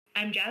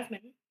I'm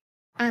Jasmine.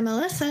 I'm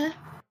Alyssa.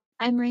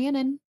 I'm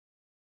Rhiannon.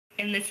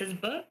 And this is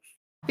Books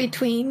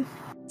Between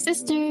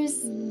Sisters.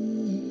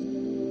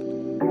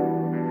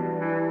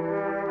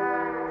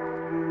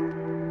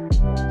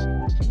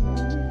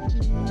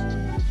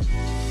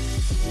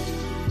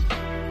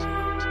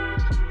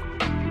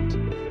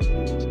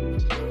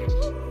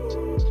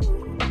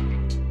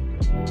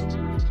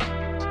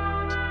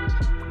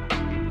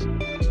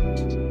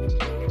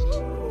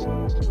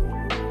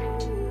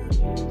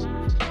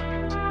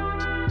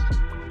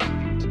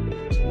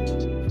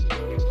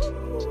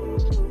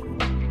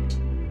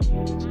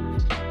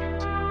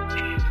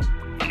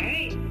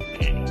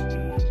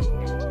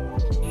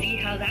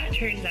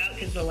 Turns out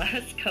because the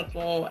last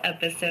couple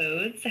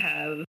episodes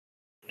have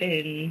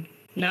been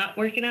not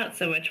working out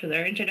so much with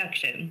our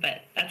introduction,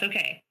 but that's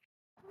okay.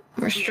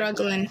 We're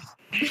struggling.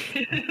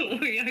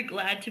 We are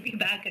glad to be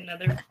back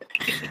another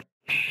week.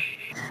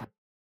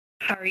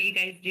 How are you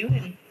guys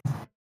doing?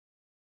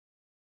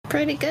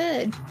 Pretty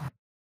good.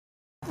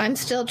 I'm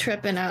still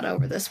tripping out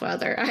over this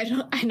weather.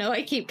 I know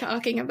I keep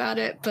talking about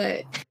it,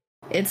 but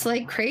it's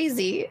like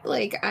crazy.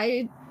 Like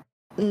I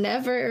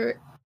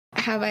never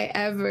have I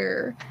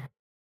ever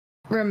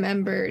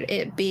remembered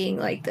it being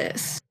like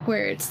this,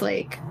 where it's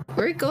like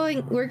we're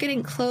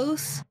getting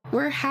close,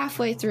 we're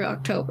halfway through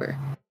October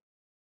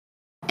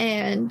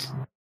and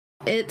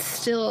it's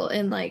still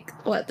in like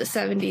the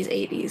 70s,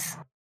 80s.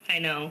 I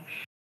know,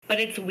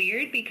 but it's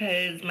weird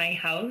because my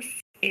house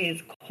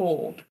is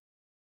cold.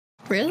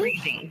 Really?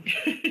 Freezing.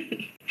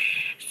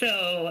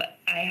 So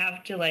I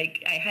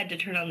had to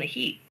turn on the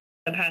heat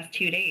the past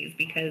 2 days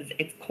because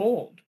it's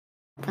cold.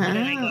 And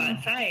then I go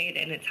outside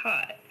and it's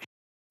hot.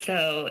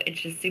 So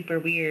it's just super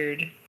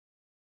weird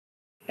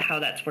how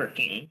that's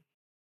working.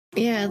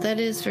 Yeah, that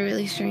is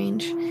really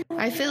strange.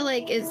 I feel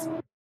like it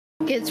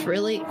gets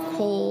really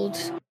cold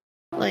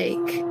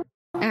in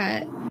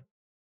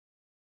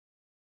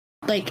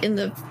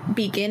the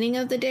beginning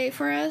of the day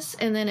for us,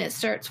 and then it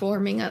starts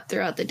warming up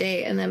throughout the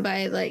day, and then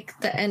by like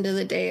the end of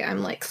the day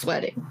I'm like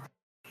sweating.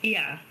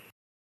 Yeah,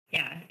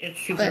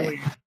 it's super weird.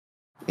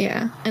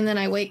 Yeah, and then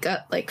I wake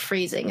up like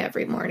freezing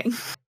every morning.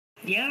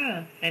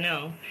 Yeah, I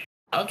know.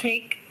 I'll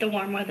take the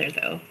warm weather,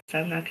 though, so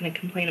I'm not going to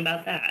complain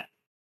about that.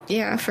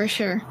 Yeah, for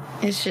sure.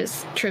 It's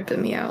just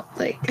tripping me out.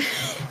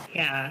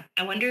 Yeah.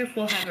 I wonder if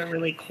we'll have a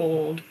really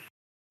cold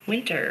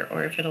winter,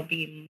 or if it'll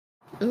be...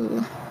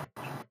 Ooh.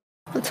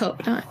 Let's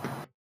hope not.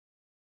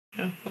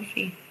 Oh, we'll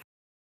see.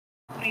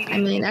 I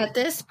mean, at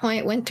this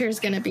point, winter's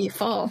going to be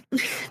fall.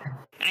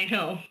 I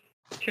know.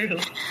 True.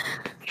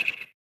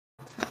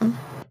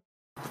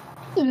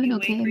 Doing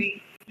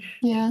okay.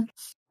 Yeah.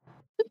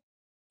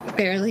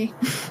 Barely.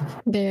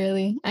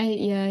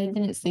 I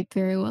didn't sleep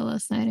very well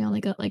last night. I only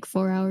got like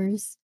 4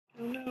 hours.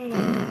 Oh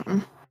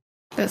no.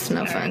 That's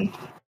no fun.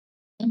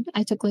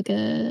 I took like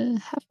a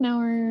half an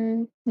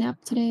hour nap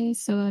today,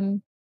 so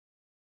I'm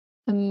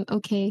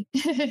okay.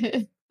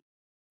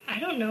 I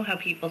don't know how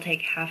people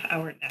take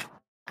half-hour naps.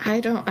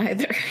 I don't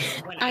either.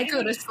 I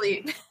go to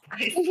sleep.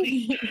 I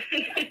sleep.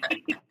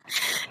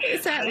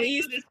 It's at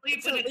least I go to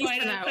sleep when it's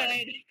light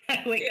outside.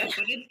 I wake up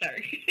when it's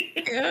dark.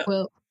 Yeah.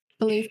 Well,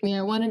 believe me,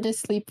 I wanted to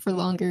sleep for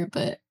longer,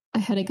 but I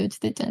had to go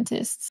to the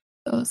dentist.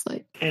 So I was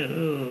like,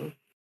 oh,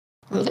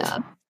 yeah.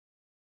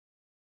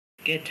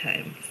 Good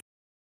times.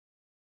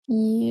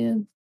 Yeah.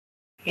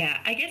 Yeah,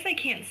 I guess I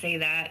can't say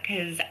that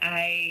because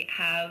I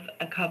have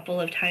a couple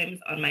of times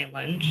on my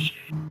lunch,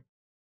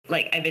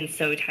 like I've been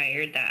so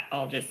tired that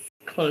I'll just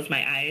close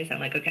my eyes. I'm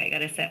like, okay, I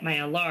got to set my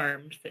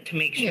alarms to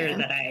make sure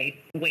that I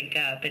wake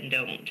up and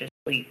don't just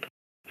sleep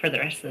for the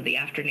rest of the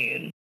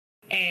afternoon.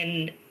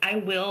 And I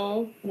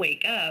will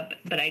wake up,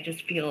 but I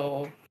just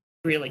feel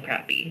really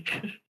crappy.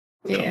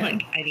 So I'm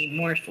like, I need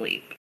more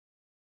sleep.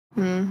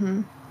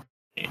 Mm-hmm.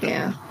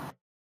 Yeah.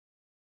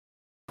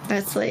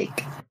 That's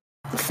like,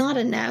 it's not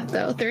a nap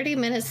though. 30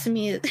 minutes to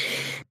me,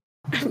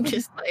 I'm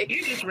just like...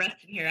 You're just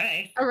resting your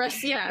eyes. A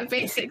rest, yeah,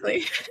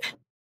 basically.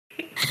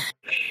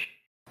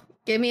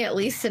 Give me at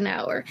least an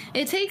hour.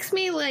 It takes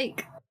me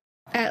like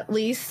at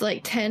least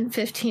like 10,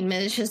 15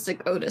 minutes just to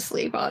go to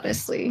sleep,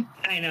 honestly.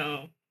 I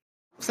know.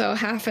 So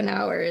half an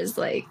hour is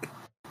like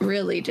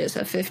really just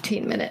a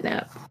 15-minute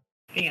nap.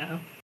 Yeah.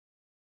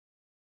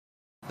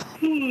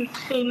 Ooh,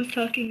 I was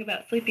talking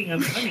about sleeping.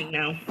 I'm running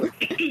now.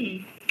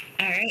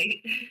 All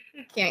right.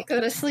 Can't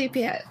go to sleep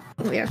yet.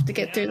 We have to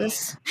get through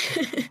this.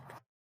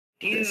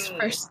 This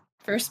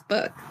first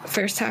book,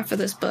 first half of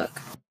this book,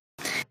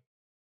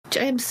 which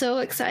I'm so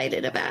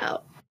excited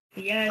about.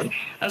 Yes.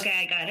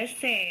 Okay, I gotta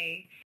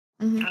say,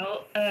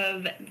 out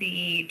of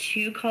the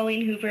 2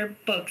 Colleen Hoover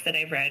books that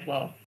I've read,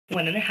 well,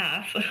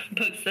 1.5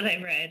 books that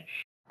I've read,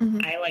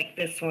 I like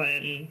this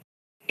one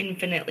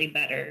infinitely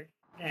better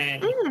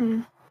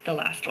than the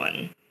last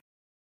one.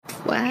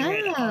 Wow. I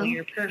read All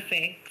Your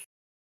Perfects,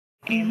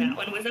 and that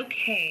one was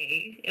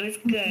okay. It was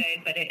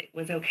good, but it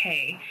was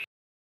okay.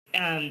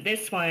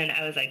 This one,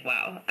 I was like,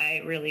 wow,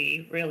 I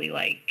really, really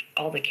like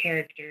all the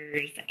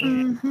characters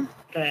and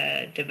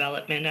the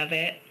development of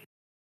it.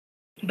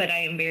 But I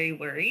am very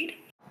worried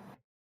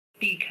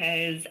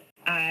because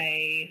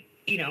I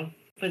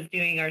was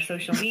doing our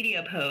social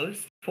media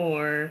post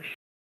for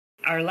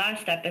our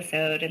last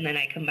episode, and then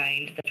I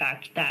combined the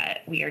fact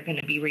that we are going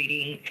to be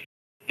reading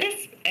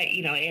this,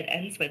 It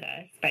Ends With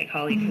Us by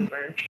Colleen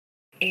Hoover.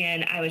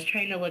 And I was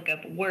trying to look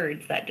up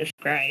words that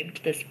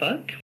described this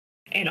book,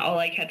 and all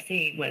I kept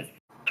seeing was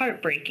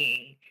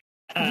heartbreaking.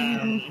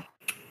 I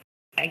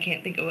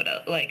can't think of what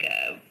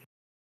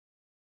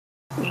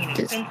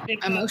sensitive,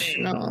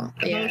 emotional.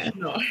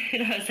 Emotional.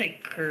 And I was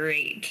like,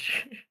 great.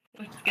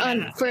 What's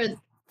gonna happen?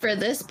 For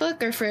this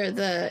book or for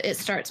It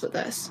Starts With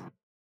Us?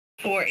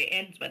 For It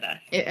Ends With Us.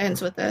 It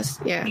Ends With Us,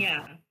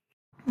 yeah.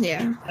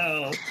 Yeah.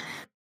 So,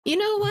 you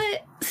know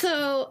what?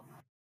 So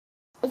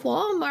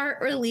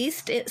Walmart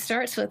released It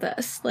Starts With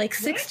Us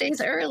 6 days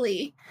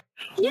early.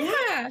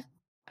 Yeah.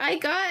 I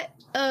got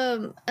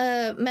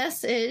a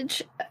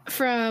message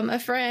from a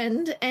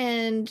friend,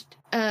 and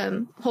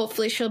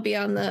hopefully she'll be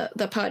on the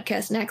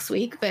podcast next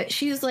week, but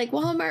she was like,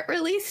 Walmart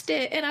released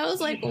it, and I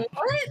was like,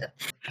 what?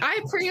 I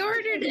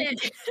pre-ordered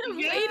it. I'm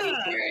waiting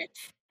for it.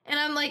 And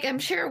I'm like, I'm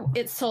sure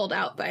it's sold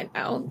out by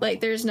now.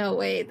 There's no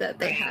way that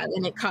they had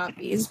any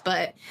copies,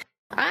 but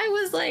I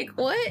was like,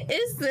 what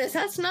is this?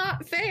 That's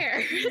not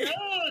fair.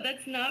 No,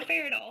 that's not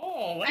fair at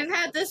all. I've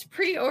had this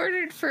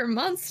pre-ordered for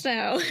months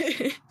now.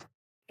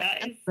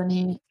 That's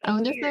funny. I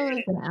wonder if that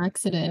was an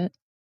accident.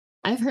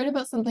 I've heard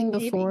about something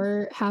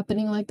before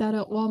happening like that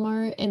at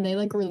Walmart, and they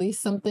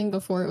released something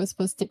before it was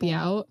supposed to be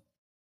out.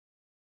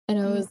 And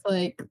I was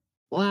like,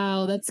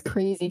 wow, that's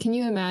crazy. Can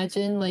you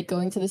imagine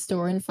going to the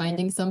store and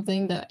finding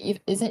something that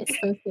isn't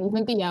supposed to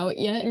even be out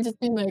yet and just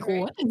being like,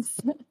 what is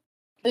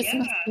this?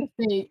 Must be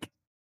fake.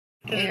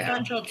 So it's not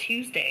until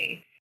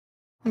Tuesday.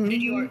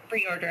 Did you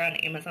pre-order on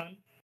Amazon?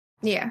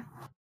 Yeah.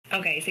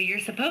 Okay, so you're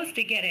supposed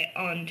to get it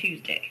on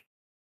Tuesday.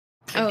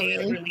 The day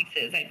really? It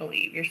releases, I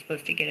believe. You're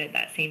supposed to get it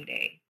that same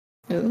day.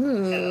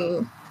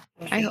 Ooh.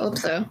 I hope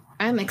so.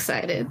 I'm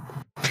excited.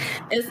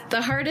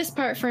 The hardest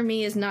part for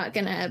me is not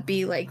gonna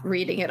be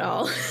reading it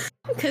all,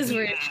 because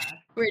we're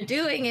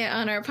doing it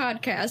on our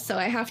podcast, so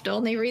I have to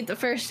only read the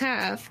first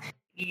half.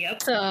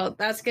 Yep. So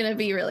that's gonna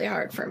be really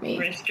hard for me.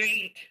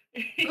 Restraint.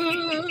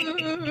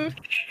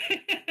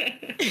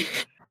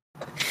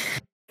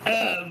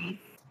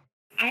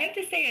 I have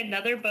to say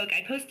another book.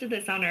 I posted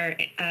this on our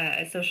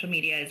social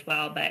media as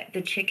well, but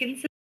The Chicken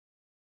Sisters,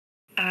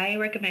 I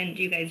recommend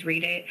you guys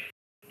read it.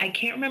 I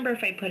can't remember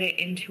if I put it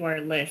into our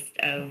list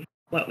of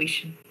what we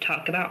should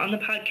talk about on the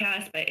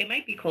podcast, but it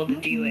might be cool to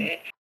do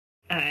it,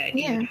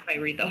 even if I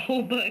read the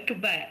whole book.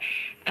 But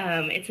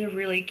it's a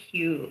really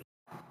cute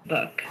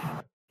book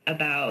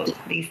about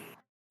these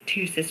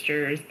two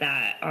sisters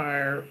that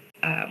are,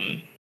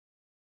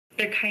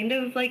 they're kind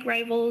of like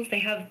rivals. They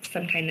have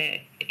some kind of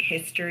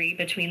history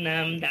between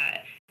them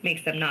that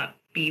makes them not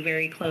be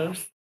very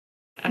close.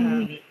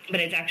 But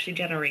it's actually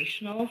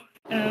generational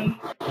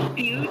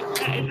feud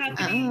that is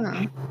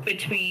happening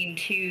between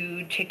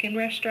two chicken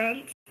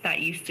restaurants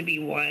that used to be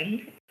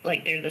one.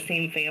 They're the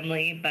same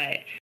family, but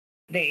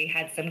they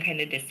had some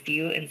kind of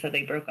dispute, and so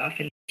they broke off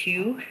into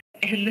two.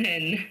 And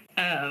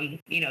then,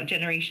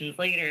 generations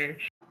later,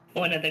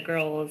 one of the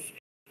girls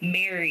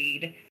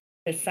married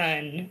the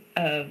son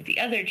of the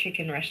other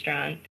chicken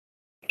restaurant,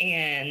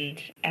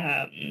 and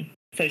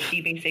so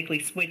she basically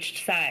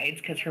switched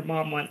sides because her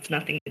mom wants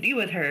nothing to do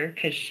with her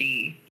because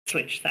she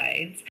switched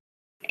sides,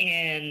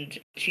 and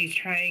she's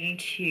trying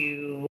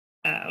to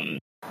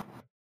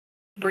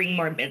bring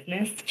more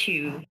business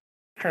to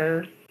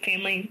her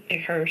family,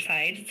 her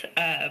side's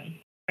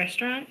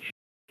restaurant,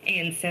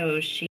 and so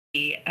she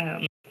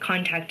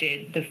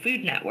contacted the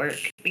Food Network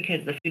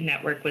because the Food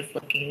Network was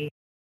looking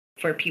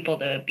for people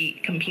to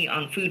compete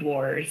on Food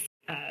Wars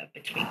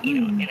between,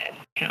 in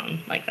a town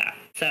like that.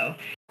 So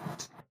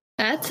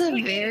that's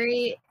a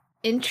very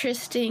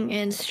interesting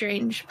and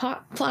strange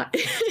plot.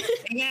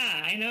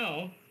 Yeah, I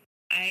know.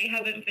 I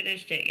haven't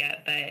finished it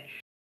yet, but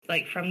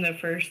from the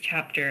first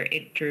chapter,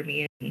 it drew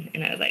me in,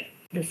 and I was like,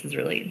 this is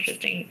really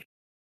interesting.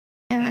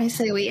 Yeah, I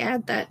say we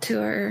add that to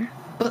our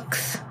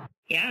books.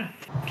 Yeah,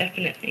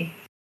 definitely.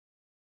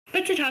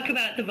 But to talk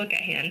about the book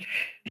at hand.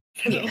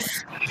 So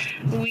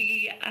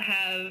we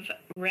have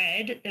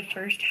read the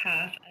first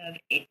half of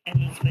It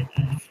Ends With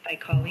Us by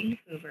Colleen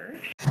Hoover.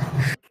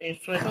 This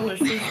was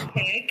Alyssa's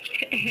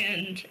pick,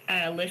 and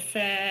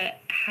Alyssa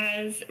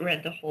has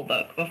read the whole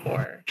book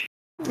before.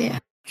 Yeah.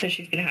 So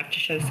she's going to have to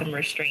show some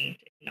restraint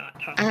and not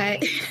talk about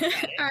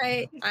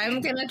it.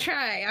 I'm going to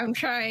try. I'm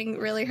trying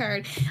really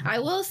hard. I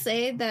will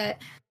say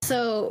that,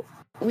 so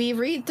we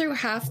read through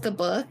half the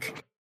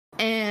book,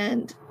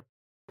 and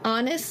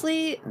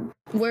honestly,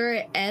 where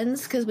it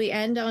ends, because we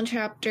end on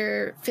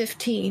chapter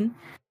 15,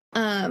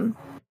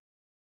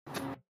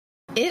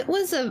 it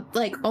was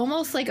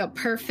almost like a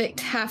perfect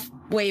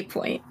halfway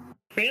point.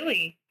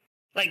 Really?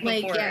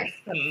 Before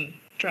some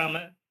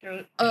drama?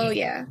 Oh,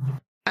 yeah.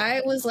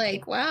 I was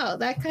like, wow,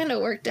 that kind of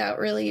worked out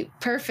really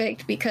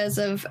perfect because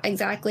of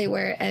exactly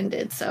where it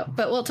ended. So,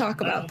 but we'll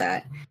talk about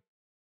that.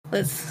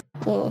 We'll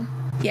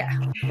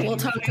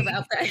talk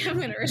about that. I'm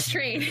going to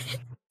restrain.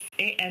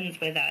 It Ends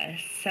With Us.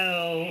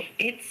 So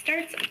it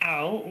starts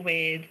out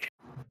with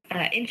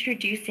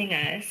introducing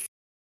us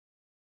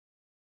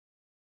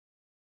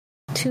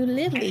to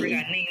Lily. I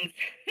forgot names.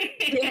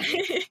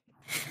 Yeah.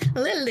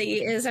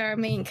 Lily is our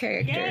main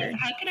character. Yes,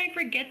 how can I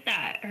forget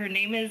that? Her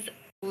name is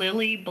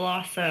Lily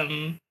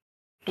Blossom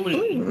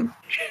Bloom.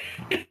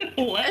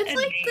 What it's a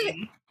like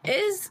name.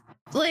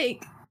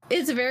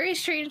 It's a very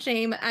strange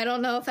name. I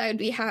don't know if I would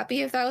be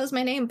happy if that was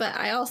my name, but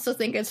I also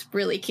think it's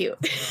really cute.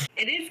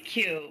 It is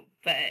cute,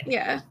 but...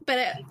 Yeah,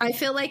 but I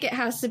feel like it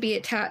has to be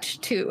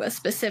attached to a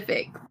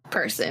specific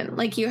person.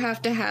 Like, you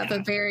have to have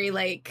a very,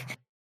 like,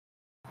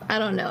 I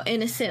don't know,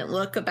 innocent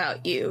look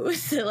about you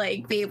to,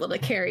 like, be able to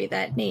carry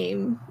that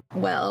name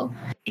well.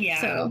 Yeah.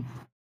 So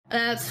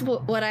that's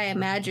what I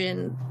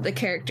imagine the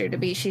character to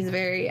be. She's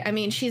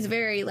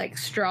very, like,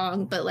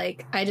 strong, but,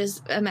 like, I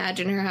just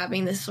imagine her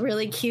having this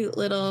really cute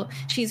little,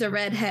 she's a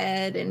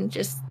redhead and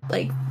just,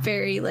 like,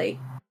 very, like,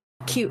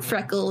 cute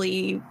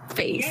freckly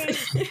face.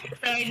 Yes.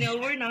 So I know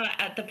we're not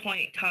at the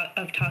point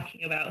of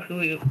talking about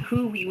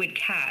who we would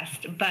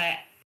cast, but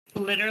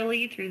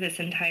literally through this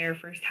entire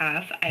first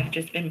half, I've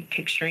just been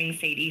picturing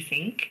Sadie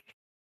Sink.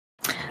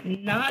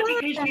 Not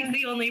because she's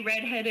the only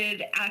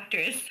redheaded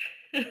actress.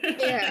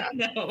 Yeah.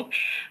 No.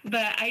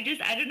 But I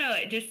don't know.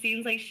 It just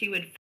seems like she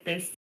would fit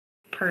this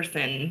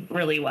person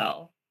really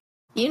well.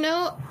 You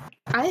know,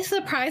 I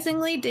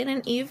surprisingly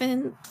didn't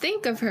even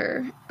think of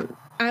her.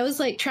 I was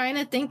like trying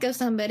to think of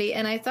somebody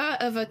and I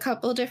thought of a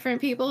couple different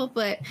people,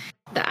 but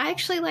I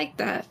actually like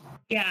that.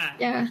 Yeah.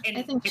 Yeah. And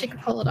I think she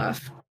could pull it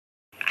off.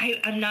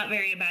 I'm not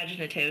very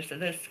imaginative, so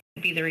this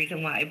could be the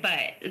reason why.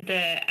 But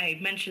I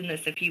mentioned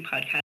this a few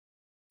podcasts,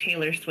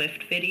 Taylor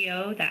Swift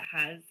video that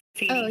has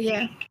Sadie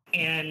Sink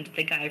and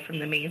the guy from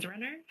The Maze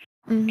Runner.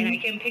 Mm-hmm. And I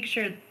can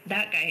picture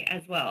that guy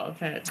as well,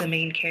 the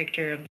main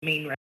character of The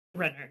Maze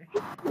Runner.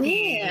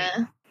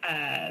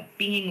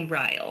 Being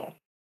Ryle.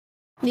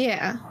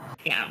 Yeah.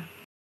 Yeah.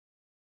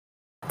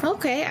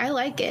 Okay, I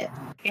like it.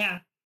 Yeah.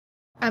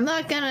 I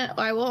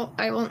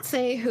won't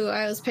say who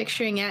I was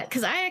picturing yet,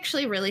 because I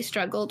actually really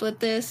struggled with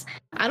this.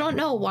 I don't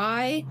know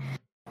why.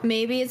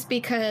 Maybe it's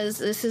because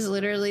this is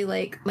literally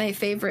like my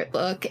favorite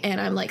book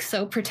and I'm like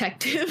so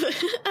protective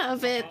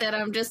of it that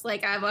I'm just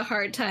like, I have a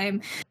hard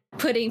time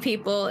putting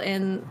people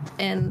in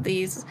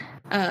these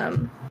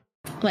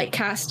like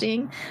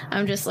casting.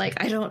 I'm just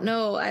like, I don't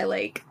know. I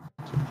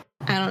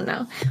don't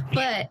know.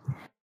 But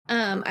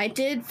I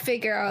did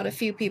figure out a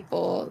few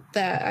people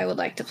that I would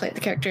like to play the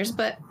characters,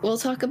 but we'll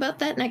talk about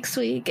that next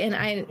week. And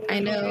I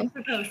know it's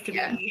supposed to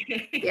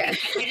be. Yeah. I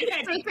just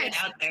had to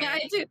get out there.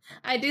 Yeah,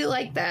 I do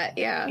like that.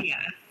 Yeah.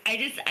 Yeah.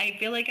 I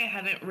feel like I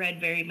haven't read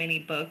very many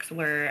books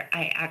where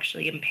I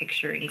actually am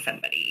picturing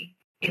somebody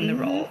in the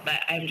role,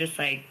 but I'm just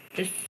like,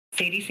 this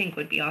Sadie Sink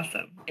would be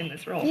awesome in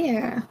this role.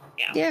 Yeah.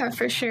 Yeah,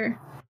 for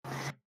sure.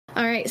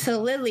 All right.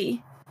 So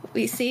Lily,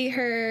 we see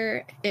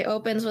her. It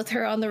opens with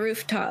her on the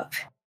rooftop.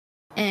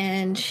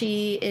 And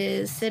she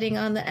is sitting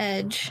on the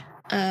edge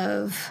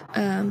of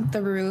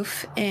the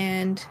roof,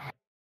 and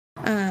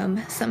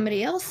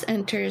somebody else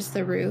enters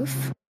the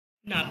roof.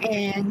 Not because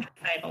she's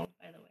suicidal,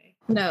 by the way.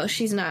 No,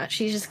 she's not.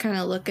 She's just kind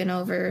of looking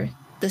over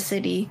the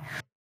city.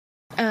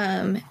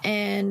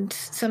 And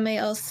somebody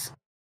else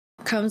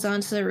comes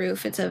onto the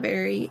roof. It's a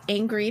very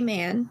angry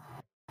man,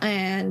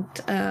 and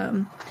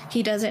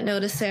he doesn't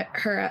notice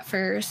her at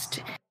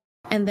first.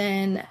 And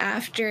then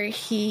after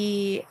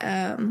he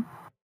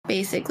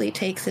basically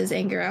takes his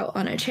anger out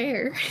on a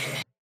chair,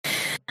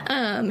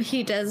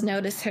 he does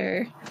notice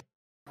her,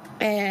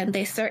 and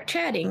they start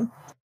chatting.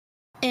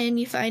 And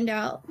you find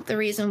out the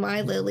reason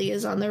why Lily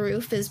is on the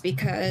roof is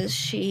because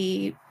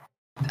she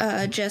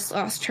just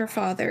lost her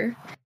father,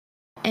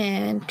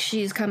 and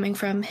she's coming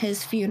from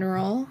his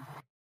funeral.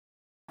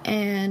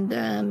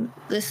 And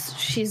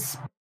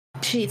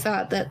she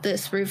thought that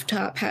this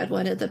rooftop had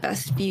one of the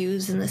best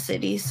views in the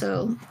city,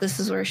 so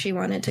this is where she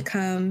wanted to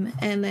come.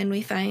 And then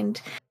we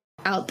find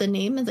out the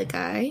name of the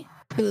guy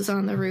who's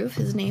on the roof.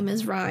 His name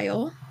is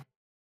Ryle,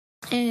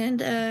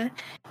 and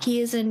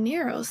he is a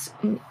Nero.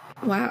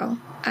 Wow,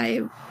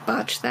 I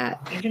botched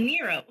that. He's a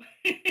Nero.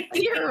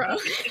 Nero.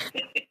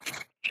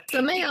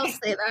 Somebody else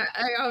say that.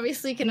 I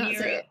obviously cannot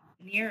say it.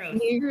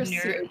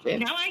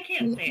 Neurosurgeon. Now I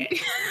can't say it.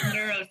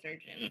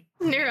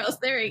 Neurosurgeon.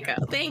 There you go.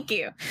 Thank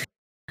you.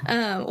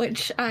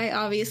 Which I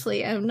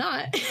obviously am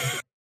not.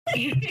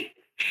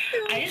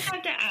 I just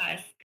have to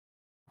ask.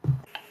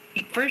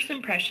 First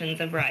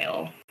impressions of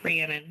Ryle,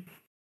 Rhiannon.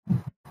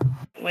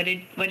 What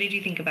did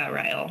you think about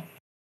Ryle?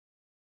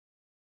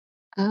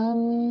 I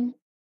don't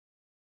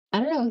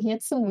know. He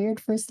had some weird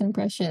first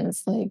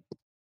impressions. Like,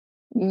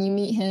 you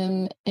meet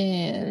him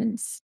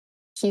and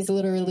he's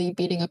literally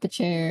beating up a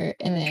chair,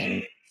 and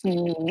then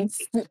he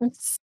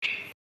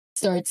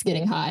starts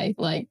getting high.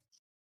 Like,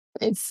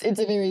 it's a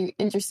very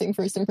interesting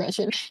first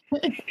impression.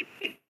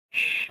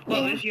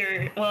 What was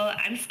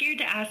I'm scared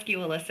to ask you,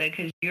 Alyssa,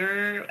 because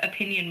your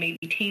opinion may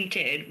be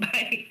tainted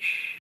by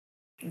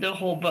the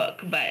whole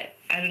book, but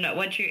I don't know.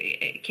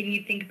 Can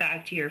you think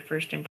back to your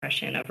first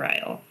impression of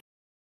Ryle?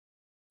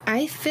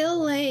 I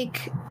feel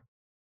like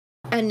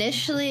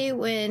initially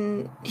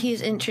when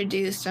he's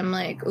introduced, I'm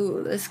like,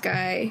 ooh, this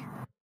guy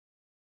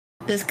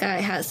this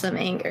guy has some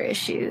anger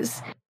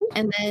issues.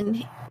 And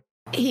then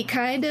he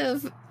kind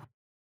of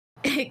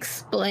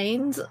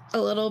explains a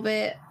little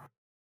bit,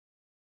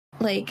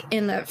 like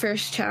in that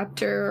first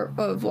chapter,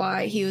 of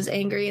why he was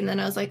angry. And then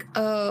I was like,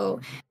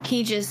 oh,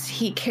 he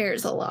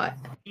cares a lot.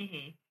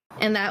 Mm-hmm.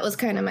 And that was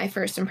kind of my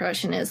first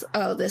impression is,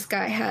 oh, this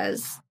guy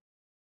has,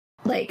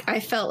 like, I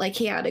felt like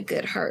he had a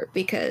good heart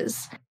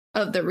because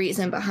of the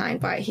reason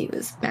behind why he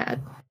was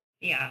mad.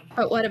 Yeah.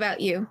 But what about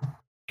you?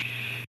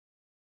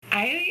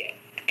 I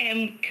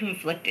am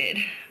conflicted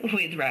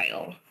with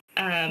Ryle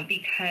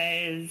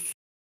because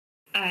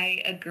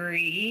I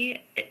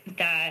agree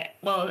that,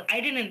 well, I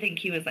didn't think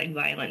he was, like,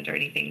 violent or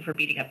anything for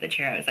beating up the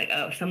chair. I was like,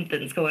 oh,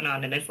 something's going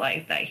on in his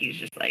life that he's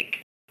just,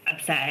 like,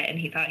 upset and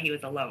he thought he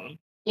was alone.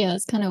 Yeah,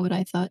 that's kind of what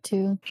I thought,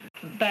 too.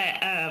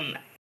 But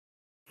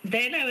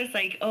then I was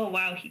like, oh,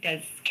 wow, he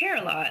does care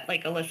a lot,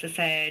 like Alyssa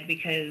said,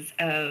 because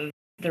of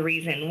the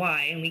reason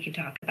why, and we can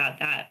talk about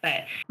that.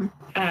 But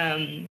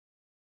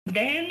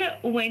then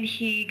when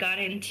he got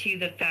into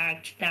the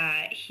fact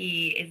that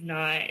he is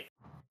not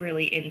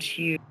really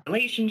into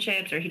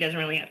relationships, or he doesn't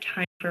really have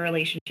time for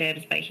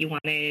relationships, but he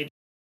wanted,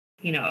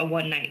 you know, a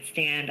one-night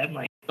stand, I'm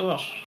like,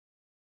 ugh,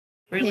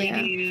 really,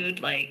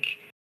 dude? Like,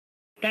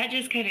 that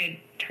just kind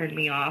of turned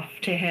me off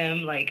to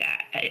him. Like,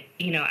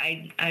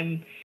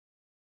 I'm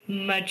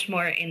much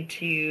more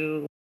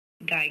into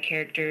guy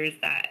characters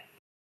that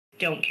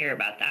don't care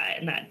about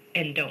that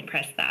and don't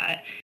press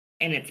that.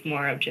 And it's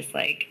more of just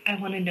like, I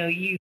want to know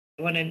you.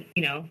 I want to,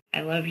 you know,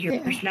 I love your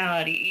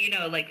personality, you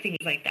know, like things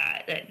like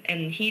that.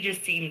 And he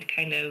just seemed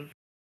kind of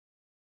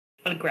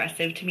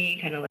aggressive to me,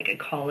 kind of like a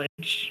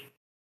college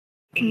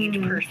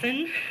age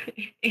person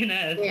in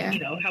a, you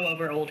know,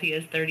 however old he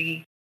is,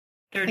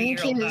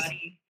 30-year-old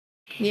body.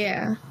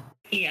 Yeah.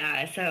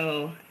 Yeah,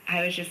 so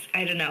I was just,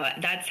 I don't know,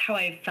 that's how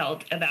I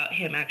felt about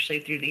him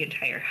actually through the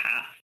entire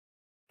half.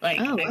 Like,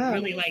 I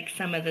really like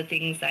some of the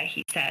things that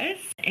he says,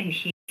 and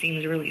he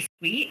seems really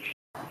sweet,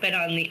 but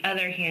on the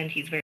other hand,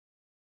 he's very,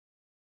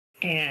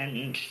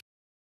 and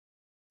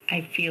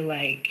I feel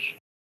like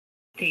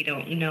they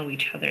don't know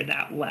each other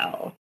that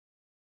well.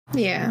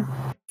 Yeah.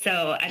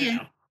 So, I don't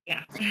know.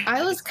 Yeah.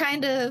 I was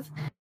kind of,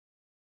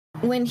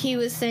 when he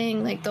was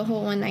saying, like, the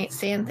whole one-night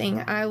stand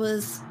thing, I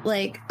was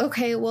like,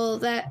 okay, well,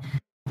 that,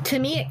 to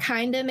me, it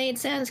kind of made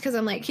sense, because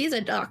I'm like, he's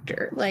a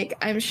doctor. Like,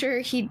 I'm sure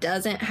he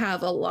doesn't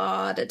have a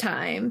lot of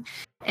time,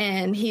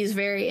 and he's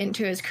very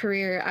into his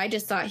career. I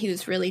just thought he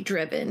was really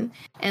driven,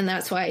 and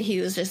that's why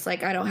he was just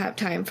like, I don't have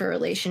time for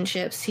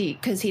relationships,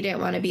 because he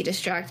didn't want to be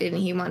distracted,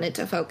 and he wanted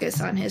to focus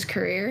on his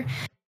career.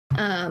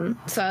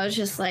 So I was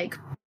just like,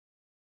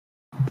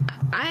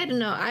 I don't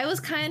know. I was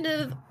kind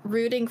of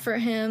rooting for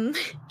him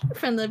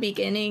from the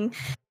beginning,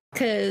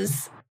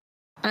 because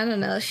I don't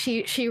know.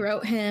 She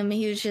wrote him.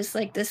 He was just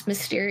like this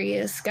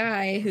mysterious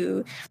guy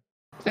who,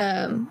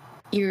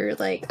 you're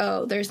like,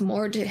 oh, there's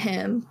more to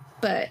him,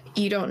 but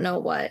you don't know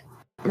what,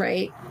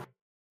 right?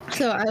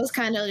 So I was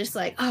kind of just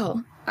like,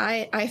 oh,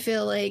 I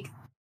feel like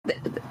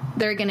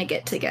they're gonna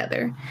get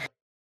together,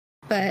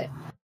 but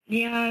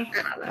yeah,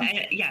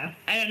 I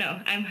don't know.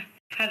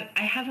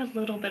 I have a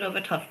little bit of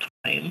a tough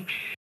time.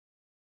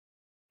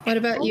 What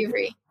about you,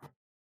 Ree?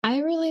 I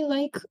really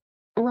like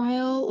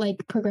Ryle,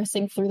 like,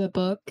 progressing through the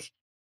book.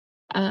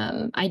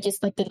 I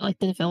just like the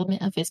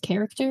development of his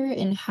character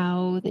and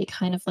how they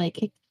kind of, like,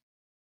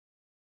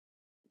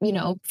 you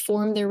know,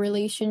 form their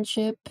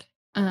relationship.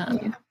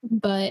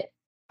 But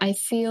I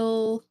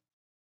feel,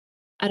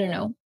 I don't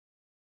know.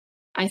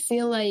 I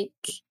feel like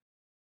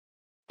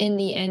in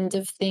the end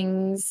of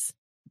things,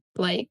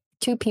 like,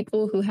 two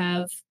people who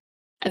have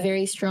a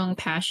very strong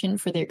passion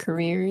for their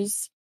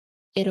careers,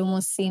 it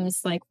almost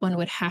seems like one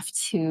would have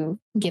to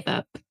give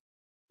up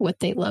what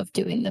they love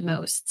doing the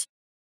most,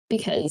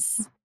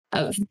 because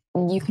of,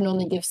 you can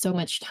only give so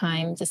much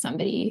time to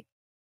somebody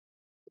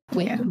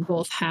when you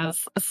both have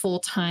a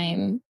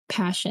full-time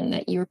passion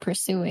that you're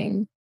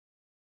pursuing.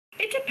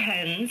 It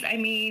depends. I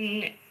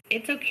mean,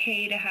 it's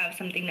okay to have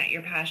something that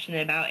you're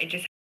passionate about. It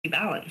just has to be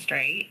balanced,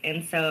 right?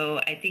 And so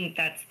I think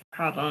that's the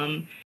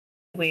problem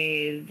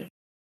with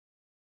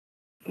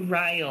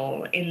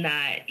Ryle, in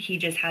that he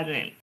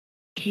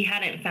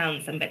hadn't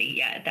found somebody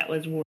yet that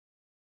was worth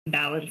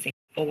balancing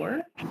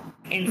for.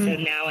 And so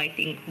now I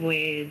think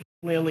with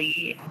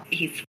Lily,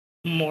 he's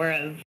more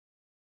of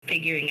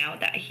figuring out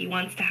that he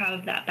wants to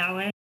have that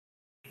balance.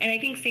 And I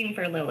think same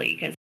for Lily,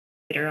 because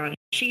later on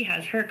she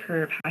has her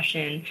career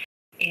passion.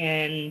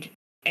 And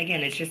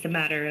again, it's just a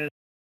matter of,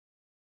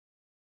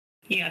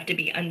 you have to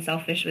be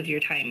unselfish with your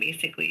time,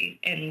 basically,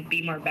 and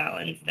be more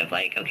balanced of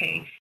like,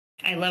 okay,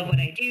 I love what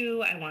I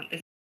do. I want this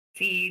to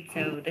succeed,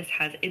 so this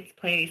has its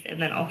place.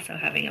 And then also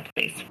having a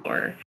place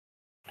for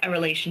a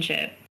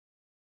relationship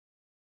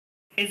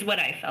is what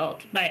I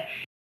felt. But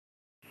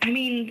I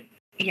mean,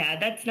 yeah,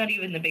 that's not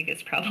even the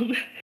biggest problem.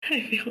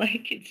 I feel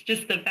like it's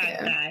just the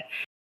fact that,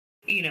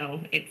 you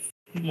know, it's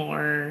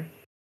more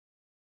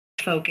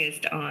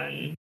focused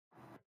on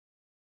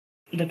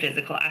the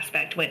physical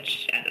aspect,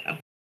 which I don't know.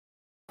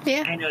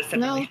 Yeah. I know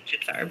some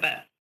relationships are,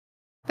 but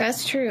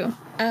That's true.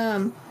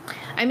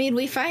 I mean,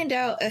 we find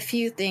out a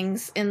few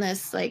things in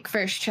this like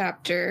first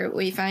chapter.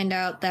 We find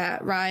out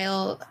that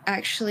Ryle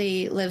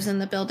actually lives in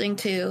the building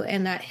too,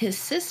 and that his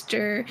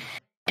sister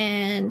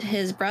and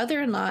his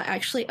brother-in-law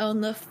actually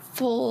own the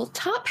full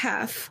top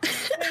half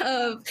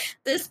of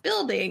this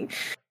building.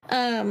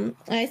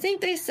 I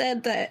think he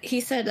said that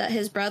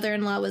his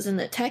brother-in-law was in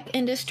the tech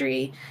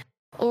industry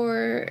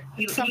or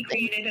something.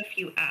 He created a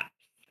few apps,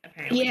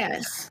 apparently.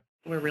 Yes.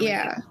 Were really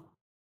good.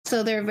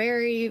 So they're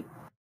very,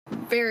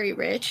 very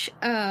rich.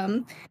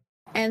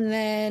 And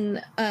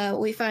then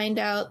we find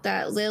out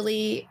that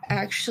Lily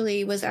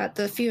actually was at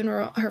the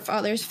funeral, her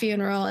father's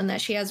funeral, and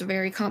that she has a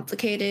very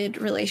complicated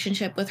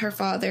relationship with her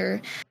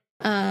father.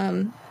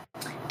 And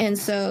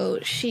so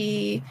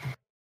she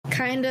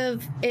kind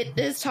of, it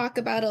does talk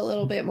about it a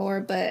little bit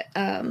more, but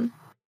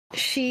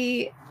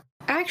she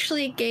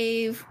actually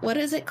gave, what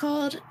is it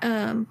called?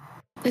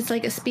 It's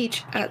like a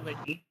speech at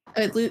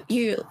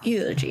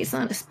eulogy. It's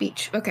not a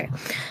speech. Okay.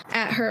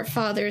 At her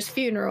father's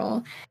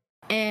funeral.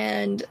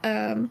 And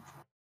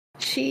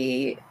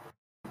she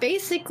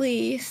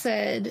basically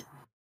said,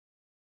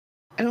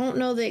 I don't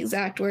know the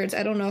exact words.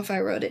 I don't know if I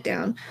wrote it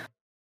down,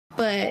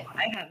 but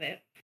I have it.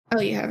 Oh,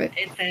 you have it.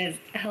 It says,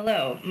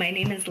 "Hello, my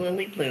name is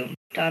Lily Bloom,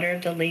 daughter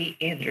of the late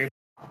Andrew.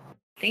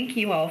 Thank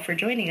you all for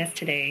joining us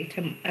today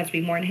as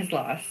we mourn his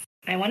loss.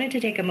 I wanted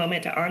to take a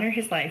moment to honor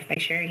his life by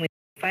sharing with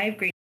you 5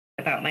 great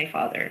things about my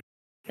father.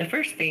 The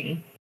first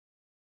thing..."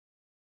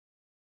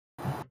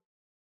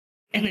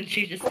 And then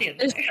she just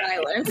stands there.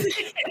 Silence.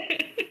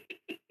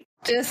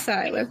 Just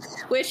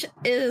silence, which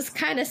is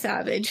kind of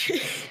savage,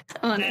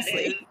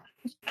 honestly.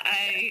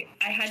 I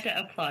had to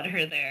applaud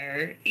her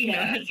there, you know,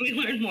 as we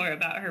learned more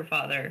about her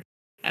father.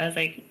 I was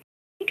like,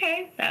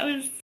 okay, that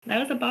was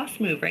a boss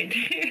move right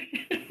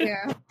there.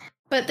 Yeah.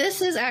 But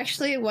this is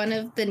actually one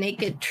of the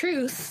naked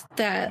truths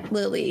that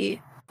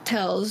Lily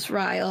tells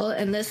Ryle,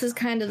 and this is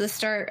kind of the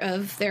start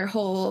of their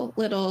whole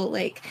little,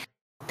 like,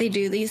 they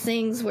do these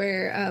things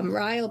where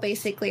Ryle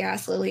basically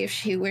asks Lily if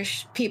she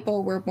wished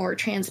people were more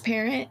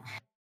transparent.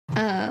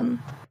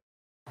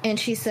 And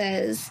she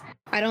says,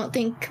 I don't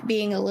think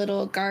being a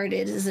little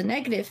guarded is a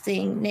negative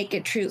thing.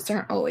 Naked truths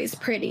aren't always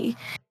pretty.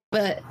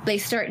 But they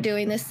start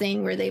doing this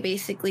thing where they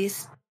basically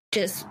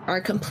just are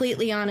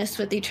completely honest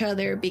with each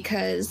other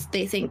because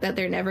they think that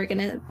they're never going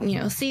to, you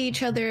know, see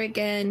each other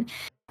again.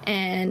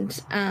 And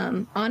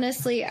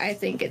honestly, I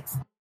think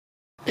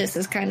this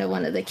is kind of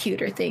one of the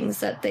cuter things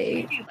that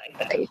they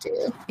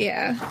do.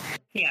 Yeah.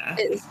 Yeah.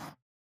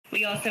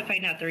 We also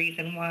find out the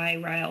reason why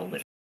Ryle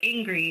was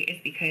angry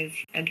is because,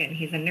 again,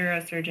 he's a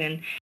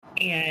neurosurgeon,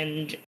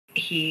 and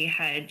he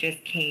had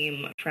just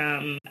came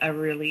from a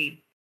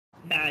really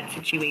bad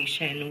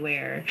situation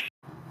where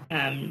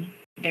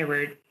there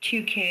were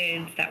 2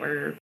 siblings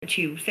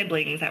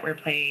that were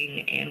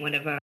playing, and one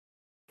of them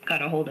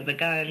got a hold of a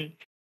gun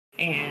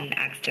and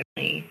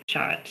accidentally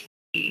shot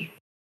the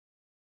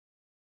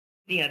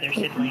other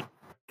sibling,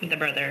 the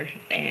brother,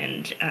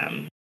 and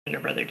younger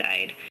brother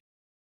died.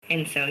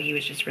 And so he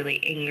was just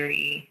really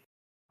angry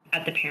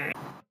at the parent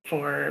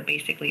for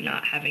basically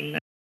not having the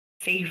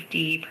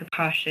safety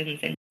precautions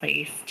in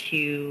place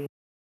to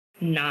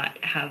not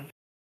have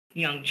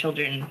young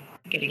children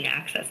getting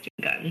access to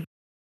a gun.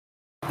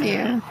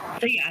 Yeah.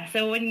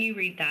 So when you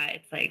read that,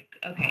 it's like,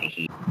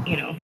 okay,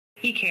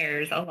 he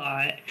cares a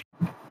lot,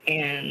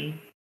 and,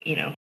 you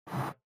know,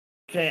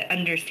 the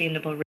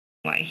understandable reason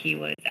why he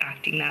was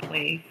acting that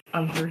way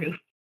on the roof.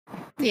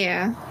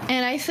 Yeah.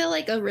 And I feel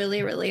like a really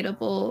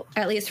relatable,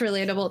 at least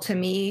relatable to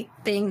me,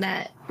 thing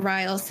that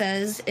Ryle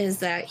says is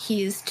that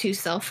he's too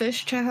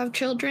selfish to have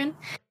children.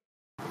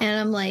 And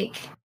I'm like,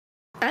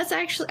 that's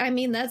actually, I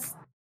mean, that's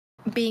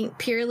being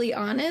purely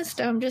honest.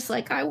 I'm just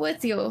like, I'm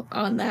with you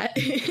on that.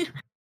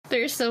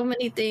 There's so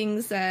many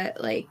things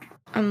that, like,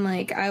 I'm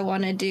like, I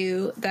want to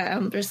do that.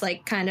 I'm just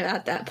like kind of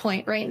at that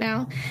point right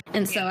now.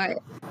 And so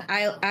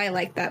I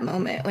like that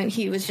moment when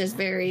he was just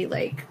very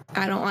like,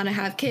 I don't want to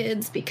have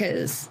kids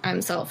because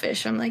I'm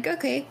selfish. I'm like,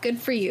 okay, good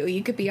for you.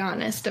 You could be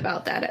honest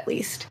about that at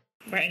least.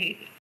 Right.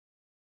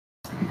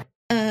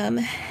 And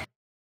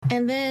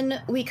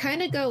then we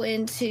kind of go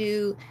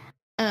into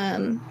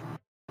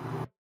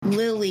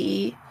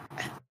Lily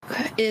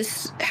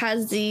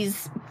has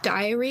these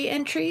diary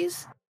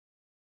entries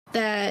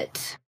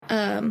that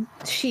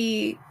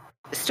she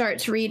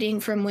starts reading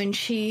from when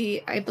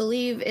I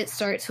believe it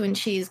starts when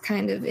she's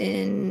kind of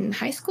in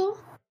high school.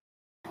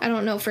 I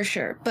don't know for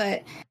sure,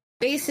 but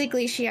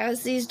basically she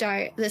has this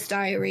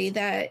diary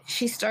that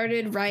she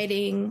started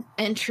writing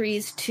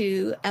entries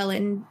to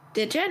Ellen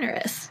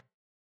DeGeneres.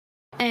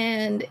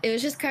 And it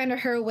was just kind of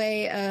her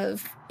way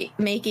of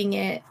making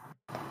it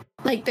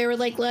like there were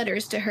like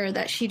letters to her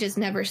that she just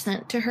never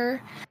sent to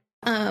her.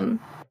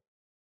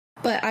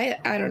 But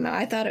I don't know.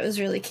 I thought it was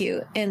really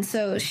cute. And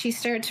so she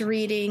starts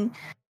reading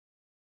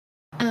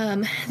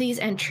these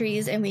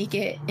entries, and we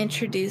get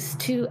introduced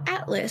to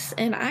Atlas.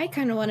 And I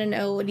kind of want to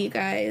know what you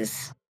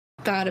guys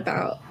thought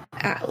about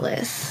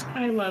Atlas.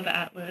 I love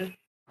Atlas.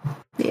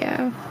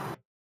 Yeah.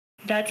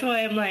 That's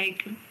why I'm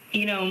like,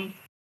 you know,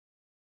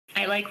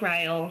 I like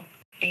Ryle,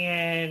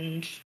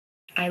 and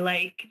I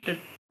like the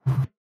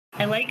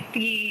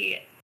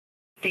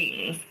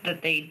things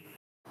that they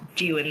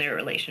do in their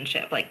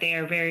relationship. Like, they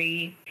are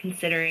very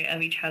considerate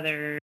of each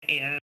other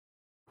and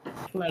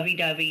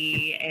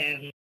lovey-dovey,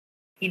 and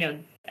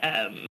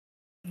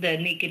the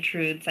naked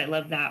truths. I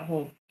love that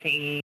whole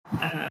thing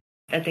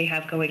that they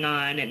have going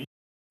on, and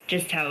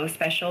just how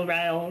special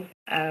Ryle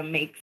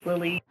makes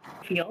Lily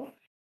feel.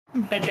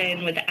 But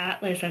then with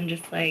Atlas, I'm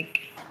just like,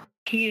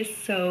 he is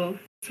so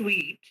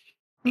sweet,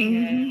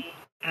 and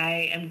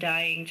I am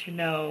dying to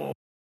know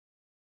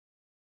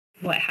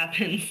what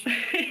happens.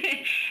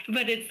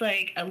 But it's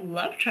like a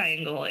love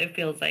triangle, it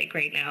feels like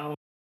right now,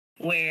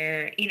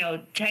 where,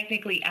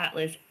 technically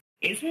Atlas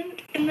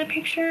isn't in the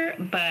picture,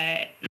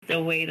 but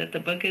the way that the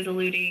book is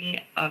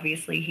alluding,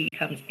 obviously he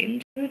comes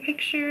into the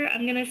picture,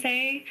 I'm going to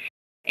say.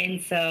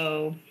 And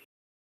so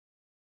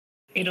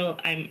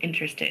I'm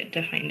interested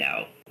to find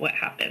out what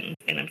happens,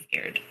 and I'm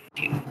scared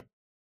too.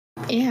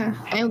 Yeah,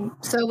 and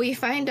so we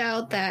find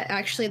out that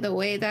actually the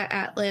way that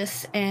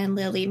Atlas and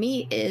Lily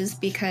meet is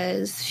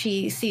because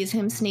she sees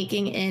him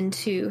sneaking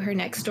into her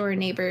next door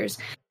neighbor's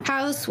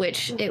house,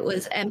 which it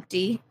was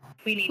empty.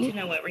 We need to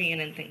know what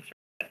Rhiannon thinks.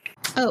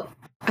 Oh,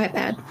 my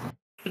bad.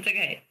 It's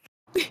okay.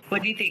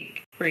 What do you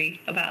think, Brie,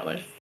 of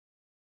Atlas?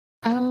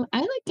 I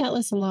like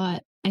Atlas a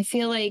lot. I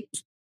feel like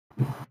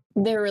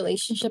their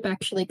relationship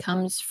actually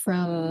comes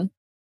from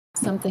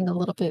something a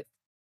little bit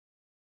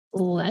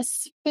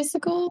less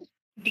physical.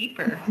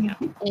 Deeper. Yeah.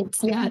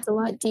 It's a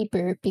lot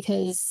deeper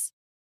because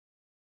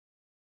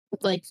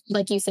like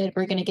you said,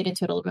 we're going to get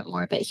into it a little bit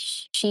more, but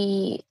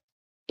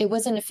it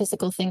wasn't a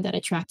physical thing that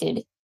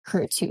attracted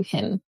her to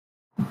him.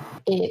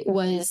 It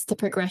was the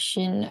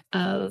progression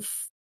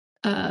of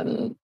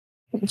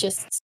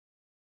just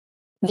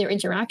their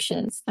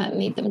interactions that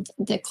made them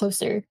get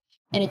closer.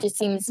 And it just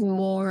seems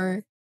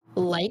more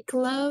like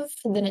love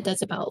than it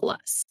does about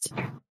lust.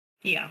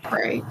 Yeah.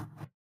 Right.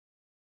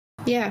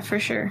 Yeah, for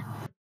sure.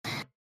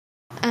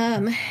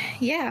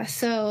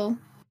 So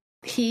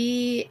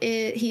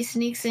he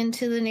sneaks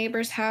into the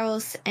neighbor's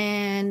house,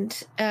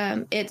 and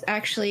it's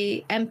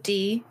actually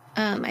empty.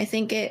 I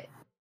think they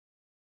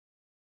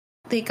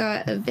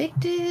got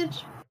evicted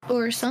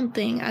or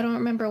something. I don't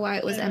remember why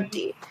it was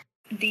empty.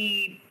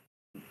 The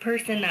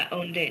person that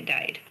owned it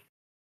died.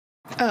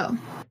 Oh.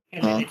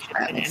 And then it's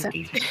just been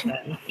empty since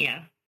then.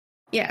 Yeah.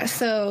 Yeah,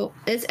 so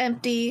it's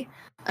empty.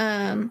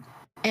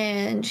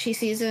 And she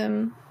sees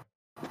him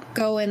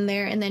go in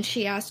there, and then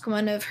she asks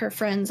one of her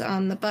friends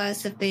on the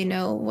bus if they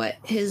know what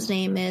his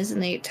name is,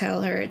 and they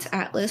tell her it's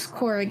Atlas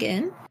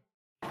Corrigan,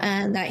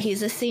 and that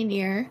he's a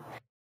senior.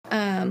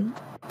 And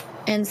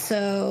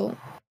so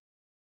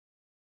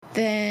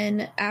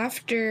then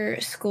after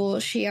school,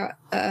 she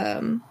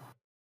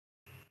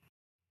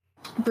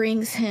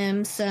brings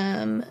him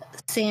some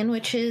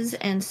sandwiches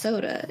and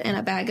soda and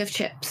a bag of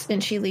chips,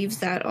 and she leaves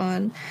that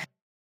on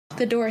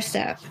the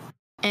doorstep.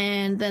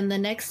 And then the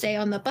next day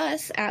on the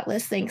bus,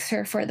 Atlas thanks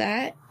her for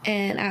that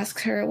and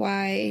asks her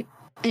why,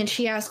 and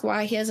she asks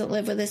why he doesn't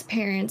live with his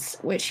parents,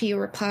 which he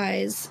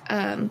replies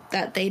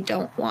that they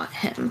don't want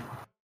him.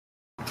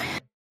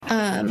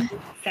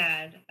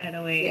 Sad, in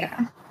a way.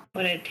 Yeah.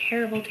 What a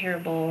terrible,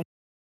 terrible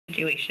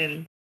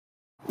situation.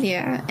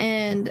 Yeah,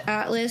 and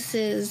Atlas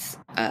is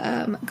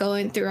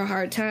going through a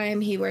hard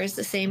time. He wears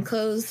the same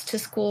clothes to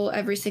school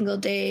every single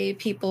day.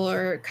 People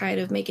are kind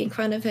of making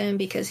fun of him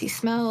because he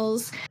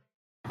smells.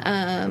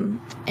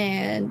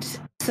 And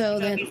so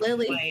then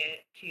Lily, quiet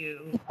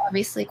too.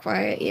 Obviously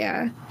quiet,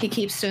 yeah. He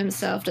keeps to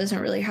himself, doesn't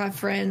really have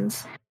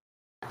friends.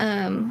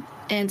 And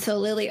so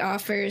Lily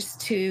offers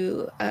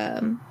to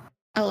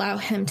allow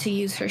him to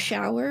use her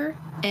shower,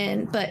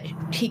 but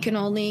he can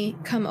only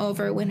come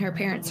over when her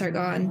parents are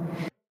gone,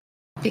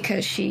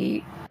 because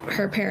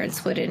her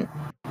parents wouldn't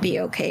be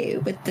okay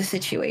with the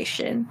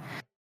situation.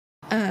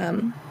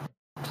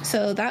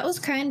 So that was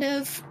kind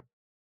of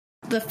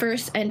the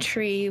first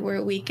entry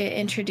where we get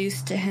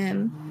introduced to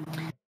him.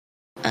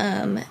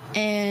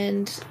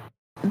 And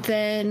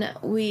then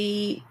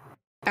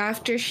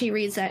after she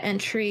reads that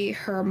entry,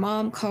 her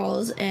mom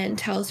calls and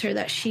tells her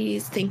that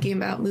she's thinking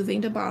about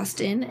moving to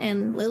Boston.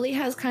 And Lily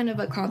has kind of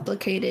a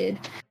complicated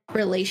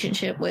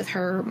relationship with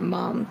her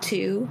mom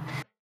too,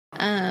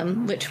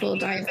 which we'll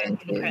dive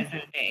into.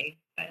 Present day,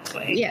 by the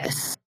way.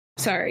 Yes.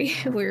 Sorry,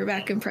 we're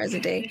back in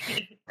present day.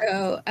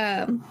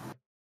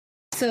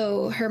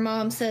 So her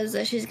mom says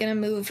that she's going to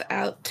move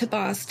out to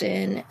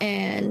Boston,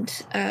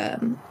 and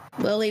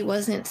Lily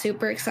wasn't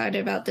super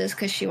excited about this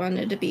because she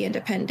wanted to be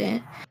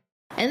independent.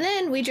 And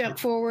then we jump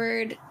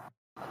forward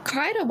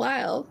quite a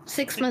while,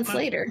 6 months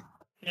later.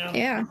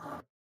 Yeah.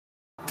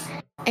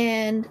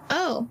 And,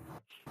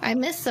 I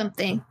missed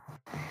something.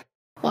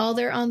 While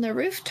they're on the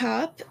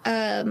rooftop,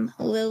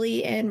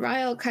 Lily and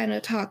Ryle kind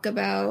of talk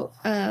about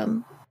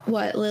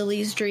what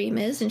Lily's dream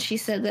is, and she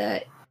said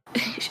that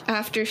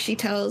after she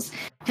tells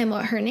him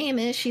what her name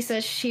is, she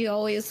says she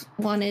always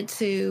wanted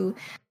to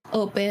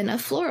open a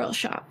floral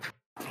shop.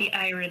 The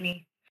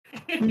irony.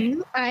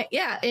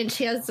 Yeah, and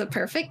she has the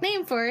perfect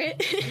name for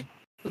it.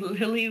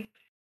 Lily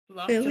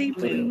Lots Lily of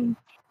blue. Bloom.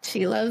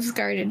 She loves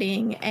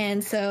gardening.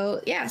 And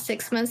so,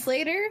 6 months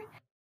later,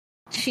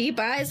 she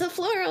buys a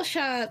floral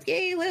shop.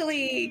 Yay,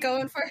 Lily,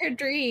 going for her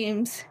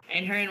dreams.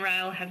 And her and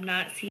Ryle have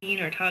not seen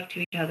or talked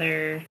to each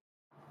other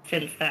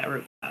since that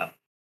rooftop.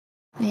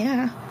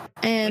 Yeah.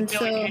 And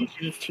with no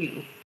intentions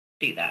to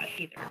do that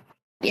either.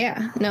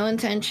 Yeah, no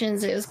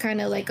intentions. It was kind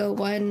of like a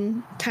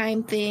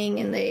one-time thing,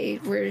 and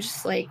they were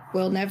just like,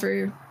 we'll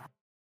never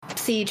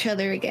see each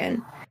other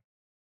again.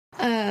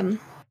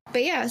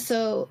 But yeah,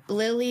 so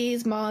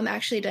Lily's mom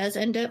actually does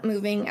end up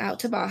moving out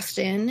to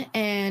Boston,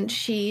 and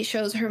she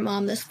shows her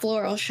mom this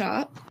floral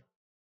shop.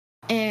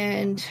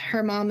 And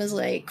her mom is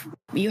like,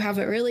 you have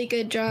a really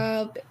good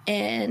job,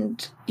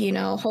 and,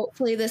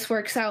 hopefully this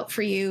works out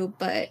for you,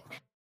 but,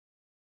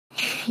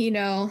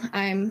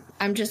 I'm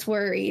just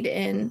worried.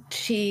 And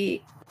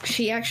she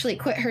actually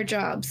quit her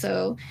job,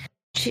 so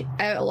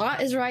a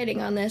lot is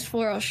riding on this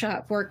floral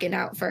shop working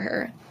out for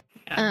her.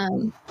 Yeah.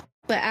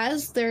 But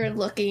as they're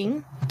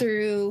looking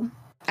through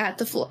at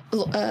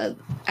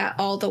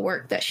all the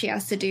work that she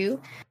has to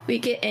do, we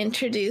get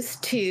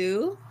introduced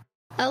to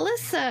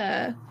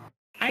Alyssa.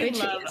 I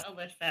love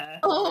Alyssa.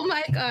 Oh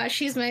my gosh,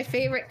 she's my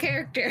favorite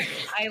character.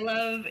 I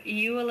love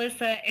you,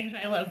 Alyssa, and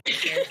I love the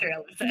character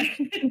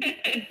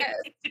Alyssa. Yes.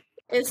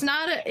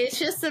 It's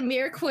just a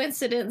mere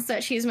coincidence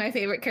that she's my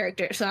favorite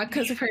character. It's not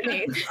because of her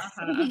name.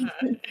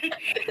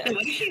 The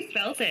way she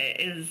spells it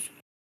is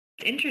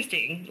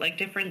interesting, like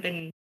different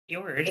than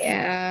yours.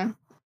 Yeah.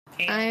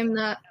 And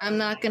I'm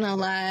not gonna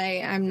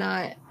lie.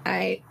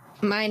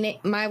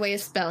 My way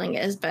of spelling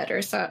it is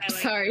better. So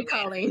sorry,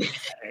 Colleen.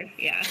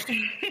 Yeah.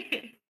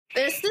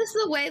 This is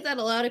the way that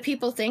a lot of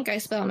people think I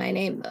spell my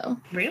name, though.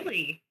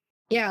 Really?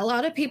 Yeah, a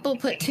lot of people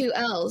put 2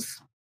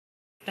 L's.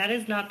 That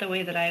is not the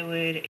way that I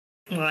would.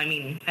 Well, I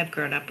mean, I've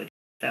grown up with it,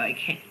 so I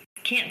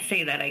can't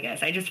say that, I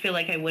guess. I just feel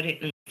like I wouldn't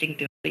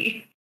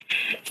instinctively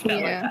spell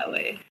it that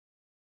way.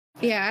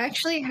 Yeah, I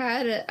actually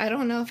had, I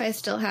don't know if I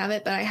still have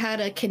it, but I had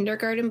a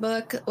kindergarten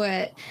book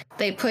where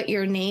they put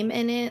your name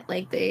in it,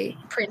 like they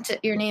printed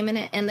your name in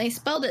it, and they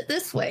spelled it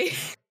this way.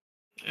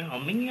 Oh,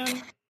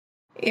 man.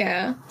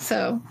 Yeah,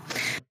 so.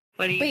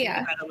 What do you think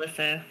about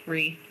Alyssa,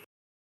 Ree?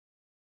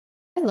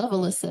 I love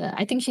Alyssa.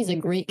 I think she's a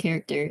great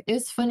character. It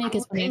was funny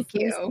because thank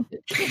you.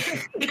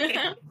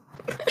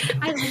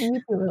 I love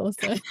you too,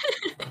 Alyssa.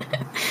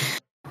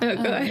 Oh,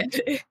 go ahead.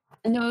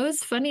 No, it was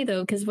funny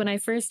though, because when I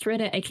first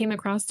read it, I came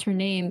across her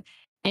name,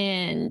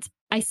 and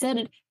I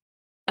said,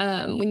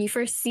 when you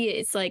first see it,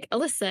 it's like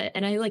Alyssa,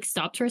 and I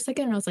stopped for a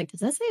second, and I was like, does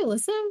that say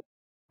Alyssa?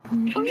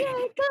 Oh yeah,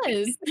 it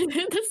does.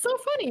 That's so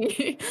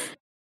funny.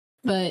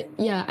 But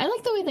yeah, I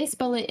like the way they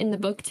spell it in the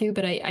book too,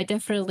 but I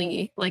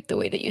definitely like the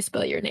way that you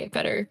spell your name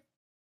better.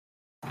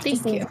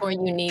 Thank you. More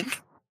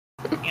unique.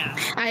 Yeah,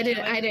 I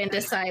didn't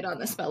decide on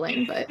the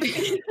spelling, but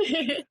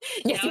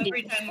yes,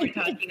 every time we're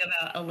talking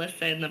about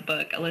Alyssa in the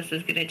book,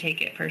 Alyssa's gonna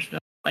take it personal,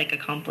 like a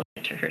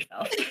compliment to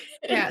herself.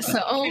 Yeah,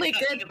 so only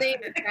good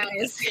things,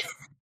 guys.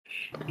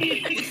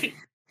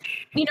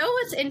 You know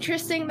what's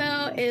interesting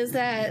though is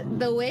that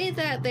the way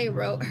that they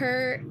wrote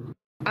her,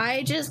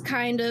 I just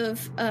kind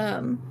of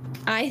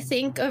I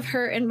think of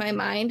her in my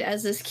mind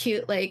as this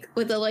cute,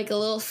 with a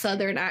little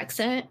southern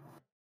accent.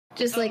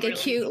 Just really? A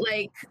cute,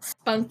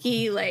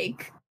 spunky,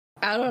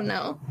 I don't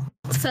know,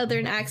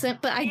 southern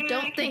accent. But I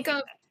don't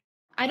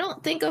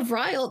think of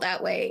Ryle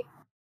that way.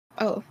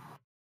 Oh,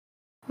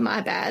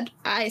 my bad.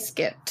 I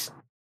skipped.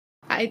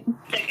 Okay,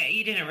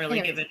 you didn't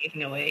really give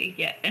anything away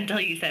yet until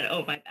you said,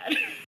 "Oh, my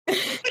bad."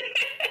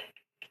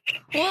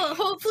 Well,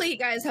 hopefully you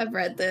guys have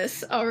read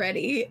this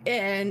already,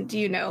 and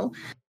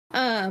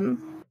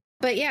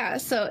But yeah,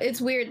 so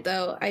it's weird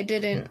though. I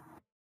didn't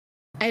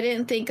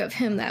think of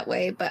him that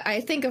way, but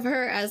I think of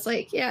her as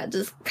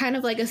just kind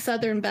of like a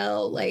Southern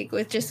belle,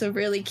 with just a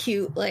really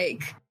cute, I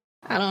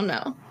don't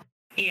know.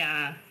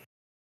 Yeah.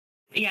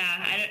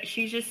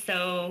 She's just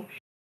so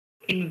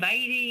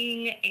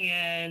inviting,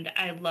 and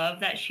I love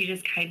that she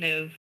just kind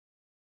of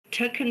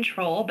took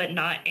control, but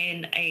not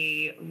in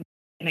an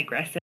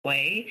aggressive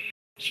way.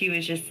 She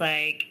was just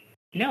like,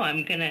 no,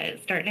 I'm going to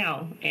start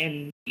now,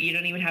 and you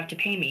don't even have to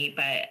pay me,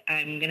 but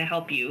I'm going to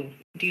help you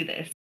do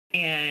this.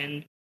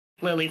 And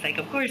Lily's like,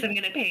 of course I'm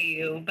going to pay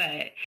you,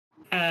 but,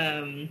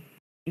 I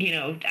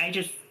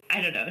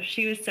don't know.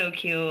 She was so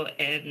cute,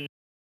 and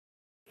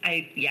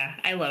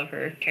I love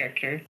her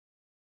character.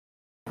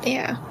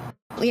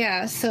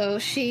 Yeah, so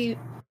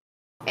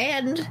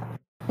and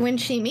when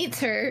she meets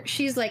her,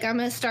 she's like, I'm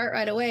going to start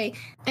right away,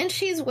 and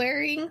she's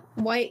wearing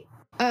white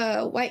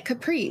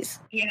capris.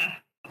 Yeah.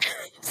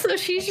 So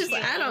she's just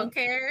like, I don't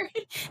care,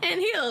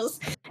 and heels.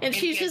 And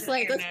she's just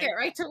like, let's get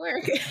right to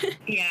work.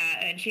 Yeah,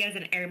 and she has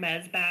an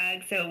Hermes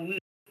bag. So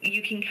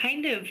you can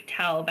kind of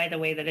tell by the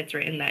way that it's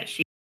written that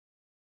she's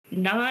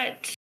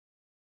not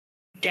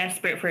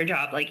desperate for a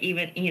job.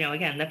 Even,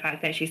 again, the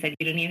fact that she said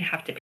you don't even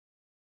have to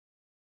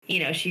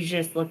pay. She's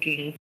just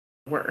looking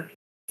for work.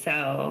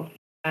 So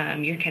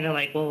you're kind of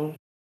like, well,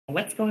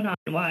 what's going on?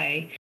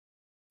 Why?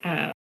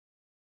 But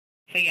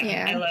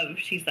yeah, I love,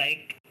 she's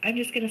like, I'm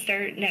just going to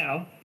start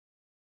now.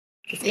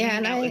 Just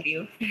hang out with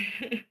you.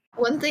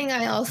 One thing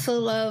I also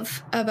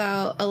love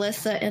about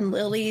Alyssa and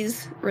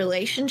Lily's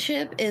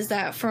relationship is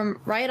that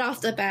from right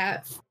off the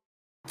bat,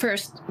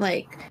 first,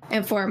 like,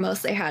 and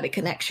foremost, they had a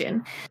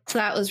connection. So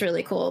that was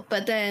really cool.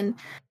 But then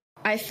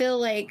I feel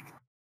like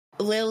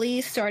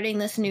Lily starting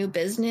this new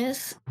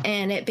business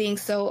and it being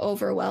so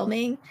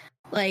overwhelming,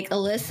 like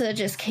Alyssa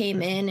just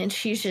came in and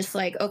she's just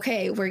like,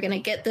 okay, we're going to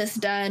get this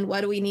done.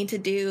 What do we need to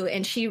do?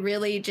 And she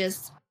really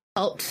just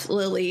helped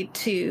Lily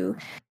to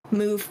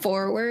move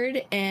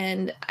forward.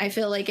 And I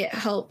feel like it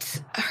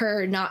helped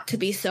her not to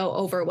be so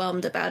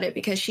overwhelmed about it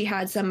because she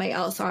had somebody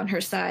else on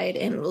her side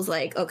and was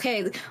like,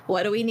 okay,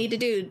 what do we need to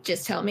do?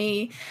 Just tell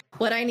me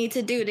what I need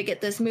to do to get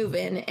this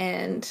moving.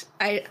 And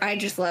I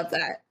just love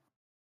that.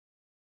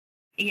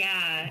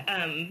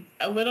 Yeah.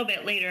 A little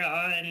bit later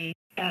on,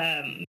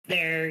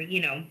 they're,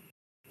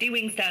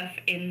 doing stuff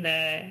in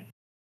the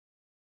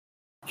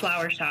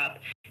flower shop,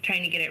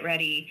 trying to get it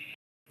ready.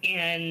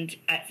 And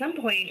at some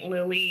point,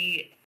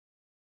 Lily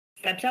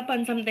steps up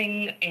on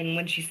something, and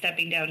when she's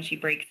stepping down, she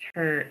breaks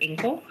her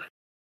ankle.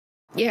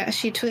 Yeah,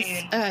 she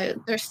twists.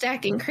 They're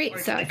stacking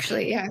crates,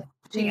 actually. Yeah,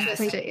 she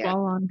twisted it.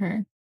 Fall on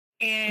her.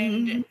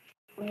 And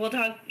we'll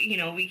talk.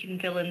 We can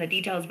fill in the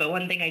details. But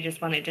one thing I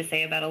just wanted to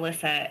say about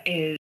Alyssa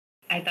is,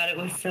 I thought it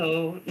was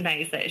so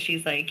nice that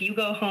she's like, "You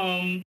go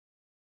home,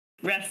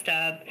 rest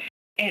up,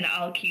 and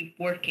I'll keep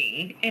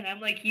working." And I'm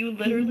like, "You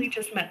literally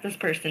just met this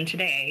person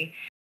today,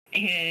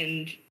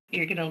 and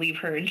you're gonna leave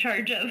her in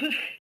charge of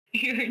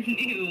your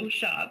new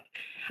shop."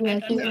 Yeah, I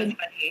thought that was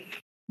funny.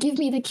 Give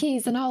me the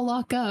keys and I'll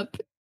lock up.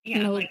 Yeah,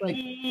 and I was like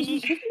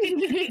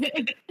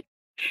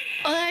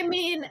well, I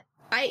mean,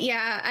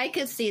 I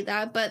could see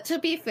that, but to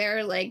be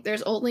fair, like,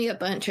 there's only a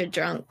bunch of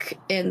junk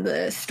in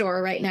the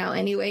store right now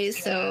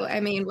anyways, so, I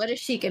mean, what is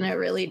she gonna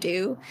really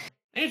do?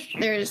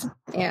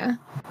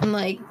 I'm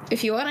like,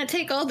 if you want to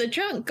take all the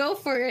junk, go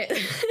for it.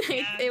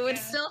 It would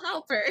still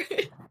help her.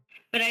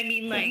 But I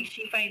mean, like,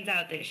 she finds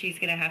out that she's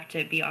gonna have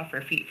to be off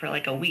her feet for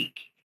like a week.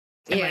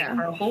 And like,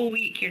 for a whole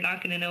week, you're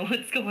not gonna know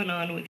what's going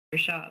on with your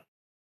shop.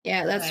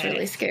 Yeah, that's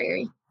really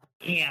scary.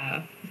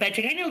 Yeah, but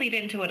to kind of lead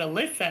into what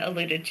Alyssa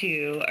alluded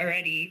to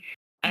already,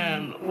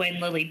 when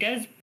Lily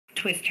does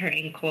twist her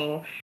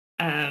ankle,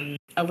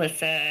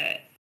 Alyssa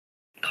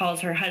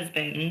calls her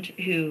husband,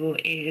 who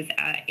is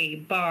at a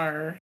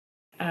bar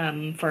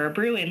for a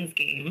Bruins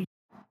game,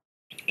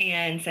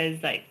 and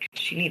says like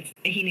he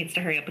needs to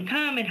hurry up and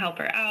come and help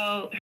her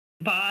out. Her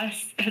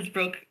boss has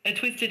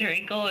twisted her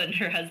ankle, and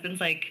her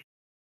husband's like,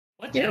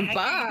 "What the heck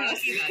are you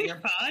talking about? Your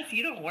boss?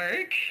 You don't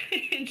work?"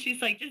 And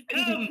she's like, "Just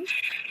come."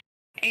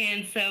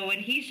 And so when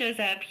he shows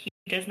up, he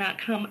does not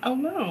come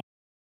alone.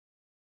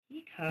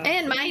 He comes.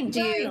 And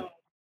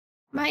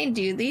mind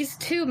you, these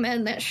two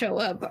men that show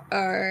up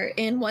are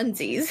in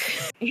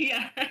onesies.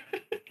 Yeah.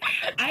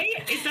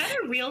 Is that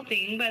a real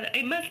thing? But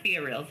it must be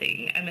a real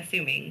thing, I'm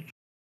assuming.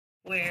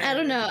 I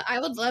don't know. I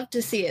would love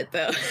to see it,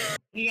 though.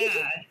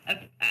 Yeah.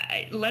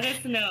 Let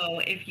us know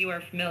if you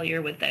are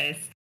familiar with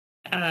this.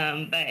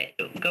 But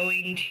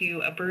going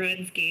to a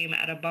Bruins game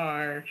at a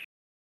bar,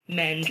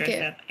 men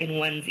dress up in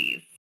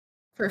onesies.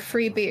 For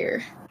free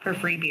beer.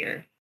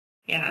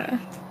 Yeah.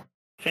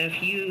 So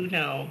if you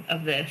know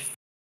of this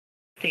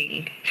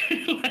thing,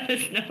 let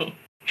us know.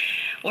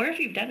 Or if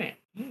you've done it.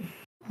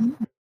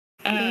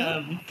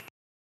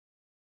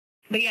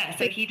 But yeah,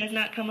 so he does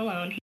not come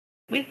alone. He's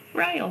with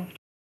Ryle.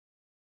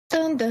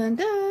 Dun dun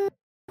dun.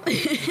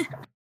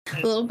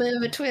 A little bit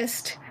of a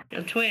twist.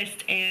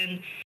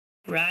 And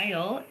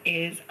Ryle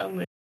is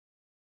Alyssa's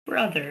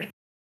brother.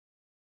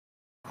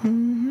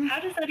 How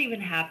does that even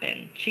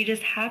happen? She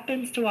just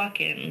happens to walk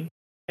in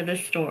to the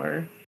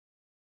store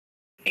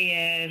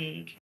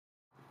and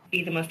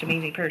be the most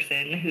amazing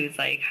person who's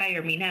like,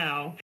 hire me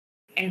now.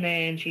 And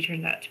then she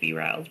turns out to be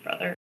Ryle's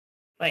brother.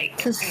 Like,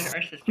 it's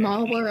a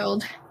small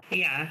world.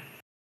 Yeah.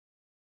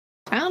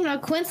 I don't know.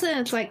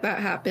 Coincidence like that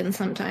happens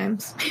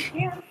sometimes.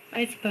 Yeah,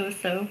 I suppose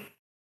so.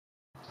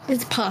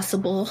 It's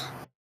possible.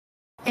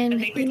 And, but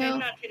they pretend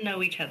not to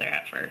know each other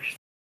at first.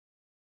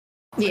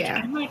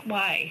 Yeah. I'm like,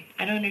 why?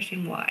 I don't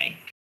understand why.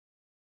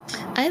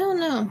 I don't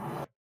know.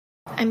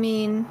 I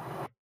mean,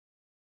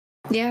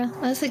 yeah,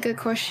 that's a good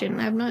question.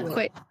 I'm not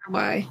quite sure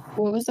why.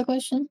 What was the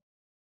question?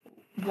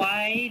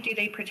 Why do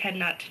they pretend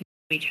not to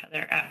know each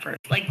other at first?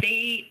 Like,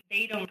 they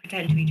don't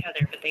pretend to each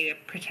other, but they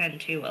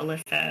pretend to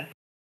Alyssa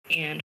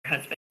and her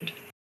husband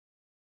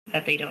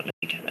that they don't know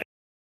each other.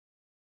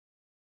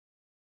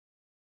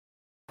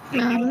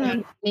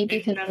 Maybe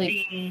because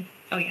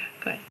oh yeah,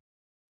 go ahead.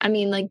 I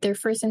mean, like, their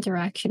first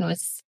interaction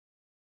was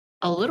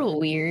a little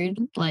weird.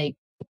 Like,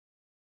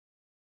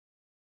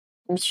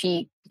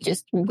 she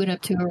just went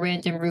up to a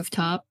random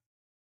rooftop,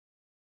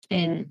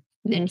 and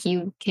then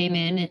he came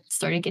in and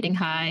started getting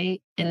high,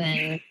 and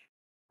then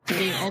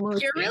they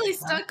almost... You're really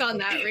stuck on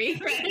that,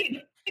 Reed.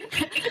 Right.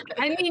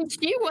 I mean,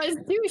 she was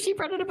too. She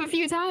brought it up a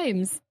few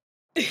times.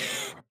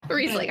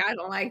 Reed's like, I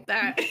don't like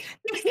that.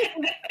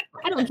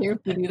 I don't care if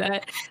you do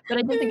that, but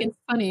I do think it's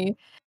funny.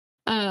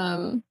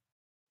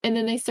 And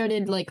then they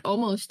started like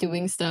almost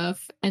doing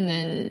stuff, and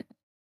then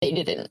they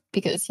didn't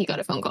because he got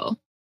a phone call.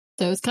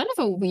 So it's kind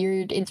of a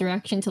weird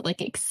interaction to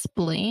like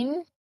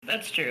explain.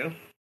 That's true.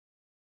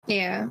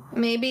 Yeah,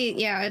 maybe,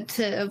 yeah,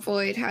 to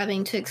avoid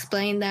having to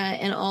explain that.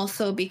 And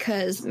also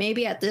because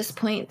maybe at this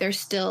point they're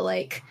still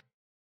like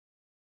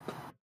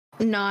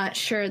not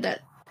sure that,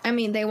 I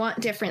mean, they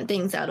want different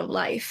things out of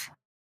life.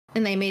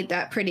 And they made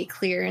that pretty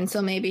clear. And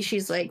so maybe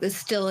she's like, this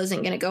still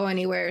isn't going to go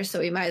anywhere.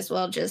 So we might as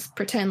well just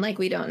pretend like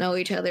we don't know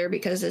each other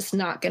because it's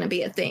not going to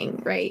be a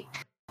thing, right?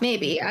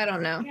 Maybe. I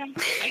don't know. Yeah,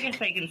 I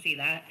guess I can see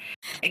that.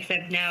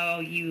 Except now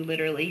you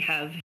literally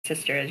have his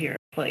sister as your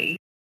employee.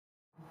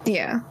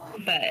 Yeah.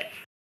 But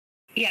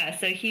yeah,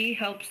 so he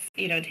helps,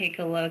 take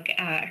a look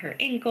at her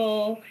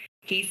ankle.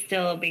 He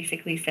still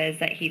basically says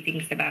that he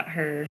thinks about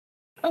her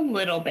a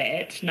little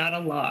bit, not a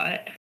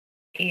lot.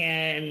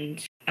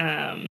 And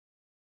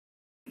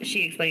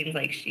she explains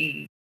like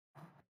she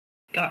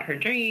got her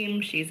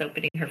dream. She's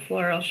opening her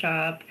floral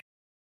shop.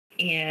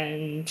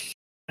 And,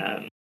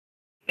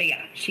 but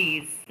yeah,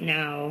 she's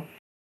now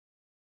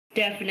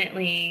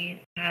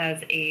definitely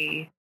has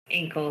a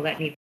ankle that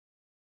needs.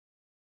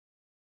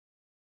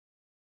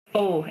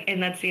 Oh,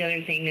 and that's the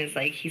other thing is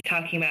like he's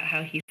talking about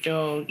how he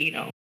still,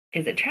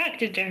 is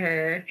attracted to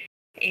her,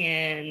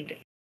 and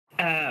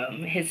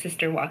his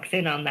sister walks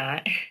in on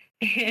that,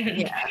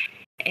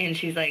 and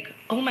she's like,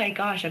 "Oh my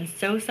gosh, I'm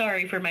so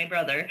sorry for my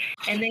brother,"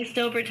 and they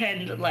still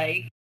pretend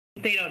like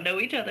they don't know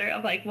each other.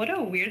 I'm like, what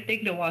a weird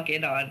thing to walk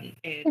in on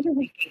and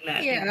thinking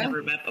that they've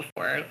never met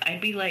before.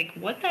 I'd be like,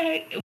 what the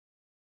heck?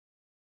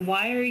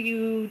 Why are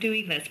you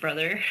doing this,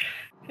 brother?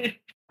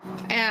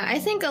 Yeah, I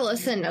think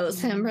Alyssa knows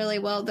him really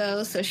well,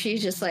 though, so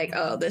she's just like,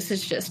 oh, this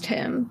is just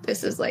him.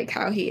 This is, like,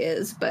 how he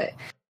is. But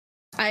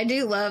I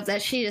do love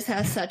that she just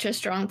has such a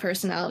strong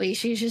personality.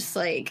 She's just,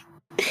 like,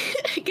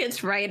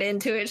 gets right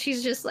into it.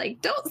 She's just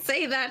like, don't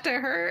say that to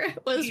her.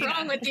 What's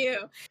wrong with you?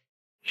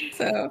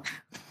 So,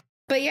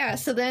 but yeah,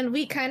 so then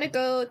we kind of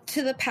go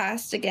to the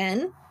past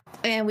again.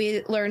 And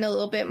we learn a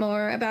little bit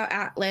more about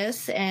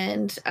Atlas,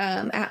 and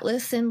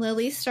Atlas and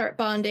Lily start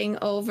bonding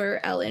over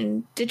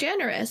Ellen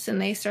DeGeneres,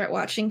 and they start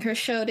watching her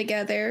show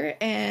together,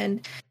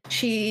 and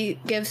she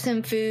gives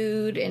him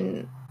food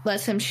and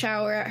lets him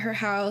shower at her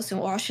house and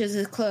washes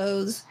his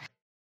clothes.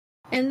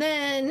 And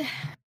then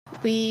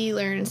we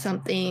learn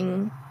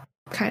something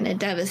kind of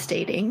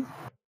devastating,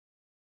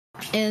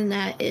 and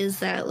that is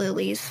that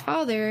Lily's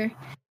father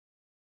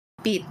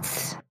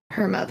beats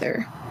her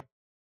mother.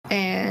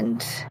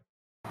 And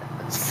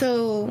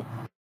so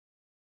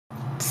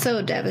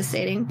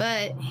devastating,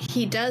 but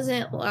he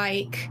doesn't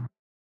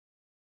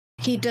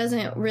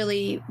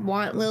really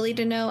want Lily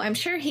to know. I'm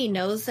sure he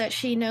knows that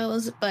she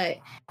knows, but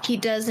he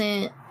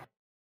doesn't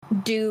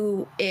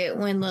do it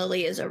when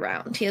Lily is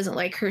around. He doesn't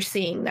like her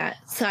seeing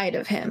that side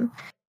of him.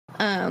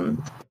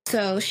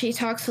 So she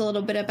talks a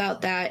little bit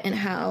about that and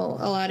how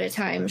a lot of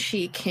times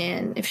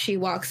if she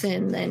walks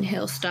in, then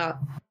he'll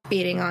stop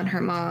beating on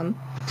her mom.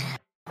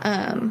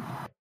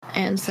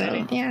 And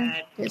so,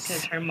 yeah.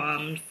 Because her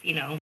mom's,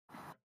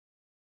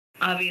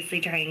 obviously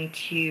trying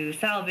to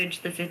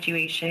salvage the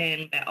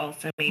situation, but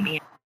also maybe,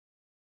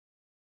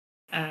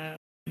 that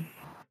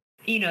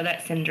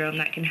syndrome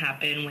that can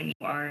happen when you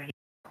are in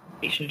a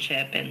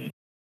relationship and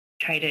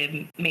try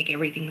to make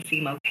everything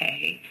seem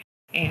okay.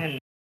 And,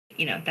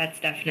 that's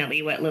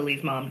definitely what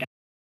Lily's mom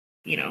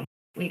does.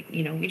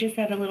 We just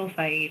had a little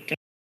fight,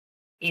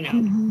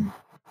 Mm-hmm.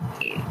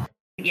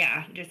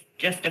 Yeah, just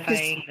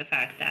justifying the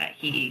fact that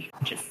he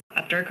just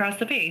slapped her across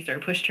the face or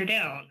pushed her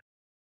down.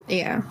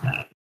 Yeah.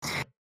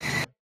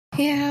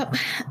 Yeah.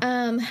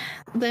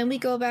 Then we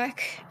go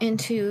back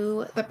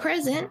into the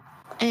present,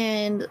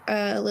 and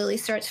Lily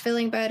starts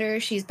feeling better.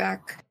 She's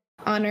back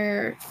on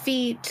her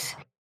feet,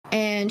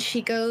 and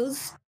she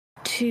goes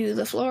to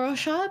the floral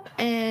shop,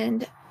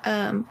 and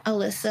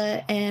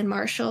Alyssa and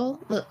Marshall,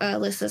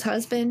 Alyssa's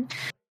husband,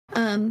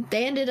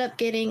 they ended up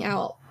getting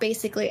out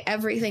basically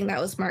everything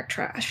that was marked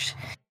trash.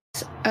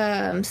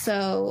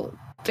 So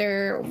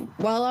they're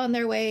well on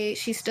their way.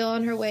 She's still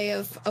on her way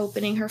of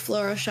opening her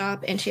floral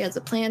shop, and she has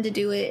a plan to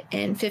do it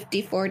in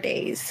 54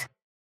 days.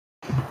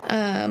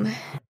 And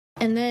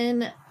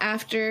then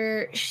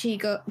after she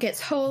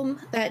gets home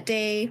that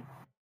day,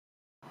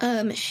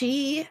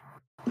 she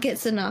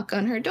gets a knock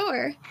on her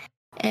door.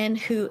 And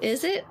who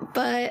is it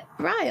but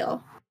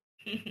Ryle?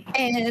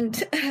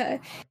 And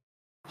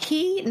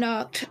he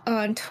knocked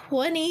on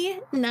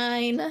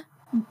 29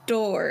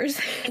 doors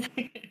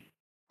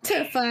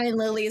to find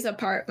Lily's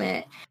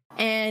apartment.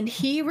 And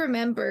he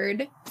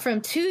remembered from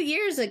 2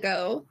 years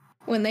ago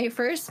when they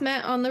first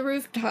met on the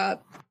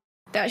rooftop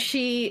that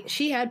she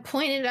had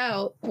pointed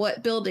out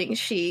what building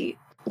she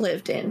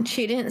lived in.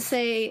 She didn't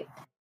say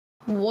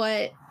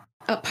what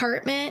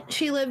apartment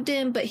she lived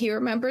in, but he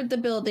remembered the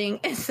building.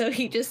 And so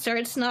he just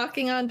starts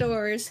knocking on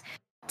doors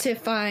to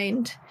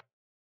find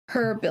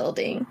her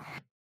building.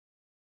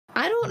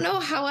 I don't know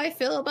how I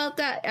feel about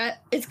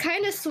that. It's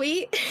kind of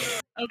sweet.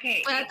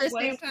 Okay. But at the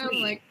same time,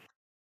 sweet. like...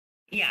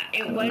 Yeah,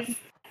 it was...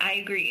 I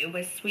agree. It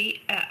was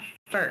sweet at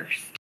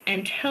first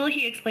until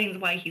he explains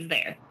why he's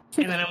there.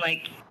 And then I'm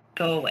like,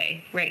 go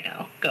away right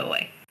now. Go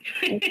away.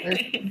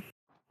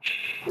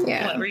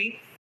 Yeah. What were you?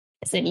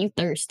 I said, you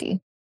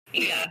thirsty.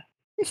 Yeah.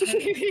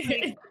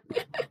 Like,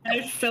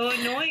 that's so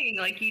annoying.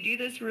 Like, you do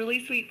this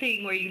really sweet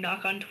thing where you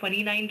knock on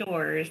 29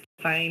 doors to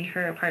find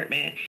her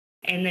apartment,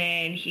 and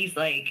then he's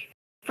like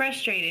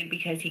frustrated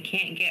because he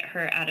can't get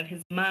her out of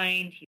his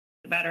mind. He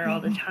thinks about her all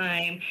the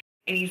time,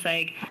 and he's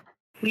like,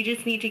 we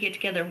just need to get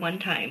together one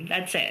time.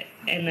 That's it.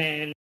 And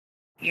then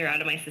you're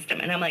out of my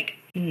system. And I'm like,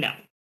 no,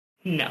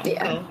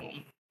 Yeah. go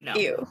home. No.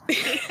 Ew.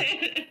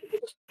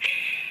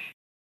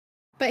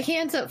 But he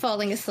ends up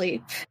falling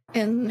asleep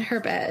in her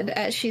bed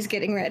as she's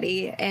getting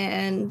ready.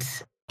 And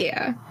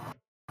yeah.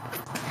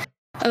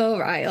 Oh,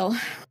 Ryle.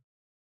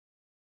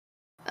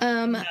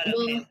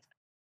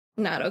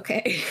 Not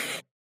okay.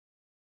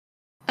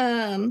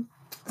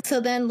 So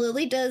then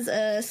Lily does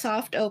a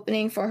soft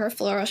opening for her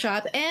floral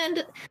shop.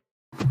 And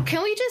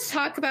can we just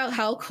talk about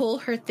how cool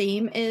her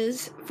theme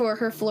is for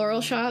her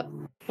floral shop?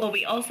 Well,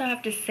 we also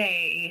have to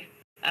say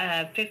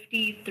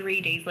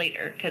 53 days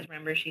later, because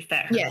remember, she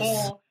set her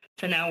goal.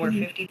 So now we're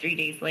 53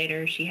 days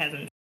later. She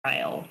hasn't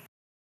Ryle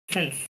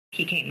since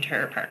he came to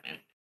her apartment.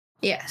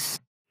 Yes.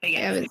 But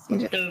yeah,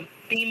 the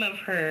theme of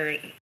her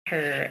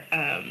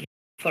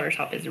floral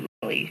shop is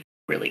really,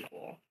 really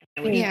cool.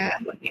 Yeah.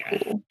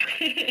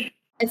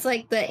 It's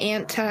like the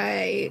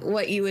anti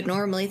what you would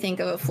normally think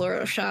of a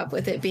floral shop,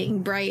 with it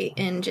being bright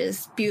and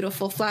just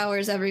beautiful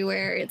flowers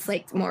everywhere. It's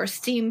like more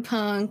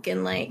steampunk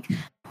and like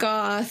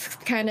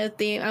goth kind of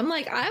theme. I'm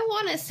like, I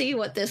want to see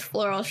what this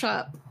floral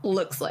shop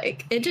looks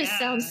like. It just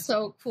sounds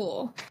so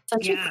cool.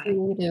 Such a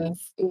creative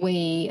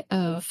way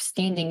of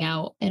standing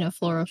out in a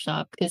floral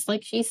shop. Because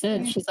like she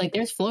said, she's like,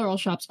 there's floral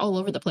shops all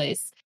over the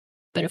place.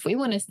 But if we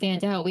want to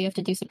stand out, we have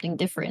to do something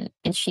different.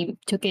 And she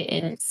took it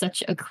in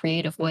such a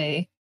creative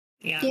way.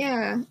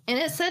 Yeah. And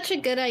it's such a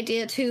good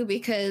idea, too,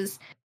 because,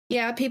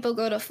 people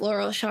go to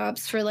floral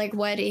shops for, like,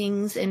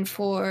 weddings and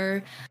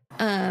for,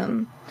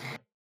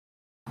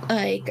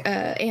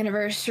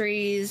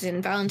 anniversaries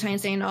and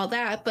Valentine's Day and all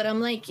that. But I'm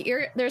like,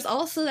 there's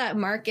also that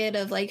market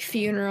of, like,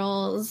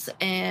 funerals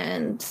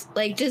and,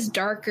 like, just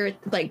darker,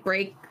 like,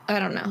 I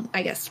don't know.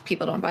 I guess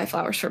people don't buy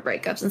flowers for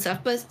breakups and stuff.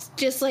 But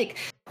just, like,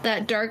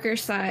 that darker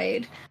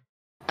side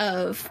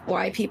of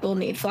why people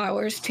need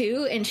flowers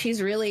too, and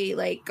she's really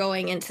like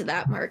going into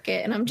that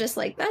market, and I'm just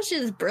like, that's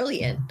just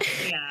brilliant.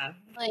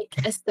 Like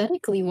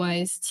aesthetically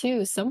wise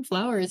too, some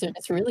flowers are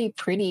just really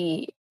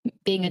pretty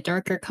being a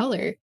darker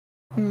color.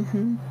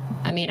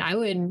 I mean, I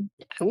wouldn't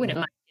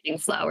mind getting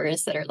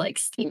flowers that are like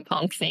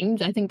steampunk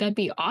themed. I think that'd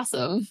be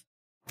awesome.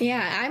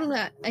 I'm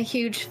not a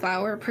huge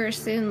flower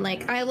person.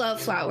 Like, I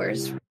love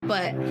flowers,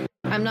 but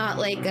I'm not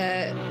like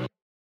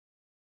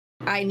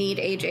I need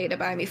AJ to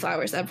buy me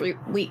flowers every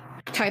week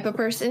type of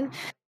person.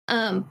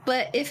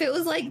 But if it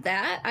was like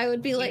that, I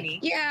would be like,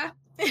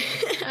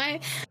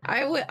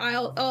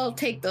 I'll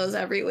take those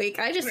every week.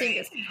 I just think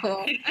it's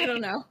cool. I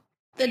don't know.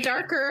 The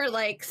darker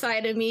like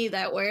side of me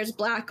that wears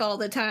black all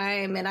the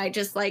time, and I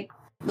just like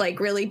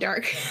really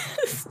dark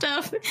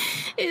stuff,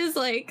 is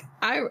like,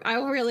 I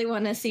really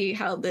want to see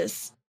how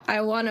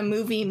I want a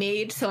movie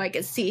made so I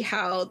could see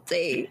how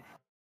they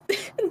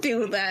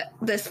do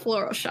this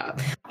floral shop.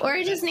 Or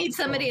I just need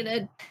somebody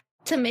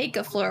to make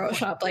a floral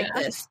shop like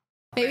this.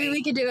 Maybe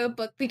we could do a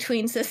book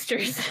between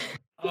sisters.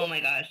 Oh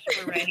my gosh,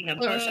 we're writing a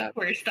book. Shop.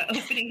 We're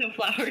opening a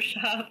flower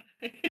shop.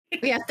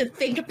 We have to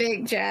think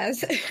big,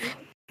 Jazz.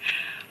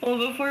 Well,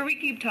 before we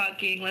keep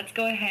talking, let's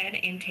go ahead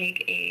and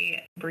take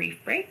a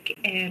brief break,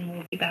 and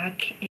we'll be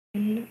back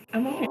in a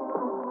moment.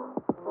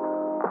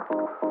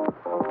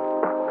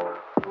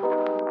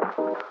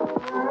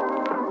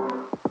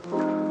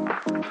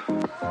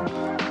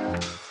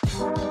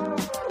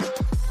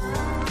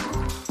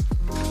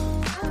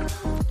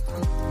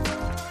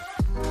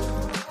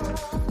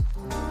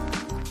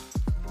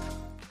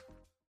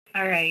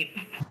 All right.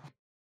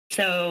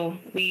 So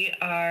we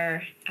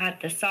are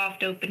at the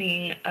soft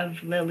opening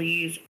of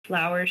Lily's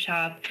flower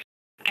shop.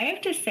 I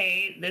have to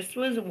say, this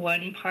was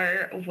one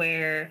part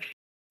where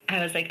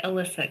I was like,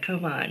 Alyssa,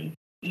 come on.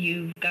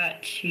 You've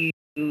got to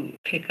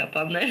pick up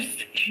on this.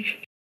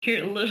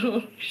 She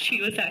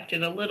was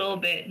acting a little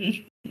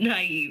bit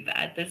naive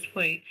at this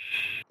point.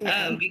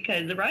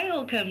 Because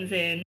Ryle comes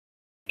in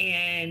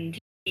and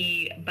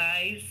he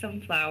buys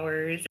some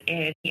flowers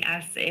and he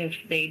asks if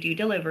they do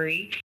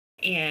delivery.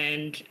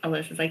 And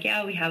Alyssa's like,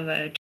 yeah, we have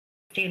a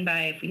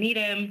standby if we need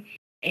him.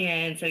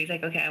 And so he's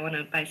like, okay, I want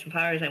to buy some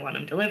flowers. I want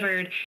them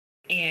delivered.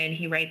 And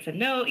he writes a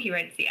note. He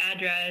writes the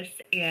address.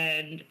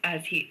 And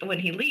when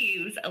he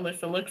leaves,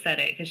 Alyssa looks at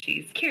it because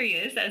she's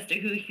curious as to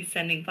who he's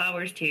sending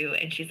flowers to.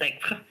 And she's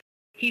like,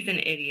 he's an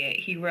idiot.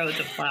 He wrote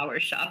the flower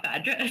shop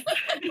address.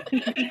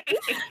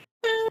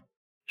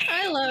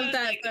 I love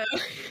that, though.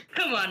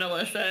 Come on,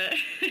 Alyssa.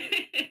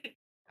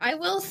 I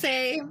will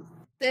say,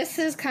 this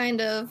is kind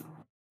of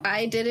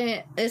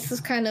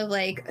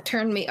like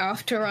turned me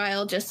off to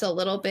Ryle just a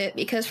little bit,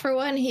 because for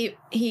one, he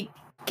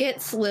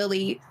gets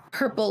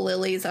purple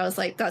lilies. I was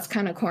like, that's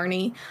kind of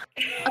corny.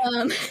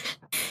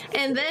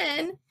 And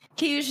then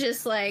he was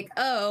just like,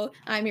 oh,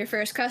 I'm your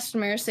first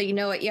customer, so you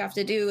know what you have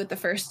to do with the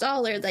first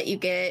dollar that you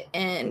get,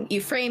 and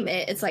you frame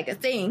it. It's like a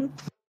thing.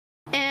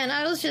 And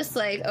I was just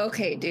like,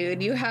 okay,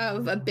 dude, you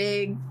have a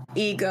big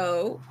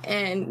ego.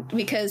 And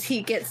because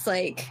he gets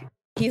like,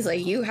 he's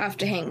like, you have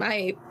to hang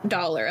my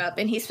dollar up.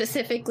 And he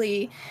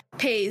specifically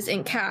pays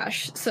in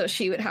cash, so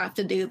she would have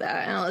to do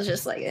that. And I was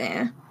just like,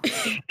 eh.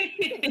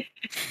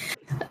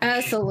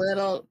 That's a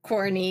little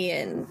corny,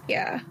 and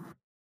yeah.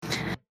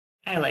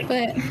 I like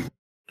but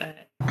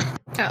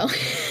oh.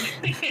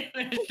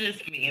 That's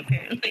just me,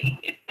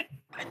 apparently.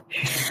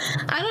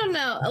 I don't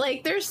know.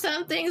 Like, there's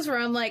some things where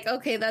I'm like,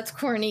 okay, that's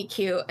corny,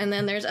 cute. And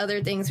then there's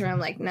other things where I'm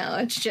like, no,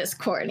 it's just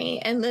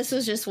corny. And this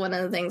was just one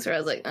of the things where I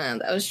was like,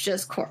 that was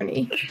just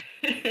corny.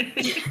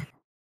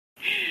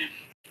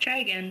 Try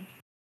again.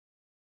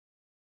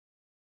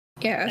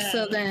 Yeah,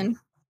 so then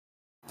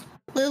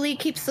Lily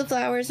keeps the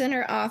flowers in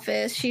her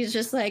office. She's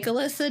just like,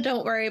 Alyssa,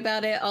 don't worry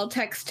about it. I'll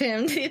text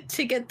him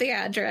to get the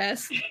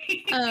address.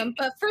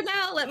 But for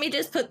now, let me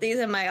just put these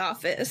in my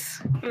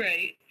office.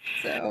 Right.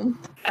 So,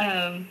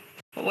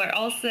 we're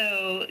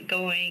also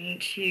going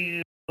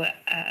to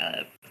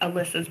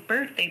Alyssa's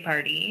birthday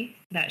party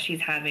that she's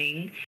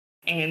having.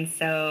 And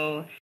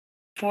so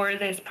for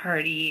this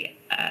party,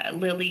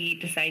 Lily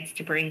decides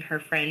to bring her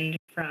friend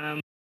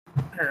from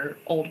her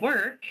old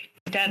work,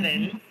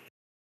 Devin.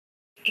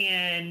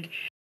 And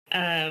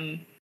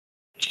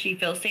she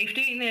feels safe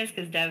doing this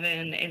because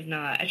Devin is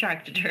not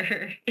attracted to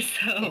her.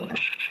 So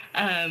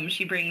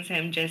she brings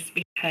him just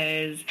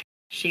because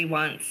she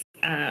wants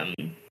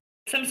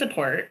some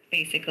support,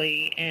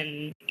 basically,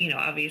 and,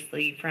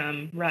 obviously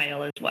from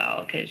Ryle as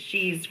well, because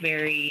she's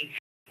very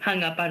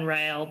hung up on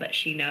Ryle, but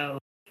she knows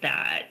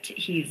that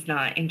he's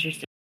not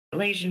interested in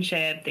a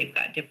relationship. They've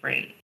got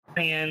different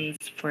plans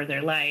for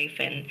their life,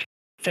 and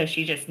so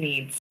she just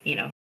needs,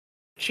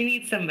 she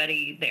needs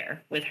somebody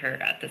there with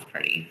her at this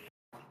party.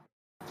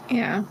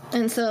 Yeah,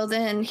 and so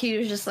then he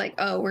was just like,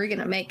 oh, we're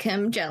gonna make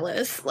him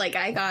jealous, like,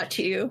 I got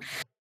you.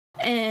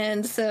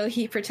 And so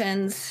he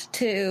pretends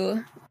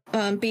to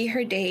be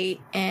her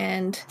date,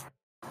 and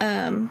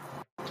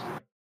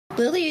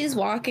Lily is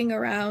walking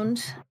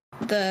around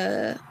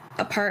the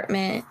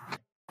apartment.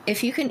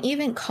 If you can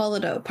even call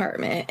it an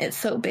apartment, it's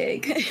so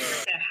big.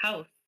 It's a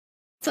house.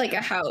 It's like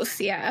a house,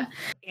 yeah.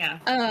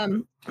 Yeah.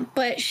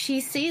 But she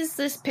sees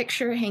this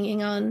picture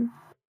hanging on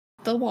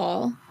the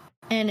wall,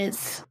 and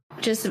it's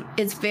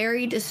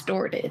very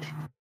distorted.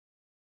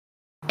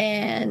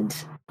 And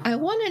I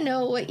want to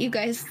know what you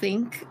guys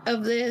think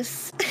of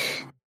this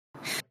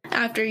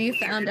after you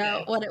found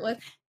out what it was.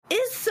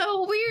 It's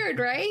so weird,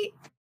 right?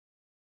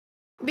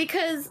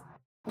 Because,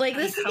 like,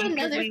 this is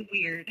another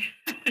weird.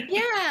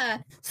 Yeah.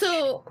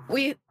 So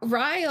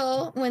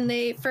Ryle, when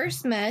they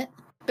first met,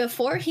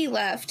 before he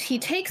left, he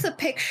takes a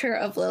picture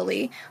of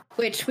Lily,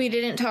 which we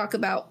didn't talk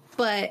about,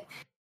 but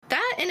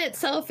that in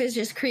itself is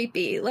just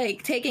creepy.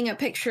 Like, taking a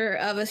picture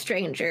of a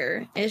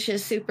stranger is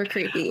just super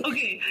creepy.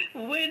 Okay,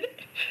 when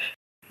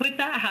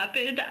that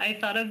happened, I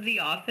thought of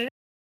The Office.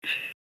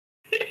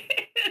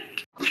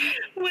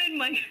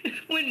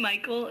 when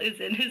Michael is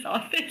in his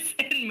office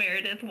and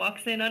Meredith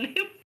walks in on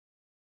him.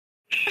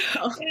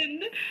 Oh.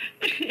 And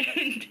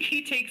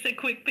he takes a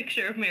quick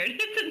picture of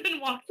Meredith and then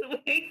walks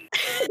away.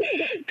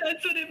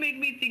 That's what it made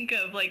me think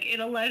of, like,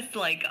 in a less,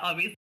 like,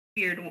 obviously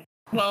weird.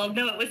 Well,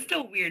 no, it was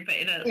still weird, but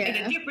in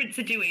a different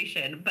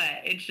situation.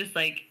 But it's just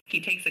like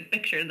he takes a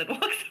picture and then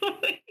walks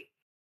away.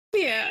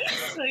 Yeah,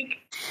 like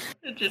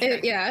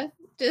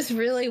just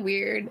really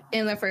weird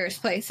in the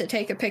first place to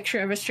take a picture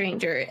of a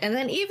stranger, and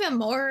then even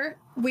more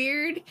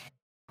weird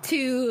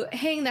to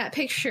hang that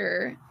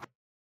picture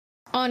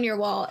on your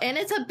wall. And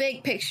it's a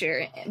big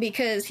picture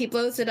because he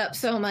blows it up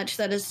so much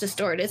that it's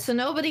distorted, so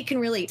nobody can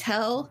really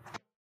tell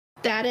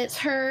that it's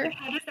her,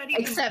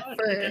 except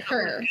for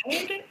her.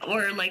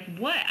 Or, like,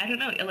 what? I don't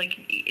know. Like,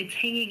 it's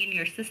hanging in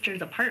your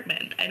sister's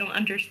apartment. I don't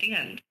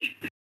understand.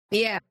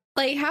 Yeah.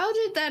 Like, how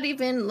did that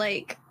even,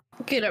 like,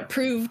 get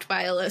approved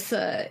by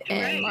Alyssa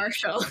and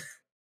Marshall?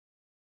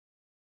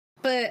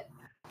 But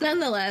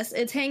nonetheless,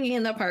 it's hanging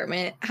in the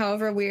apartment.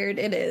 However weird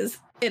it is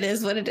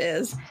what it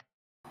is.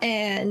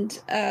 And,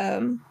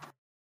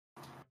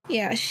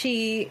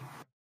 she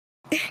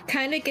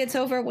kind of gets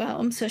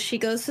overwhelmed, so she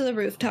goes to the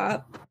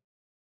rooftop,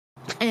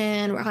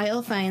 and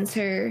Ryle finds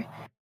her,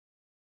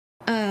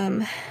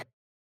 and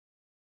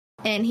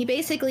he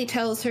basically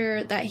tells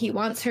her that he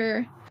wants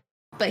her,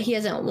 but he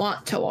doesn't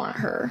want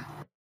her.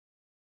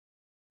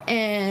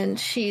 And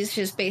she's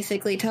just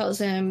basically tells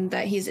him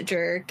that he's a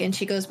jerk, and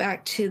she goes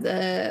back to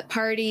the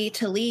party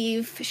to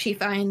leave. She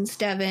finds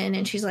Devin,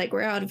 and she's like,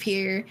 we're out of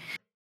here.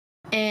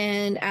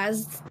 And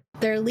as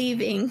they're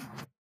leaving,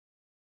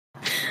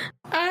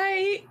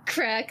 I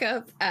crack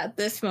up at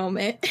this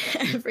moment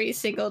every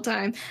single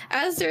time.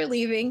 As they're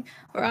leaving,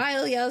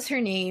 Ryle yells her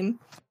name,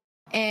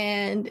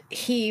 and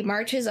he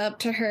marches up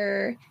to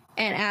her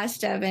and asks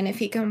Devin if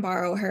he can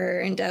borrow her,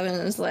 and Devin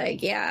is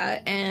like,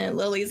 yeah, and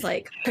Lily's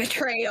like,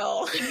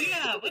 betrayal.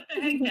 Yeah, what the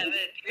heck, Devin?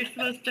 You're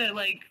supposed to,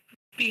 like,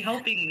 be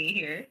helping me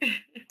here.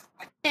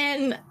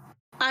 And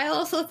I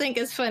also think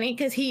it's funny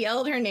because he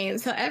yelled her name,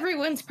 so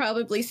everyone's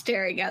probably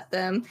staring at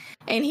them.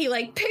 And he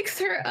like picks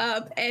her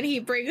up and he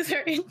brings her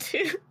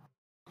into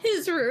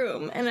his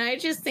room. And I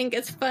just think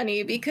it's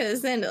funny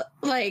because then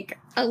like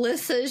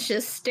Alyssa's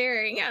just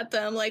staring at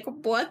them like,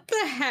 what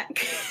the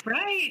heck?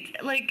 Right.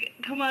 Like,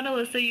 come on,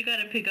 Alyssa, you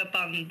gotta pick up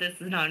on this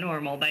is not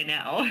normal by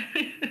now.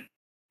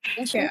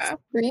 And she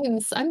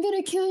screams, I'm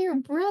gonna kill your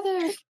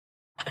brother.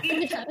 How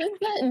does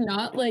that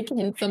not like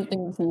hint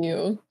something to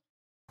you?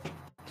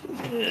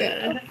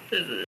 Yeah.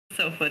 This is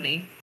so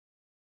funny.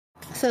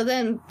 So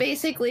then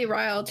basically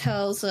Ryle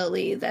tells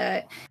Lily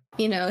that,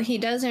 you know, he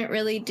doesn't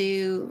really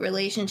do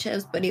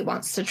relationships, but he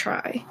wants to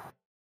try.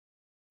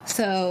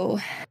 So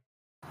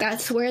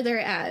that's where they're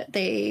at.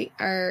 They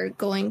are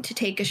going to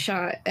take a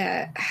shot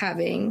at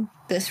having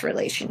this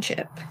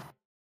relationship.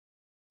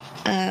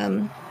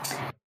 The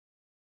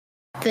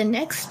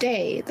next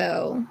day,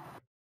 though,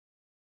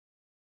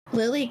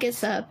 Lily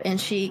gets up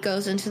and she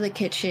goes into the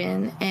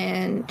kitchen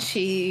and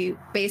she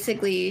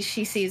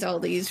sees all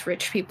these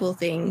rich people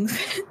things.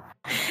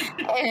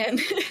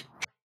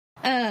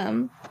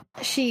 And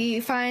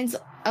she finds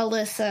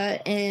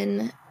Alyssa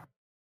in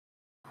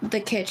the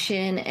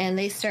kitchen and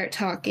they start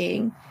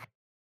talking.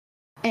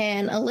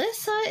 And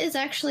Alyssa is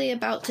actually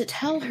about to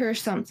tell her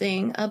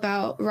something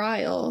about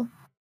Ryle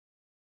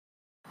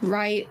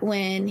right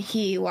when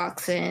he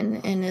walks in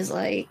and is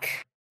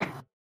like,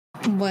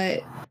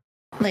 what,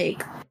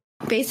 like,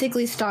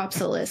 basically stops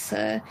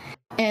Alyssa.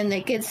 And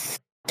it gets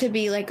to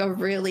be like a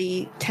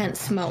really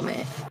tense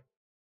moment.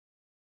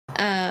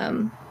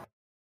 And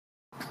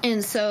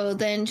so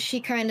then she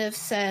kind of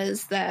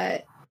says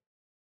that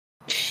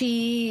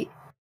she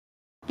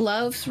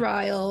loves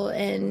Ryle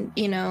and,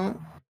 you know,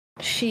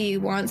 she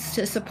wants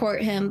to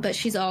support him, but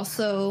she's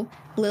also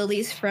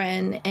Lily's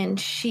friend and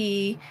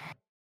she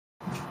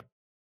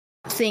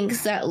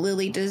thinks that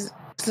Lily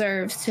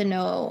deserves to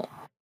know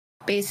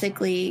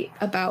basically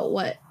about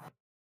what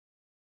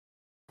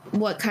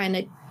kind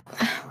of,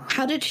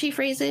 how did she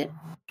phrase it?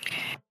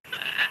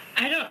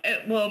 I don't,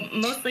 well,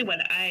 mostly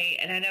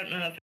I don't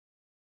know if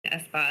it's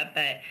a spot,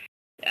 but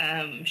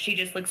she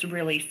just looks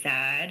really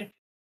sad.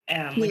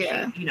 When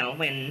she, you know,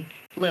 when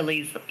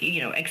Lily's,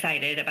 you know,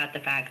 excited about the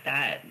fact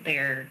that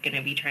they're going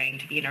to be trying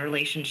to be in a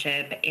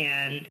relationship,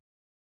 and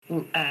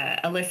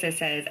Alyssa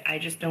says, I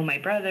just know my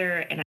brother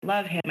and I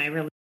love him, I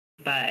really,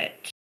 but,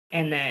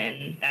 and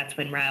then that's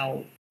when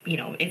Ryle, you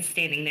know, is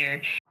standing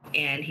there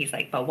and he's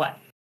like, but what?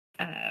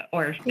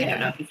 Or I don't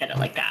know if he said it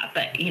like that,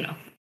 but, you know,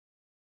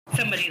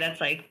 somebody that's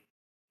like,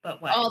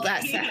 but what? All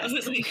that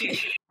fast.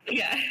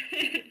 Yeah.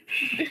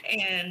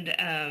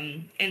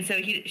 And so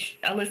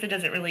Alyssa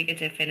doesn't really get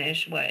to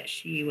finish what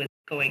she was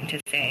going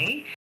to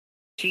say.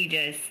 She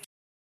just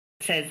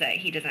says that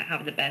he doesn't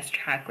have the best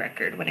track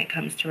record when it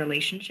comes to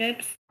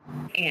relationships.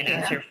 And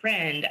as her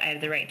friend, I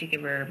have the right to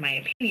give her my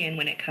opinion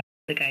when it comes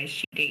to the guys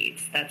she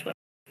dates. That's what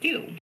I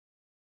do.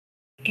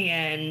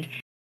 And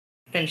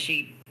then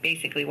she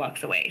basically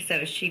walks away.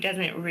 So she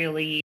doesn't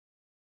really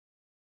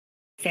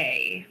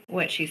say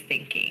what she's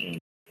thinking.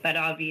 But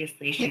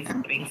obviously she's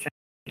giving some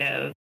kind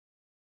of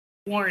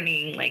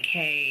warning, like,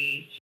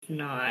 hey, he's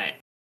not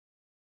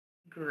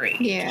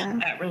great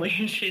at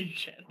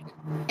relationship.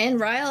 And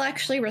Ryle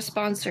actually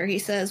responds to her. He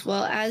says,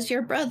 well, as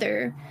your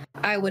brother,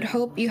 I would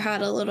hope you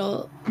had a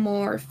little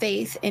more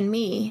faith in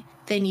me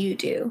than you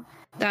do.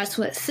 That's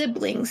what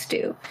siblings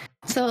do.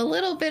 So a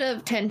little bit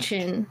of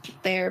tension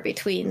there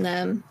between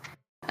them.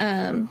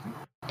 And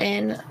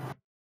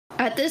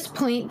at this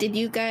point, what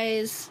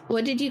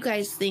did you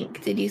guys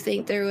think? Did you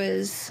think there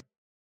was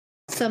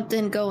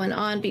something going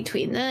on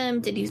between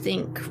them? Did you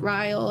think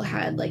Ryle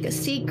had like a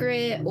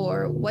secret,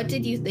 or what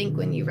did you think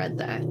when you read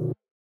that?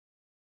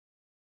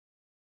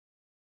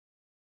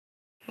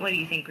 What do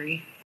you think,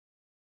 Ree?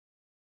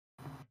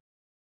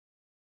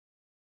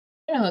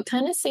 I don't know, it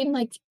kind of seemed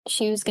like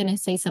she was going to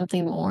say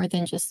something more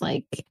than just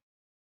like,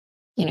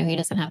 you know, he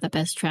doesn't have the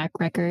best track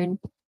record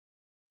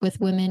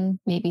with women.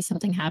 Maybe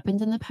something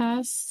happened in the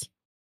past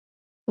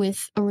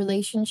with a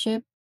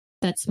relationship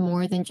that's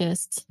more than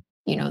just,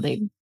 you know,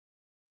 they,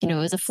 you know,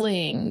 it was a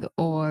fling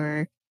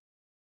or,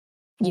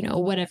 you know,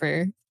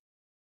 whatever.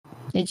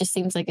 It just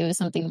seems like it was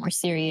something more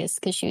serious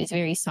because she was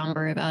very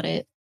somber about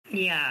it.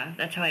 Yeah,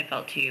 that's how I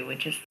felt too,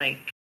 which is like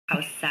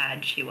how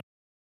sad she was.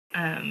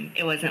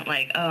 It wasn't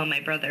like, oh, my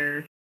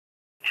brother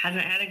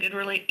hasn't had a good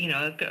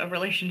a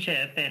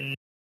relationship and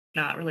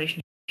not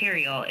relationship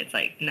material. It's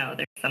like, no,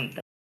 there's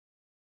something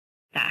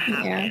that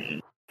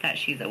happened that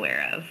she's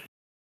aware of.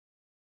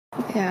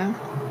 Yeah,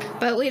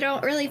 but we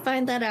don't really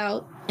find that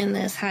out in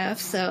this half,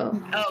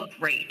 so. Oh,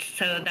 great.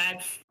 So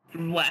that's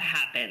what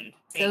happened.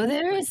 So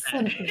there is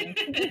something.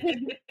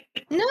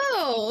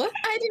 No,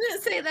 I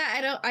didn't say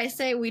that. I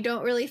say we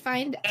don't really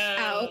find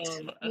out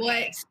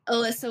what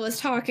Alyssa was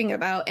talking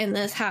about in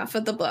this half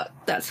of the book.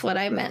 That's what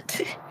I meant.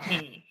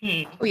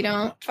 We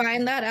don't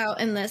find that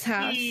out in this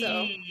half,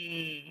 so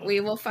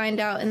we will find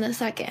out in the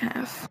second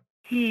half.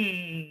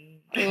 A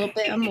little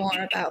bit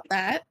more about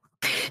that.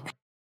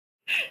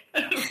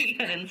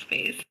 Rhiannon's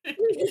face.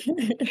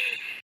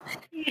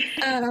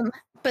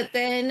 But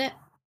then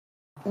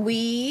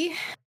Lily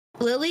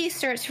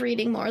starts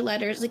reading more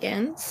letters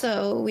again.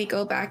 So we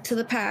go back to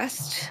the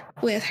past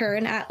with her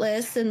and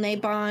Atlas, and they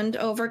bond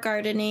over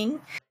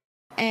gardening.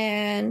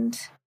 And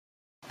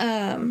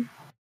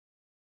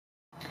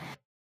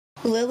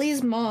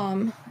Lily's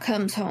mom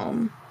comes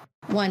home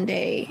one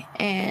day,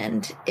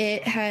 and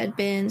it had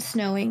been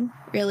snowing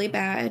really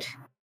bad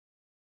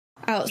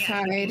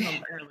outside. Yeah,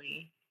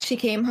 she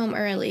came home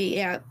early,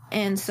 yeah.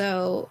 And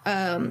so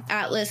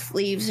Atlas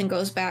leaves and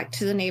goes back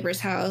to the neighbor's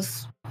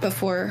house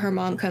before her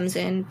mom comes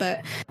in.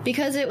 But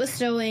because it was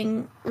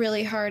snowing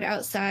really hard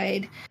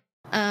outside,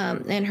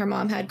 and her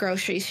mom had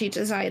groceries, she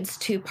decides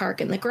to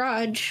park in the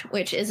garage,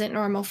 which isn't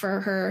normal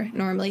for her.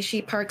 Normally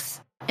she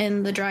parks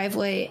in the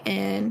driveway,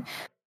 and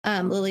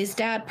Lily's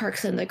dad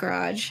parks in the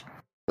garage,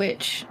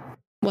 which,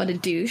 what a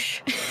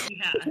douche.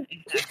 Yeah,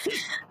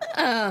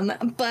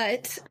 exactly.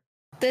 But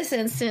this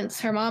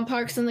instance, her mom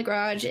parks in the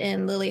garage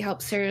and Lily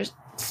helps her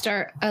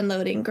start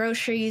unloading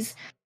groceries.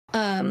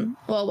 Well,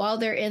 while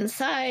they're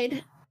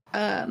inside,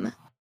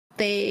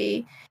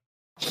 they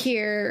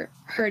hear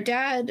her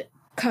dad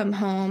come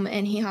home,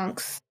 and he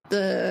honks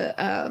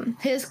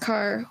his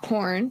car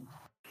horn.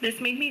 This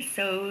made me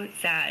so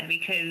sad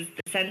because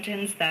the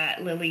sentence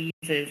that Lily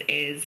uses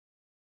is,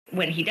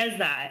 when he does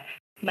that,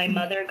 my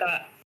mother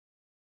got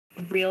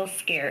a real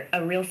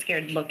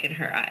scared look in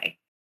her eye.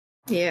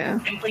 Yeah.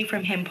 Simply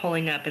from him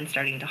pulling up and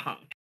starting to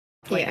honk.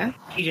 Like, yeah.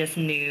 She just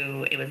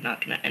knew it was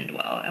not going to end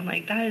well. I'm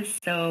like, that is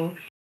so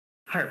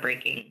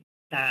heartbreaking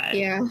that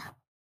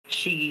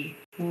she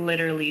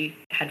literally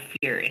had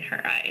fear in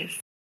her eyes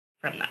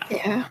from that.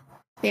 Yeah.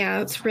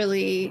 Yeah,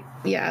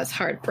 it's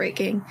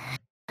heartbreaking.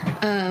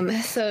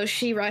 So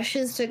she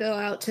rushes to go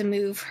out to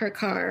move her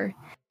car,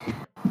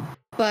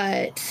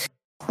 but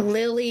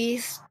Lily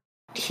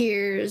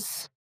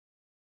hears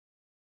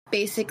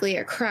basically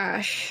a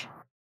crash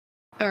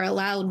or a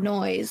loud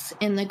noise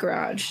in the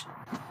garage.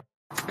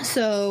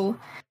 So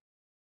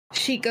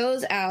she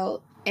goes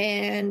out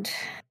and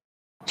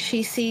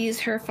she sees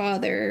her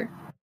father.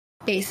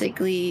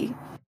 Basically,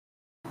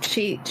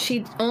 she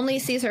only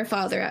sees her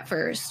father at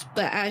first,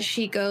 but as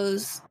she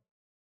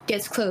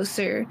gets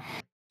closer,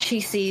 she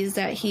sees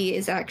that he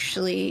is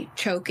actually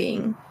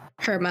choking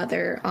her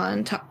mother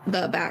on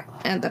the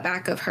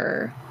back of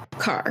her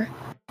car.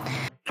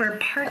 For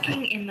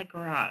parking in the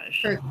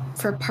garage.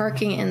 For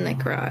parking in the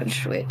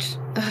garage, which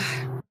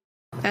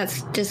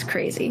that's just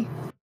crazy.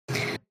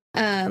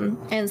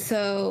 And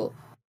so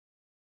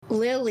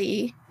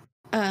Lily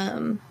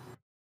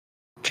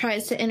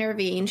tries to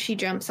intervene. She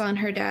jumps on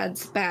her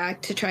dad's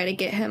back to try to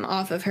get him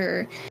off of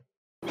her.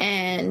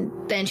 And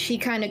then she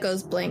kind of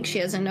goes blank. She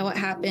doesn't know what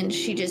happened.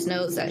 She just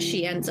knows that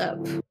she ends up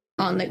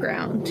on the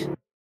ground.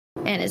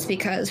 And it's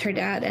because her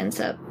dad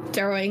ends up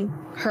throwing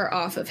her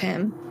off of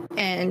him.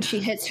 And she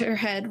hits her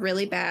head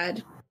really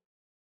bad.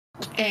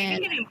 And I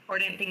think an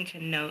important thing to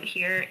note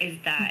here is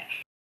that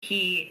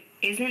he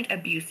isn't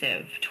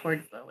abusive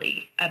towards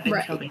Lily up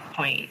until this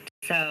point.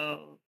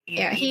 So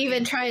he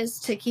even tries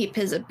to keep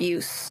his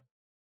abuse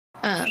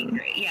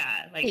secret.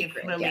 Yeah, like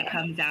secret, if Lily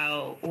comes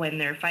out when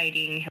they're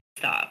fighting, he'll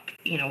stop,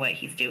 what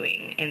he's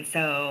doing. And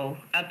so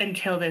up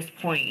until this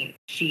point,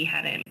 she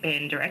hadn't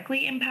been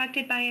directly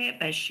impacted by it,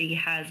 but she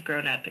has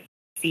grown up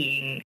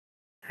seeing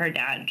her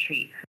dad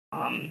treat her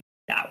mom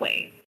that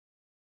way.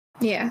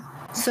 Yeah.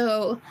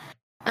 So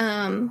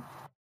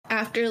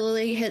after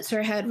Lily hits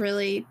her head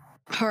really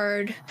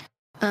hard,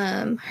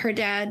 her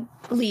dad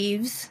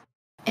leaves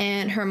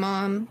and her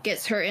mom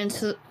gets her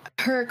into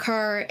her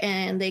car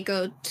and they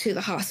go to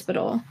the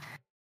hospital.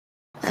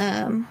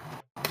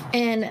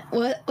 And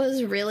what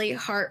was really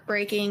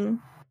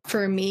heartbreaking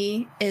for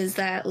me is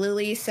that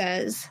Lily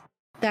says,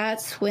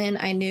 that's when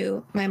I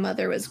knew my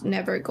mother was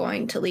never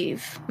going to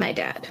leave my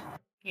dad.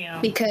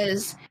 Yeah.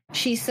 Because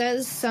she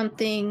says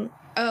something,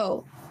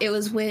 it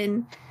was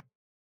when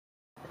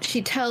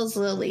she tells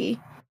Lily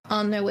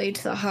on their way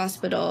to the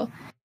hospital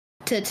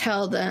to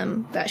tell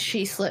them that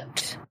she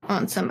slipped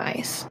on some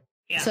ice.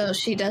 Yeah. So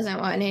she doesn't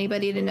want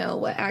anybody to know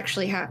what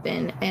actually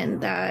happened.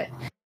 And that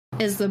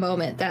is the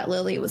moment that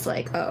Lily was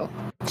like,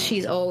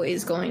 she's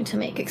always going to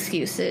make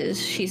excuses.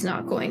 She's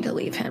not going to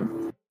leave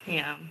him.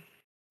 Yeah.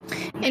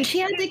 And she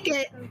had to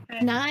get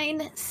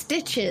 9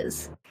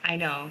 stitches. I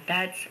know.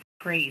 That's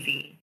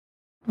crazy.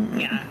 Mm-hmm.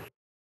 Yeah.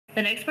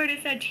 The next part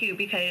is sad too,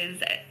 because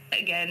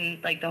again,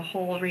 like the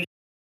whole reason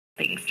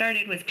thing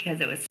started was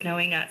because it was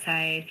snowing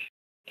outside.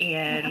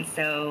 And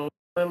so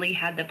Lily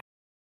had to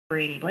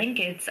bring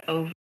blankets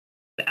over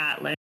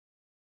Atlas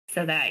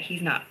so that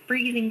he's not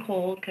freezing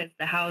cold because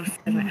the house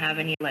doesn't have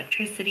any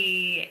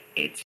electricity.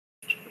 It's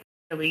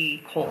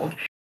really cold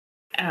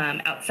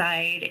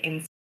outside,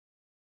 and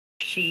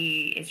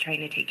she is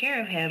trying to take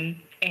care of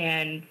him.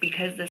 And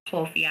because this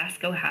whole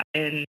fiasco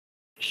happened,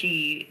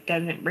 she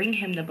doesn't bring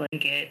him the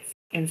blankets.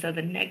 And so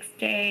the next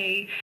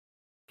day,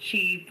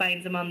 she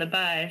finds him on the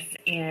bus,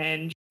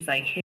 and she's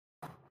like, his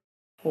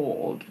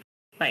cold,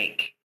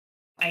 like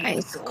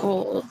ice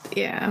cold,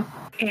 yeah.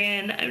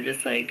 And I'm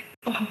just like,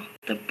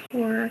 the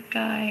poor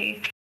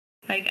guy.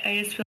 Like,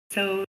 I just feel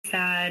so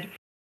sad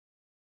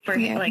For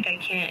like, I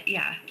can't,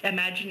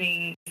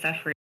 imagining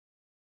suffering.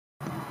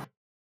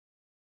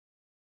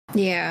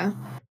 Yeah.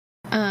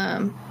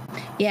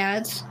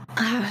 It's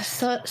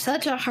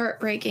such a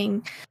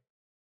heartbreaking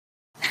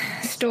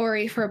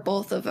story for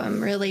both of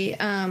them, really.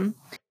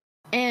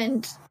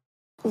 And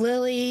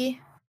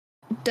Lily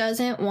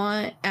doesn't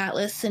want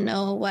Atlas to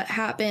know what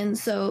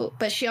happened,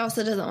 but she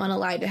also doesn't want to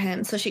lie to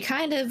him. So she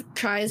kind of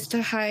tries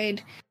to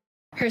hide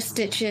her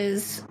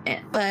stitches,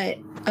 but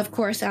of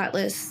course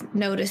Atlas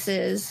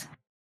notices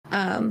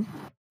them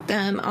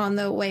on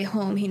the way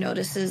home. He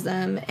notices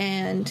them,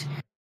 and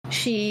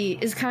she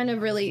is kind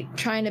of really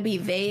trying to be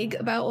vague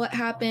about what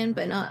happened,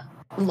 but not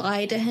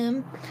lie to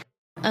him.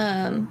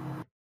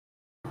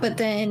 But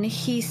then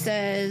he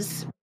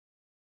says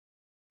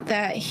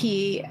that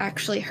he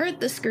actually heard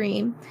the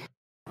scream,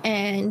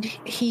 and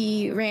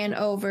he ran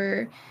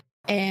over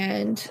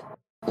and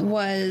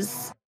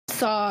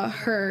saw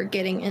her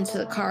getting into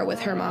the car with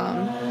her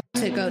mom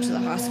to go to the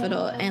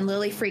hospital. And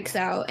Lily freaks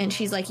out, and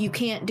she's like, "You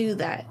can't do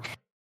that.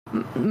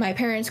 My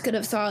parents could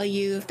have saw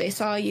you. If they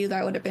saw you,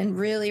 that would have been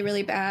really,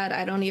 really bad.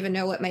 I don't even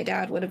know what my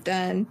dad would have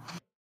done."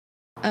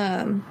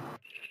 And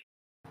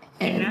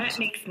that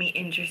makes me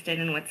interested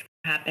in what's going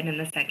to happen in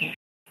the second,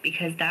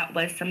 because that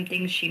was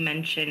something she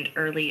mentioned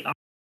early on,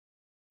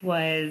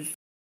 was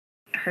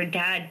her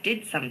dad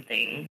did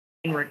something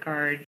in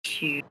regard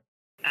to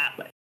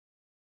Atlas,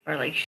 or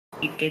like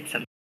he did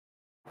something.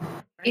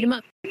 Right? Beat him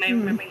up. Am I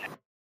remembering that?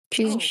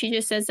 She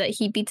just says that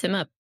he beats him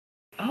up.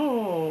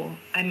 Oh,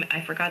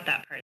 I forgot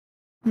that part.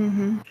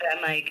 Mm-hmm. But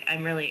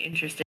I'm really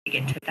interested to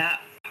get to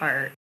that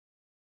part,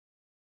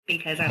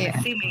 because I'm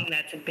assuming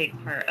that's a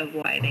big part of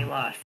why they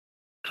lost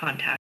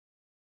contact.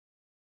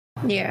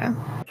 Yeah.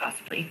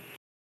 Possibly.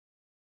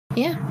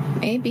 Yeah,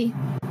 maybe.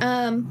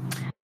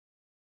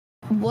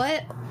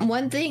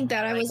 One thing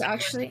that I was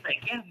actually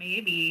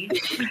maybe.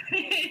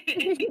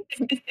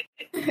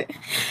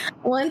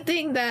 One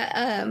thing that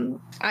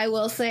I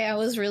will say I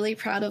was really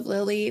proud of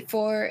Lily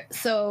for.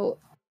 So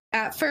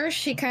at first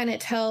she kind of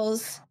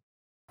tells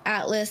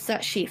Atlas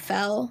that she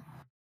fell,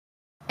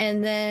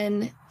 and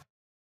then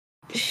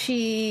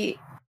she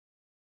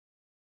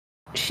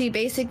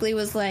basically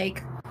was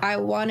like, I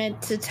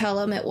wanted to tell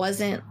him it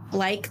wasn't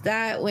like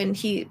that, when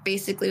he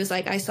basically was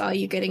like, I saw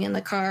you getting in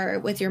the car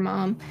with your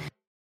mom.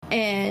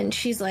 And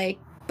she's like,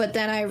 but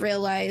then I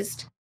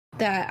realized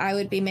that I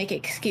would be making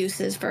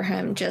excuses for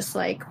him just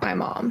like my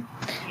mom.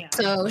 Yeah.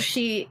 So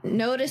she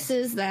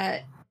notices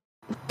that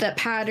the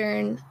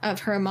pattern of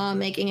her mom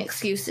making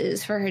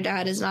excuses for her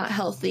dad is not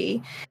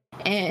healthy.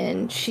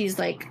 And she's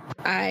like,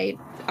 I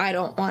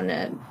don't want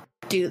to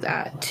do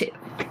that too.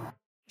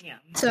 Yeah.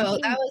 So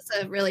that was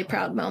a really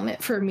proud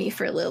moment for me,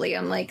 for Lily.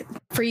 I'm like,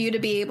 for you to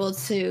be able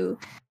to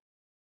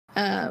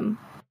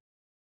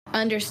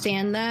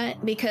understand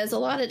that, because a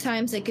lot of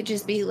times it could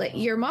just be like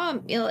your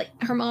mom, like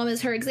her mom is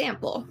her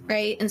example,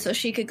 right? And so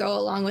she could go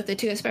along with it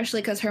too,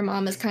 especially because her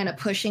mom is kind of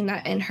pushing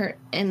that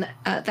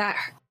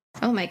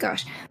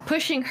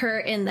pushing her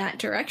in that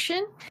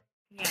direction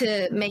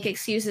to make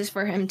excuses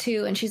for him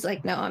too. And she's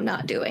like, no, I'm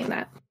not doing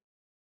that.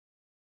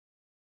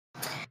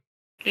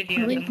 Did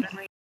you have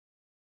memory?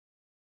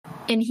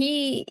 And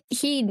he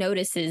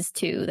notices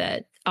too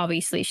that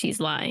obviously she's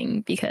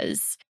lying,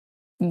 because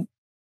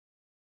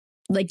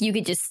like he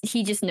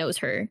just knows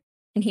her,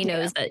 and he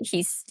knows that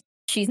she's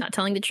not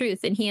telling the truth,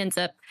 and he ends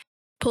up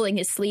pulling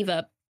his sleeve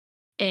up,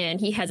 and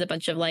he has a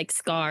bunch of like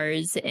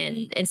scars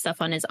and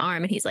stuff on his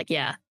arm, and he's like,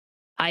 yeah,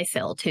 I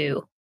fell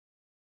too.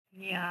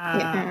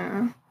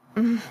 Yeah.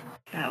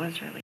 That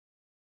was really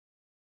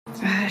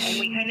gosh. And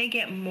we kind of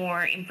get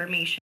more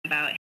information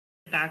about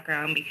his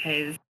background,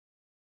 because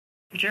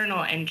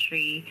journal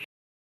entry,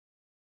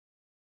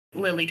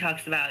 Lily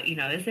talks about,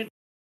 is it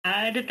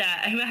bad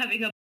that I'm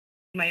having in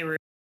my room?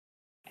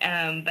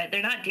 But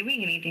they're not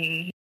doing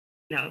anything,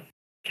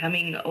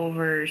 coming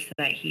over so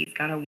that he's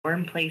got a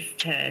warm place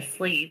to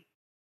sleep.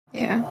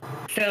 Yeah.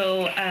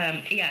 So,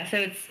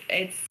 so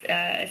it's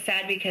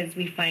sad, because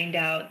we find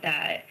out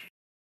that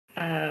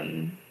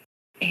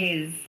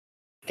his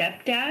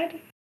stepdad,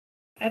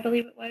 I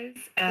believe it was,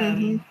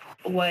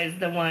 was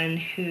the one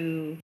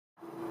who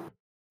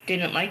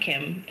didn't like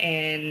him,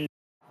 and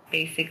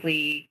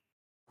basically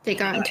they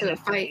got into a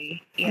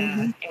fight.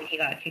 And he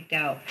got kicked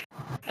out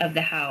of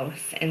the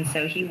house. And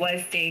so he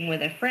was staying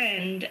with a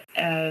friend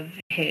of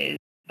his,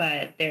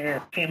 but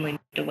their family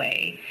moved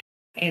away,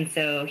 and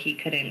so he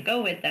couldn't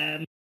go with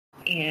them.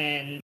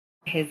 And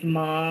his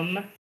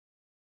mom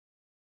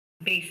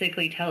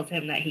basically tells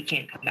him that he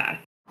can't come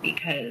back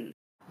because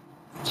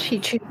she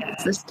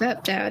chooses the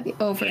stepdad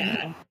over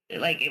him.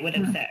 Like it would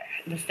upset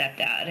the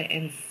stepdad,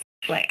 and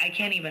like I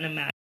can't even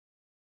imagine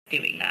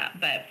doing that,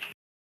 but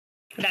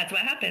that's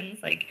what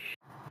happens. Like,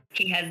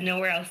 he has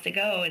nowhere else to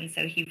go, and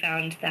so he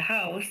found the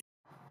house,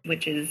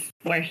 which is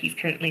where he's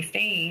currently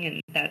staying,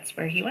 and that's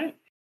where he went.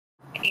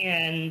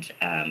 And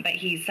but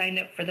he signed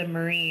up for the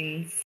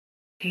Marines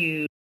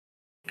to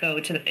go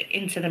into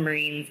the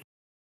Marines,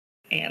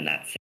 and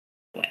that's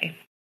the way.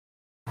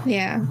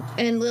 Yeah,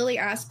 and Lily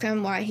asked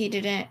him why he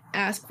didn't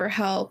ask for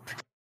help,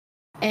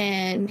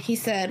 And he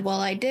said, well,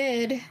 I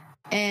did.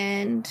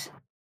 And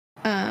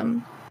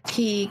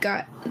he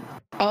got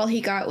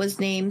was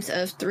names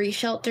of 3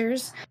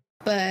 shelters,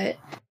 but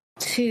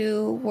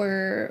 2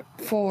 were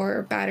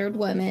for battered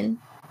women.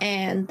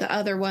 And the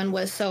other one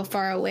was so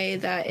far away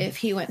that if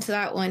he went to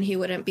that one, he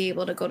wouldn't be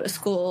able to go to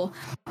school.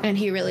 And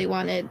he really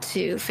wanted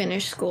to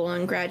finish school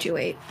and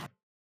graduate.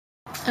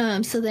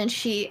 So then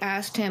she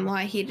asked him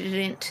why he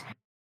didn't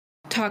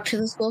talk to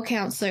the school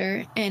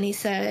counselor. And he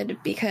said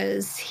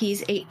because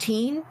he's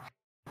 18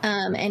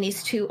 and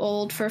he's too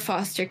old for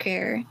foster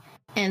care.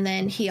 And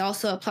then he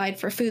also applied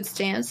for food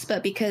stamps,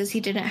 but because he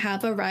didn't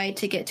have a ride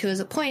to get to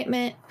his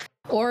appointment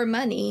or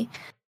money,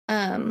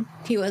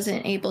 he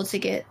wasn't able to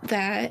get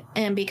that.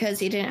 And because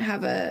he didn't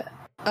have a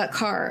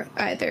car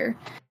either.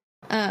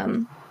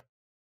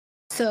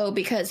 So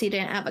because he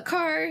didn't have a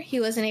car, he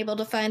wasn't able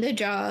to find a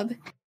job,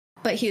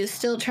 but he was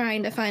still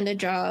trying to find a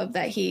job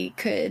that he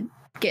could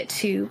get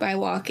to by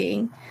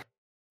walking.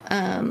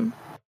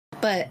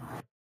 But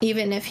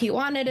even if he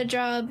wanted a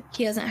job,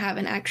 he doesn't have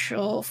an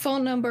actual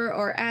phone number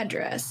or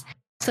address.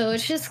 So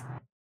it's just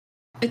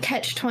a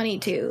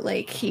catch-22.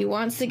 Like, he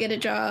wants to get a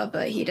job,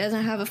 but he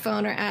doesn't have a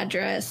phone or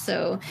address,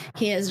 so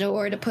he has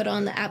nowhere to put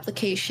on the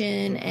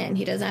application, and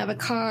he doesn't have a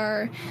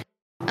car.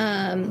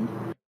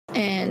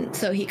 And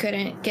so he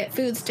couldn't get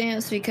food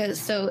stamps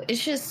so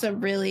it's just a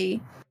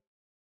really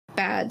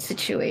bad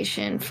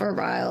situation for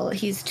Ryle.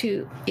 He's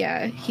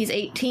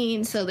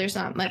 18, so there's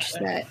not much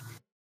that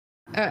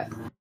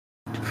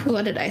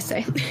what did I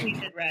say? You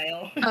said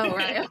Ryle. Oh,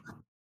 Ryle.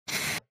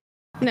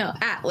 No,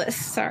 Atlas,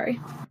 sorry.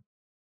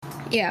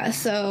 Yeah,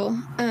 so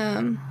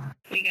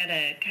we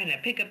gotta kind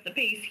of pick up the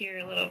pace here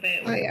a little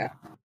bit. Oh yeah.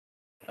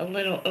 A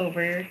little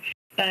over.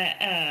 But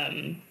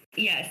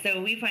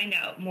so we find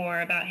out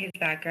more about his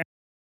background,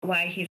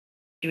 why he's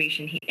in the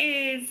situation he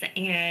is,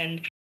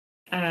 and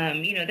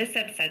this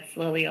upsets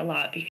Lily a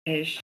lot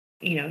because,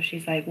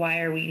 she's like,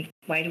 why do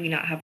we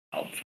not have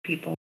help for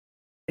people in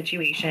this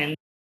situation?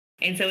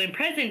 And so in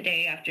present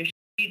day, after she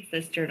reads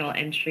this journal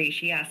entry,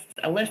 she asks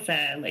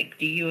Alyssa, like,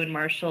 do you and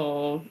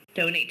Marshall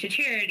donate to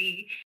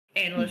charity?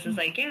 And Alyssa's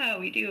like, yeah,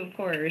 we do, of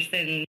course.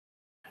 And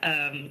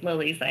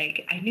Lily's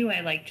like, I knew I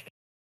liked that.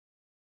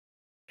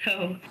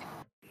 So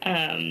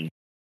I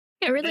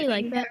really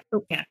like that.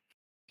 Oh, yeah.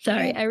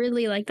 Sorry, I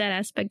really like that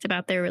aspect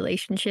about their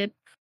relationship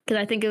because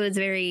I think it was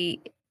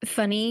very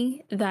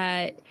funny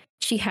that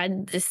she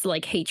had this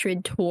like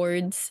hatred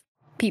towards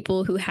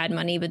people who had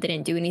money but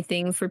didn't do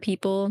anything for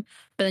people.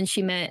 But then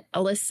she met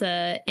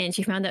Alyssa and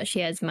she found out she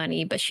has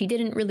money, but she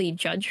didn't really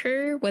judge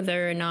her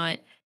whether or not,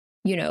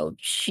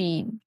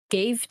 she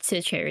gave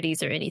to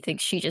charities or anything.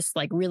 She just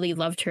like really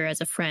loved her as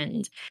a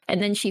friend.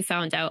 And then she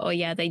found out, oh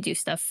yeah, they do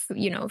stuff,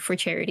 for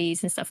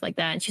charities and stuff like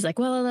that. And she's like,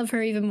 well, I love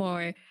her even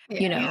more,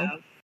 Yeah.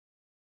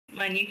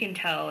 And you can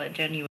tell a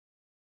genuine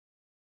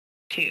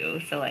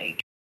too. So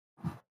like,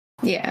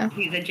 yeah,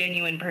 she's a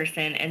genuine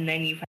person, and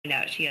then you find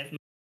out she has money,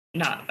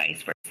 not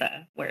vice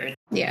versa, where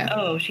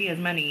oh, she has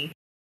money,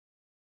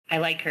 I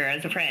like her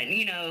as a friend,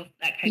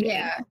 that kind of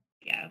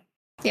thing.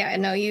 Yeah, I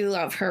know you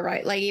love her,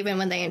 right? Like, even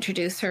when they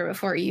introduce her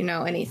before you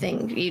know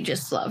anything, you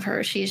just love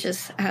her. She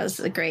just has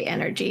a great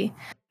energy.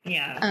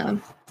 Yeah.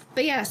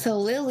 But yeah, so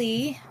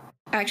Lily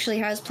actually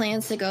has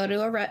plans to go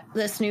to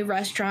this new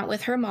restaurant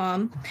with her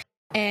mom.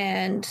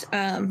 And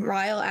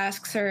Ryle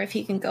asks her if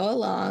he can go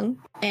along.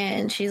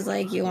 And she's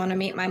like, you want to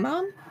meet my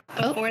mom?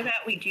 Before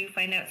that, we do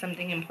find out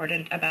something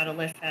important about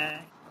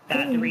Alyssa,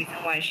 that the reason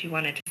why she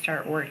wanted to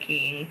start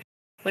working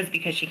was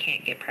because she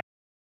can't get pregnant.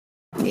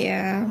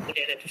 Yeah. She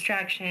did a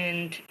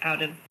distraction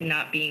out of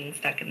not being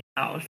stuck in the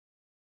house,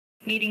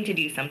 needing to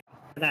do something.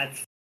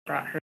 That's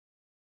brought her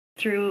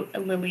through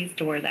Lily's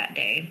door that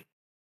day.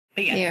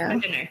 But for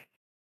dinner.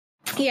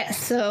 Yeah,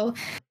 so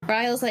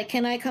Ryle's like,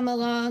 can I come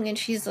along? And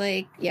she's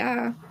like,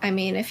 yeah, I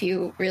mean, if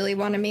you really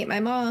want to meet my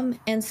mom.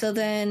 And so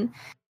then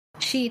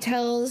she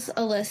tells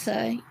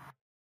Alyssa,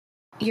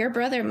 your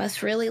brother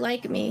must really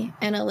like me.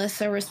 And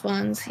Alyssa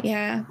responds,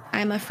 yeah,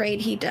 I'm afraid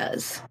he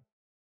does.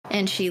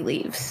 And she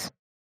leaves,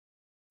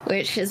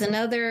 which is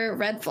another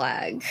red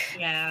flag.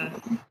 Yeah.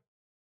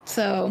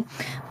 So,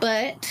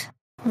 but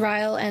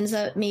Ryle ends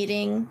up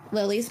meeting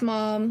Lily's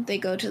mom. They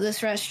go to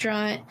this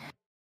restaurant.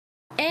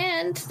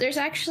 And there's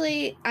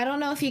actually, I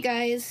don't know if you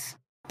guys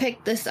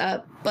picked this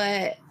up,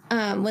 but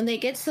when they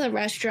get to the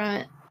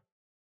restaurant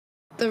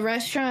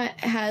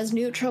has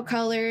neutral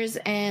colors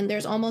and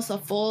there's almost a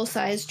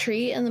full-size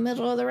tree in the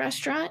middle of the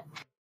restaurant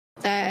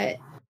that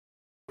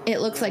it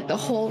looks like the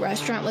whole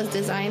restaurant was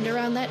designed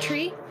around that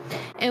tree.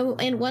 And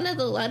in one of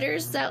the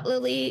letters that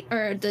Lily,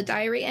 or the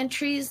diary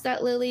entries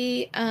that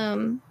Lily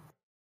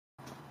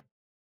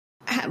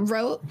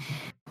wrote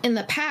in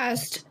the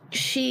past,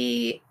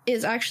 she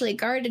is actually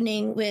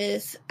gardening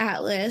with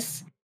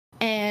Atlas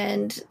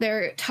and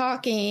they're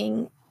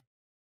talking.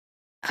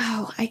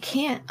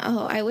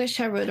 I wish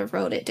I would have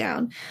wrote it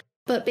down.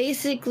 But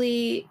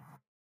basically,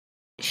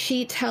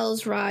 she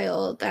tells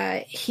Ryle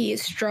that he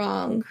is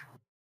strong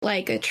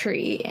like a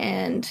tree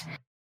and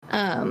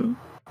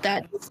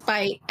that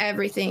despite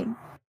everything.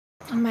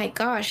 Oh my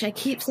gosh, I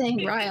keep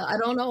saying Ryle. I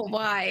don't know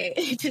why.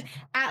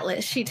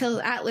 Atlas. She tells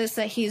Atlas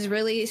that he's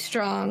really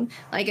strong,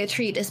 like a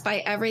tree,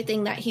 despite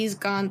everything that he's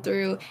gone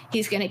through.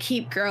 He's going to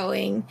keep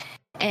growing,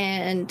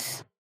 and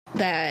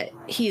that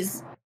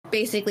he's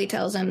basically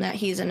tells him that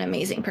he's an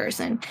amazing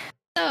person.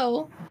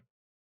 So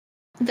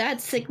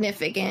that's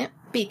significant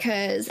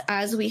because,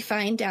 as we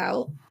find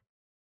out,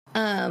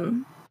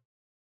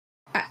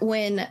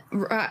 when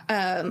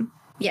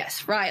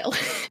Ryle,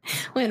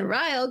 when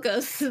Ryle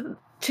goes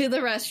to the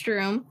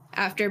restroom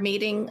after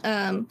meeting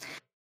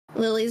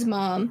Lily's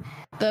mom,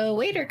 the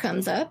waiter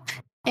comes up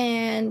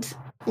and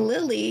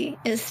Lily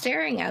is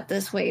staring at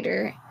this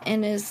waiter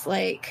and is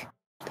like,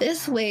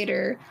 this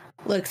waiter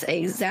looks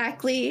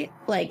exactly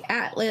like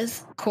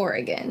Atlas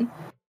Corrigan.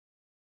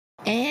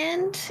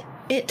 And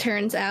it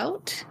turns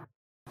out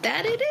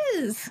that it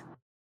is.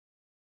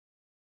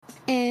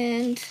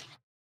 And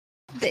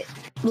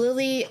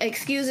Lily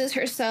excuses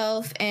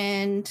herself,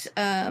 and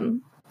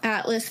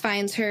Atlas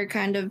finds her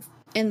kind of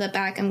in the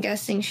back. I'm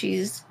guessing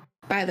she's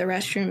by the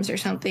restrooms or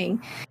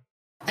something.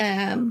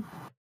 And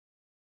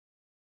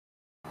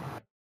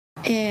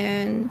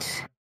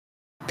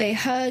they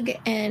hug,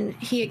 and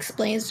he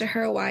explains to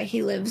her why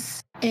he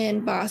lives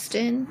in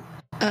Boston.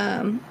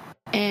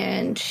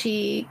 And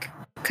she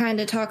kind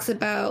of talks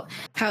about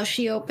how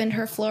she opened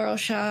her floral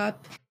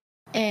shop.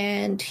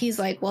 And he's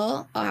like,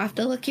 well, I'll have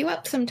to look you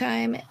up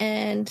sometime.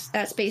 And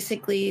that's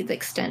basically the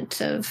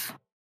extent of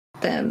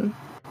them,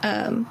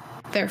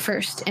 their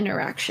first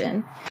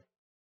interaction.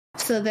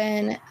 So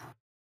then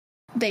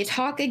they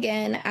talk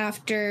again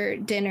after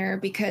dinner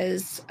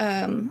because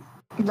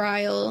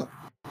Ryle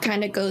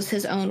kind of goes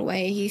his own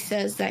way. He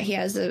says that he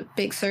has a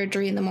big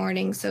surgery in the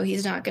morning, so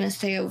he's not going to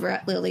stay over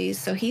at Lily's.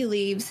 So he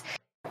leaves,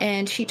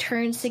 and she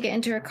turns to get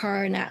into her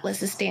car, and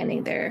Atlas is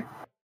standing there.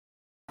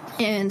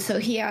 And so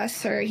he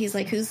asks her, he's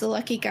like, who's the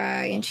lucky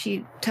guy? And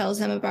she tells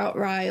him about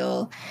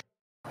Ryle.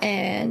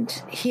 And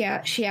she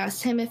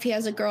asked him if he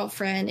has a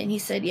girlfriend. And he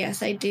said,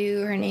 yes, I do.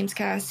 Her name's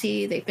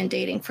Cassie. They've been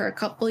dating for a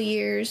couple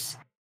years.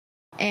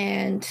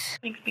 And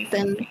makes me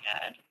feel so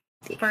bad.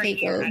 For a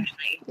year,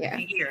 actually. Yeah.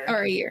 A year.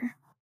 Or a year.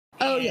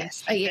 Oh, and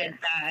yes, a year. Said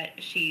that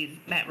she's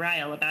met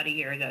Ryle about a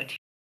year ago, too.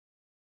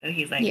 So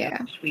he's like, yeah,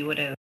 we would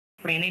have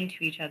ran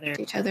into each other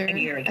a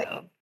year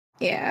ago.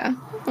 Yeah.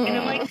 And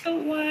I'm like, so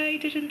why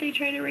didn't they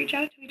try to reach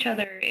out to each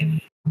other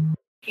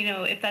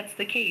if that's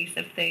the case,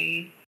 if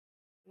they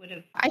would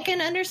have... I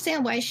can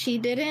understand why she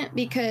didn't,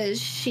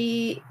 because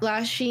she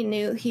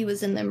knew he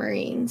was in the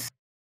Marines.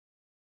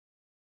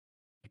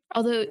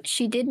 Although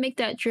she did make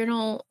that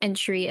journal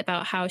entry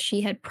about how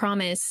she had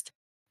promised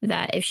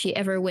that if she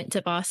ever went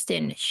to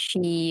Boston,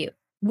 she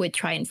would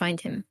try and find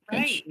him. Right.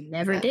 And she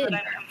never That's did. what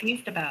I'm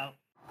confused about.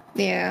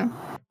 Yeah.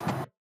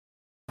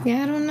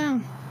 Yeah, I don't know.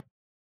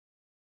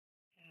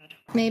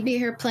 Maybe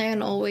her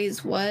plan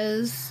always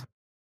was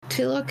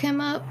to look him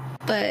up,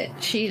 but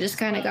she just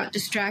kind of got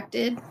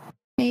distracted,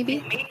 maybe.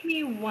 It made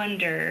me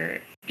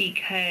wonder,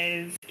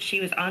 because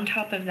she was on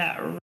top of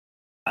that roof.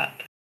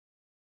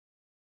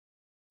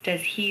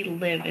 Does he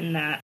live in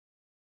that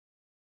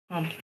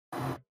complex?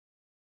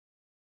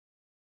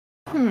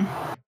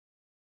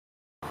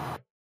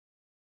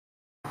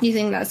 You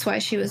think that's why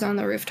she was on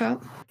the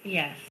rooftop?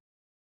 Yes.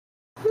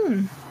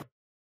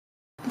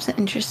 That's an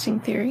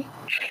interesting theory.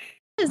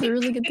 That's a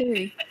really good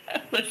theory.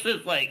 This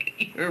is like,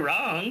 you're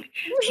wrong.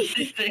 This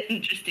is an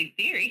interesting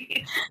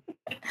theory.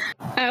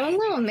 I don't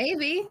know,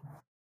 maybe.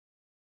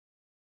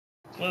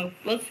 Well,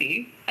 we'll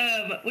see.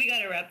 We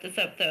gotta wrap this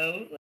up,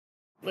 though.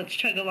 Let's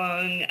chug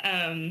along.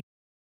 I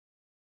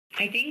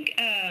think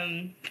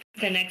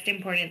the next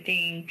important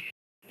thing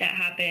that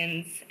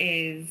happens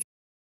is,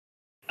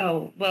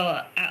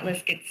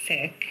 Atlas gets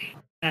sick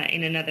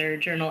in another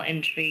journal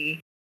entry,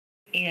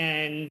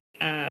 and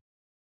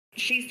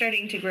she's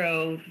starting to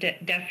grow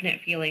definite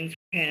feelings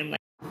for him.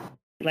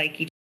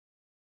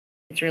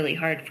 It's really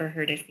hard for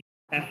her to see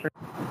effort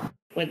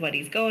with what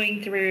he's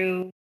going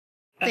through.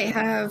 They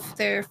have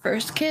their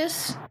first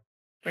kiss.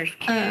 First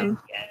kiss,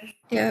 yes.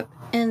 Yep.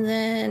 And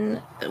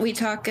then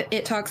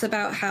it talks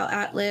about how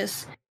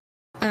Atlas,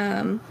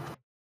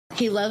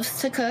 he loves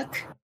to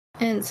cook.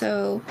 And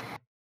so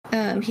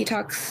he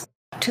talks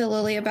to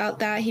Lily about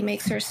that. He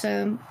makes her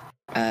some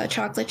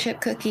chocolate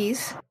chip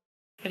cookies.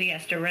 But he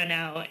has to run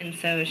out, and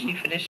so she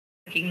finishes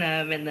cooking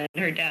them, and then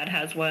her dad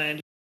has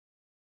one.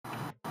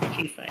 And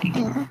she's like,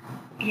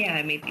 yeah,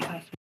 I made these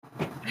last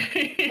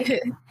week.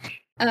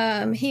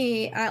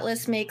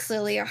 Atlas makes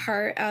Lily a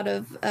heart out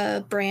of a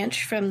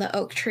branch from the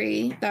oak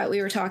tree that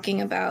we were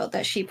talking about,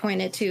 that she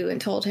pointed to and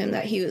told him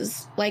that he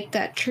was like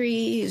that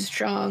tree, he's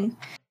strong.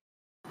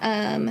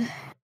 And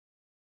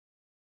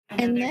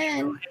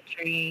then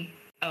tree.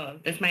 Oh,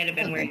 this might have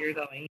been where you're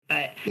going,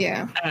 but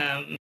yeah.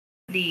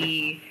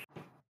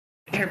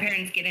 Her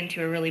parents get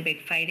into a really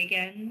big fight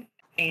again,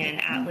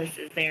 and Atlas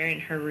is there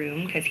in her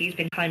room because he's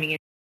been climbing in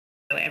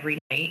every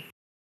night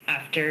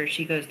after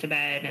she goes to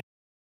bed, and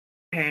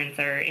her parents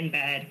are in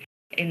bed.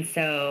 And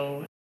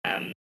so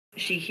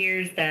she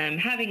hears them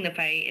having the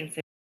fight and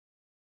sits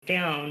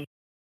down,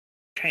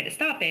 trying to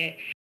stop it.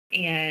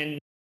 and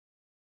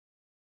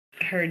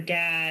her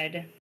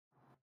dad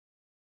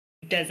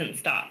doesn't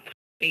stop,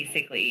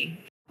 basically,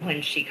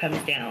 when she comes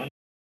down.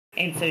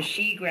 And so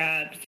she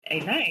grabs a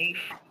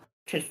knife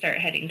to start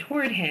heading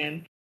toward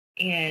him,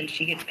 and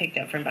she gets picked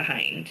up from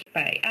behind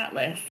by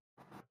Atlas.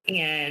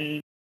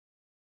 And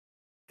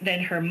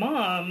then her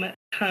mom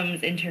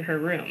comes into her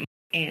room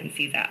and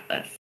sees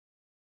Atlas.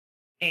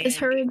 Does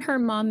her and her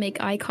mom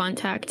make eye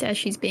contact as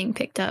she's being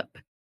picked up?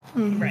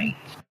 Right.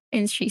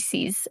 And she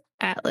sees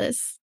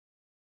Atlas.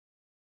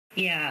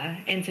 Yeah,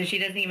 and so she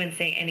doesn't even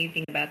say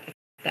anything about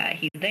that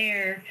he's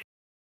there.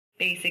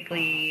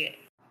 Basically,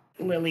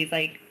 Lily's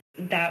like,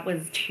 that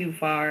was too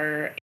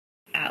far.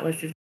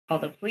 Atlas is call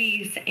the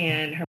police,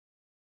 and her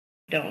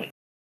don't.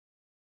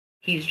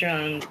 He's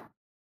drunk.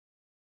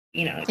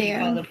 You know, if you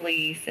call the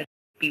police, it'd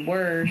be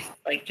worse.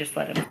 Like, just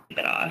let him sleep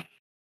it off.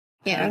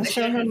 Yeah, she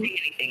doesn't say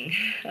anything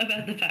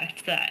about the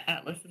fact that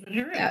Atlas is in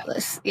her room.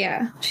 Atlas,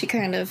 yeah. She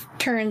kind of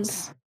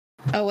turns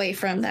away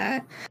from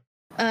that.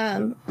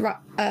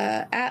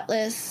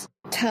 Atlas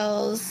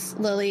tells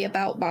Lily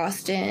about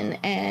Boston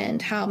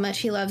and how much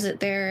he loves it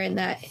there, and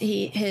that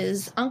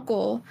his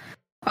uncle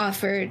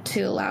offered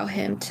to allow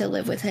him to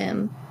live with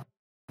him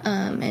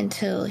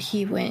until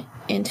he went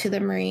into the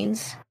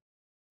Marines.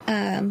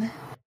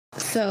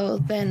 So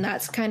then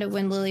that's kind of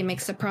when Lily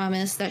makes a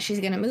promise that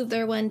she's going to move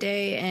there one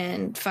day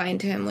and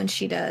find him when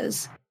she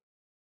does.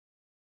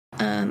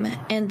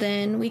 And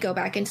then we go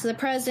back into the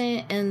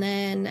present, and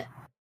then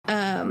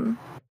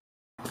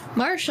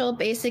Marshall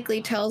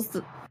basically tells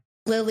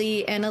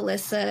Lily and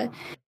Alyssa,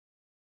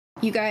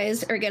 you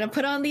guys are going to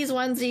put on these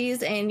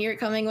onesies and you're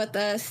coming with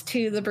us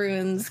to the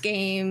Bruins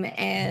game.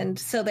 And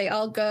so they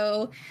all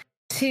go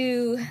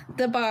to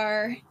the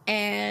bar,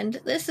 and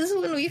this is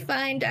when we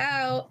find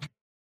out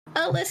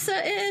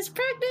Alyssa is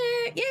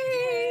pregnant.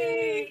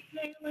 Yay!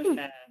 Yay,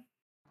 Alyssa.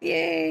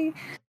 Yay.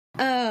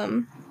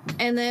 And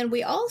then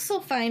we also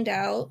find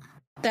out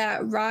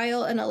that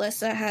Ryle and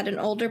Alyssa had an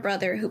older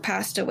brother who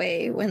passed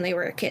away when they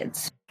were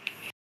kids.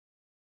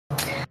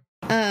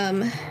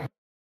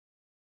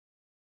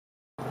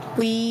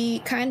 We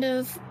kind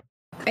of,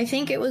 I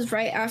think it was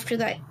right after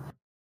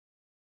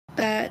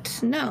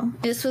no,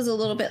 this was a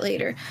little bit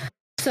later.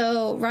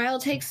 So Ryle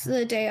takes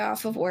the day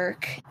off of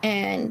work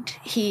and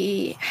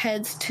he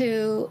heads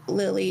to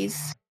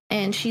Lily's,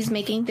 and she's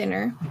making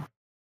dinner.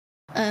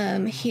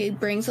 He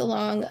brings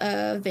along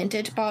a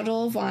vintage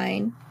bottle of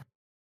wine,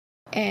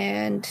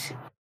 and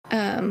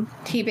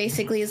he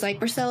basically is like,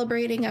 we're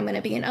celebrating, I'm going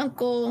to be an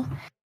uncle.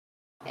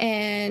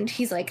 And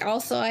he's like,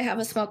 also, I have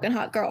a smoking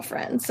hot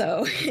girlfriend,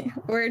 so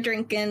we're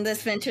drinking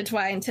this vintage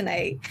wine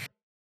tonight.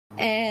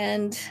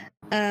 And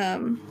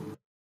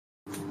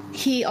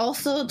he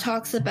also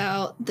talks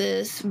about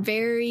this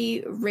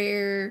very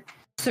rare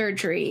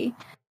surgery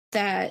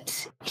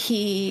that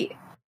he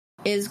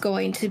is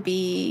going to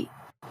be,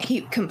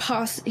 he's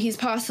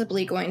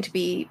possibly going to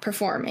be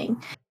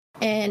performing.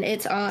 And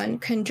it's on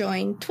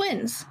conjoined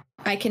twins.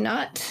 I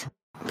cannot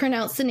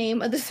pronounce the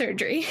name of the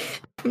surgery.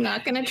 I'm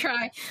not going to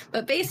try,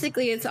 but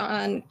basically it's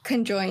on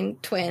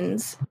conjoined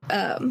twins.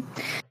 And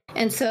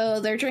so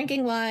they're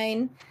drinking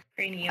wine.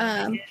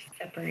 Cranial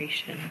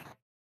separation.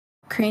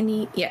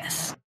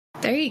 Yes.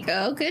 There you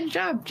go. Good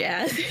job,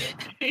 Jazz.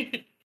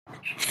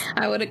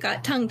 I would have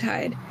got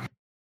tongue-tied.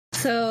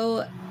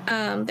 So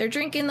they're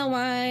drinking the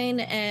wine,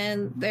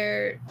 and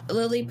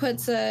Lily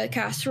puts a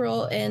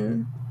casserole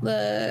in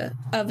the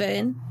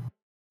oven,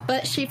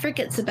 but she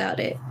forgets about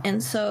it.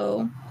 And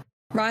so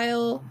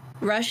Ryle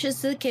rushes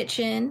to the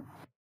kitchen,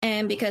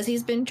 and because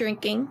he's been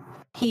drinking,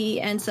 he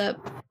ends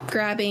up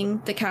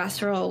grabbing the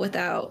casserole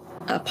without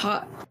a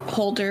pot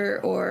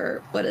holder,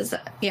 or what is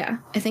that? Yeah,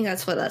 I think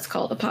that's what that's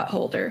called, a pot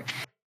holder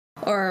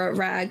or a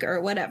rag or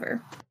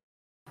whatever,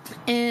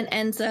 and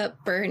ends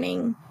up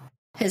burning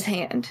his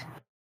hand.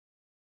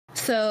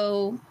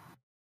 So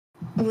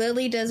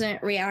Lily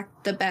doesn't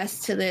react the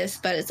best to this,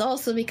 but it's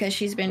also because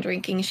she's been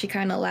drinking. She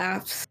kind of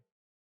laughs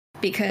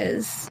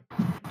because,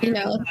 you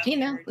know,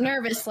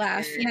 nervous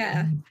laugh.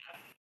 Yeah.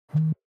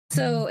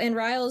 So, and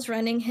Ryle's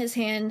running his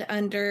hand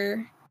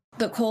under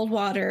the cold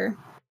water,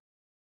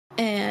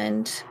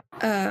 and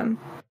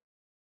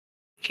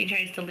she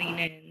tries to lean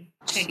in.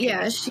 She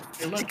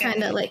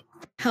kind of like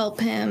help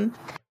him.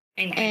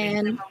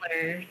 And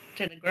similar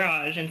to the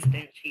garage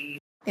incident, she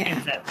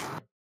ends up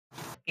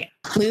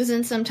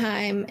losing some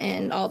time,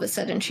 and all of a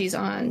sudden she's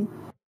on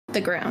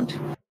the ground.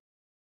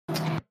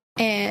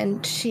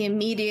 And she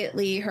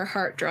immediately, her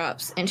heart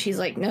drops, and she's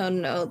like,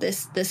 no,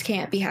 this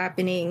can't be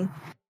happening.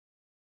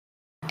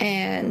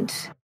 And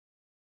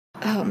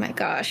oh my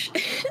gosh,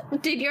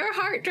 did your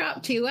heart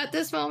drop too at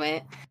this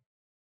moment?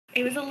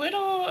 It was a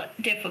little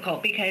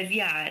difficult because,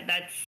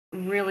 that's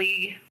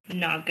really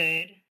not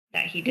good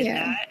that he did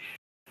that.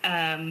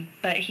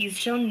 But he's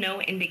shown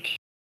no indication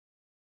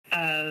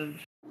of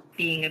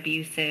being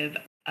abusive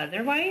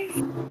otherwise,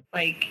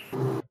 like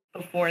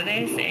before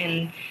this.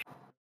 And,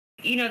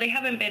 they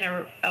haven't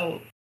been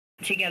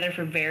together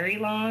for very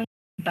long,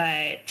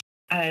 but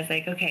I was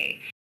like, okay,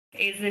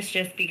 is this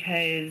just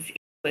because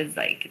was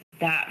like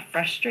that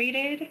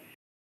frustrated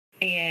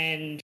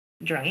and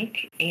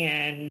drunk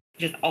and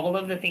just all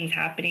of the things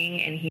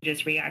happening, and he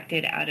just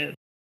reacted out of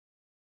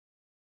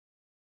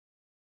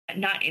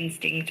not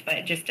instinct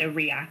but just a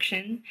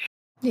reaction?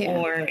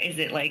 Or is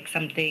it like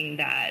something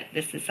that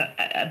this is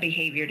a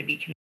behavior to be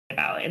concerned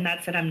about? And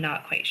that's what I'm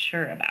not quite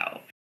sure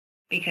about,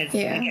 because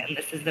again,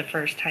 this is the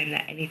first time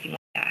that anything like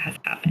that has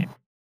happened.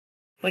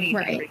 What do you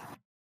think?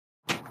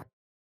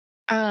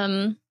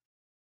 I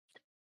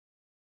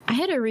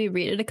had to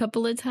reread it a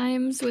couple of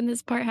times when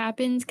this part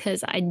happens,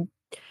 because I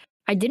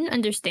didn't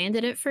understand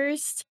it at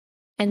first,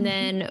 and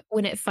then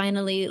when it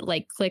finally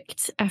like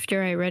clicked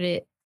after I read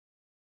it,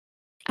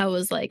 I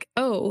was like,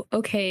 oh,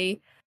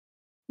 okay,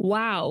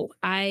 wow,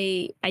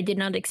 I did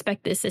not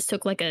expect this. This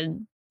took like a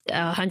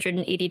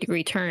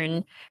 180-degree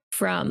turn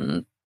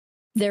from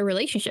their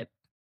relationship,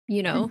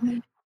 you know.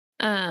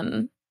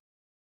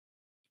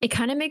 It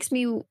kind of makes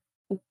me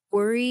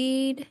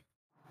worried,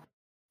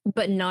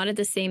 but not at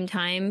the same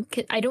time.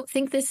 I don't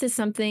think this is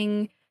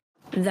something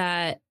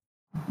that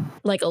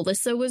like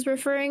Alyssa was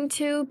referring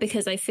to,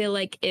 because I feel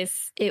like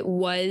if it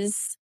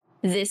was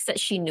this that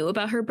she knew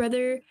about her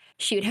brother,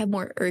 she would have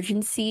more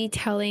urgency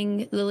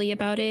telling Lily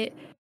about it.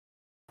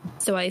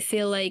 So I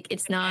feel like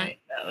it's not.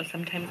 So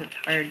sometimes it's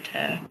hard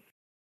to.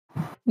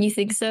 You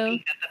think so?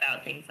 Speak up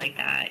about things like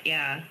that,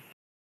 yeah.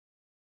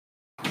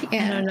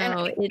 Yeah, I don't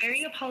know. It's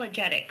very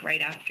apologetic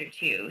right after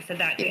too, so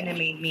that kind of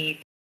made me.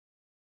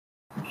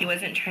 He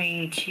wasn't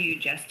trying to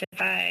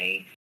justify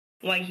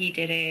why he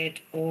did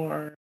it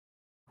or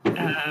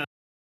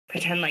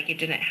pretend like it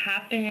didn't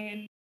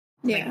happen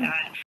like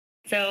that.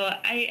 So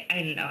I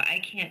don't know.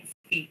 I can't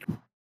speak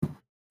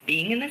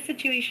being in this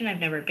situation. I've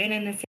never been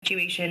in this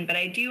situation, but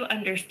I do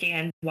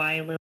understand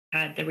why Lily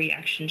had the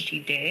reaction she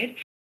did,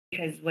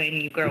 because when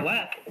you grow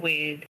up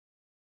with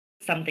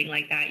something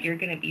like that, you're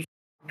going to be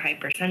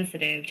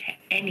hypersensitive to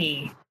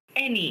anything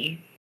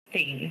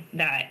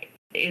that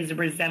is a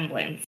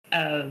resemblance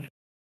of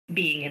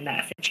being in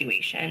that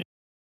situation.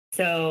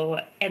 So,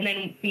 and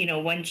then, you know,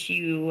 once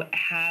you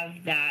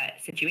have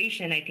that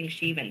situation, I think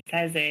she even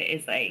says it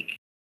is like,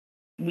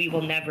 we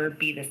will never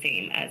be the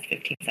same as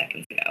 15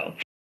 seconds ago.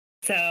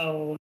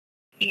 So,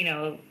 you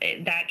know,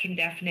 that can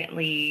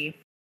definitely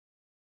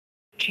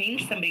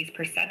change somebody's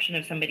perception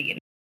of somebody.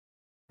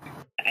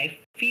 I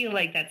feel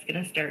like that's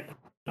going to start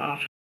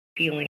off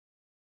feeling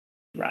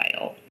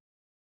rile.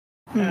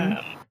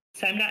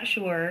 So I'm not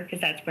sure,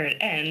 because that's where it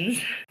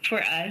ends for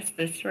us,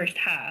 this first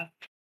half.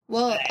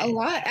 Well, a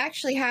lot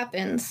actually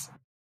happens,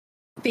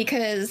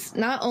 because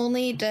not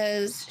only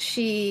does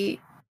she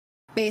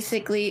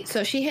basically,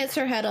 so she hits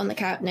her head on the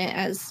cabinet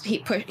as he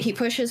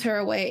pushes her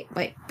away,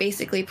 like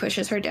basically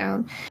pushes her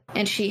down,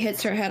 and she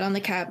hits her head on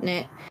the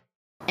cabinet.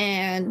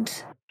 And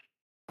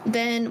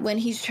then when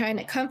he's trying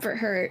to comfort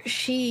her,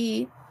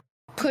 she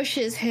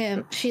pushes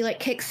him, she like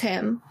kicks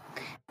him,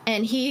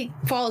 and he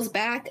falls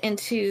back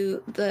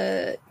into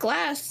the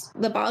glass.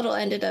 The bottle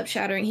ended up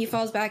shattering. He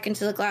falls back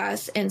into the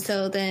glass, and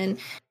so then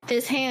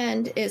his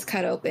hand is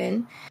cut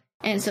open,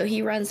 and so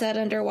he runs that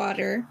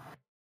underwater.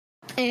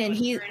 And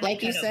he,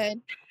 like you said,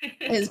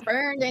 is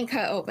burned and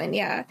cut open,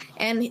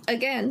 And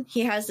again,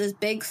 he has this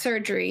big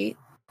surgery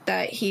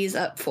that he's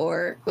up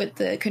for with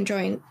the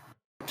conjoined,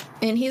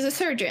 and he's a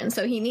surgeon,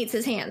 so he needs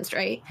his hands,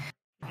 right?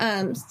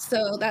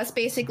 So that's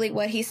basically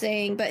what he's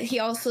saying. But he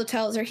also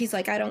tells her, he's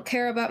like, I don't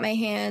care about my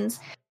hands.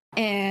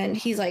 And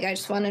he's like, I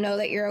just want to know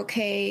that you're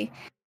okay.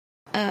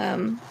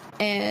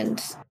 And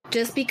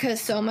just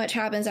because so much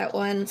happens at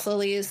once,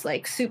 Lily is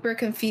like super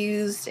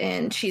confused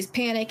and she's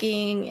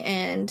panicking,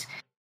 and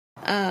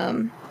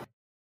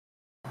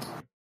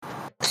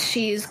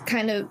she's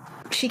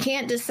she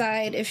can't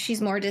decide if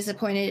she's more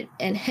disappointed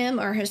in him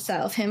or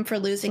herself, him for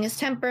losing his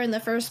temper in the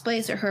first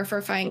place, or her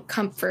for finding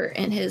comfort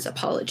in his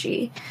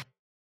apology.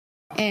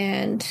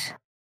 And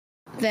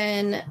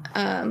then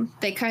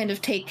they kind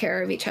of take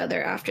care of each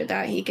other after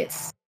that. He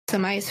gets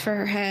some ice for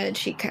her head.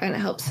 She kind of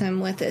helps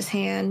him with his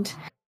hand.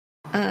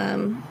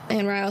 And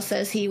Ryle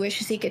says he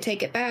wishes he could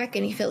take it back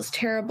and he feels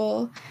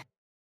terrible.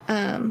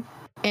 And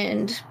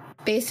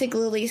basically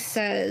Lily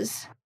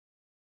says,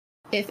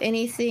 if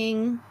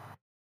anything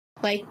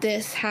like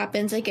this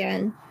happens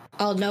again,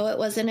 I'll know it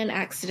wasn't an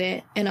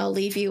accident and I'll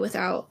leave you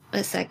without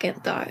a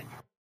second thought.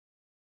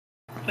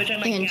 Which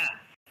I'm like, yeah,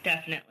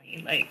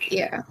 definitely. Like,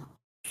 yeah,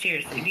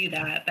 seriously, do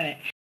that. But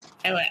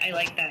I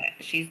like that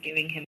she's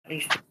giving him at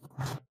least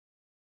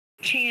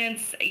a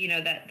chance, you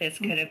know, that this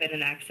could have been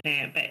an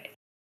accident. But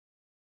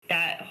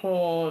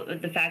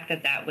the fact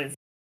that that was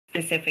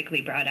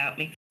specifically brought out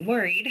makes me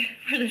worried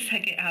for the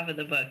second half of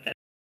the book that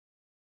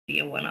be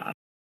a one-off.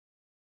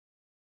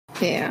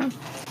 Yeah.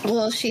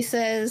 Well, he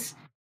says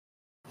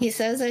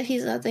that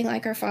he's nothing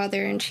like her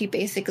father, and she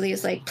basically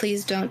is like,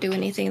 please don't do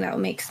anything that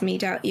makes me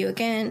doubt you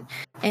again.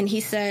 And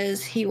he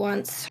says he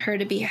wants her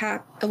to be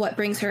what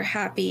brings her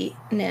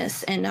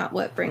happiness and not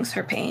what brings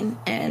her pain.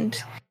 And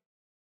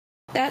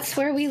that's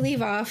where we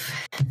leave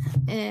off.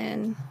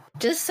 And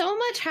just so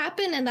much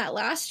happened in that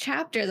last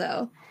chapter,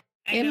 though.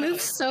 It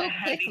moves so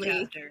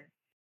quickly.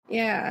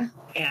 Yeah.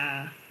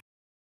 Yeah.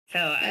 So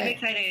I'm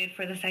excited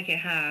for the second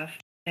half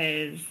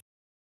because,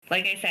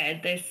 like I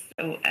said,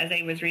 as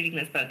I was reading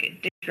this book,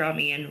 it did draw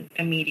me in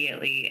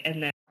immediately.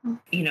 And then,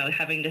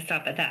 having to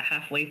stop at that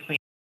halfway point.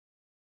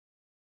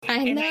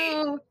 I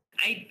know.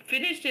 I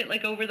finished it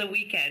like over the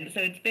weekend,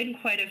 so it's been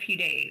quite a few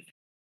days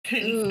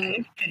since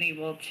I've been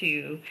able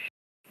to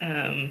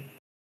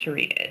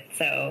read it.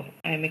 So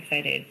I'm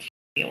excited to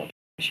be able to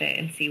finish it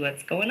and see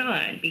what's going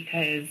on,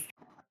 because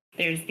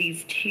there's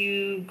these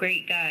two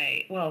great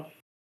guys, well,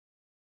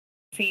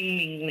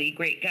 seemingly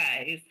great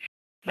guys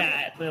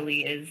that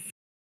Lily is,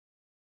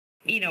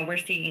 we're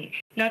seeing,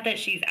 not that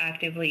she's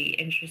actively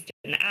interested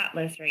in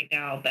Atlas right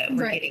now, but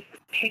we're getting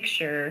a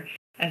picture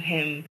of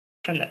him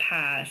from the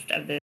past,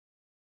 of this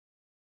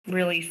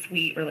really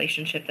sweet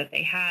relationship that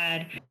they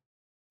had.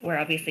 We're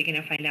obviously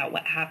going to find out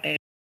what happened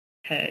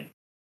to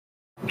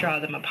draw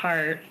them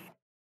apart.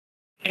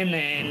 And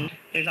then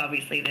there's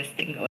obviously this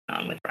thing going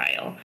on with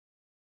Ryle.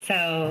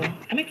 So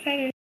I'm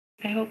excited.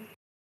 I hope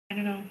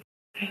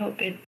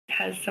it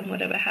has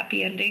somewhat of a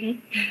happy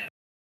ending.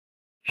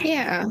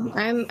 Yeah,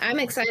 I'm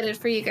excited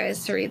for you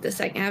guys to read the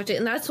second half.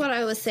 And that's what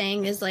I was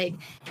saying, is like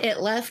it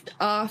left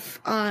off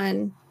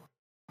on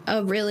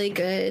a really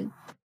good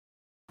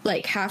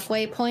like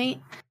halfway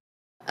point.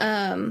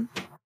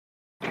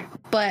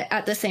 But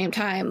at the same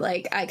time,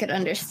 like I could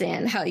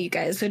understand how you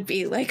guys would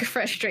be like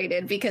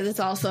frustrated, because it's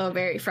also a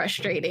very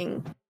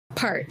frustrating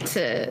part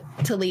to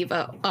leave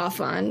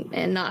off on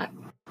and not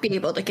be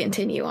able to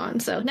continue on.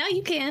 So now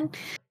you can.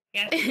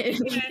 Yeah.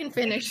 You can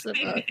finish the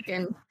book.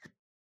 And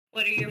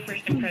what are your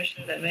first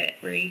impressions of it,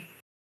 Bree?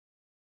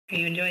 Are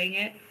you enjoying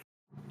it?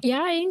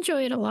 Yeah, I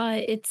enjoy it a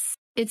lot. It's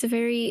a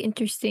very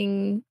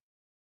interesting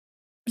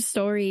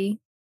story.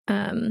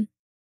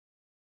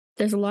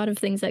 There's a lot of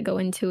things that go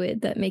into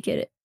it that make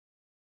it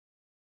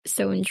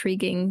so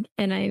intriguing,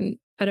 and I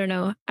don't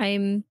know.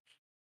 I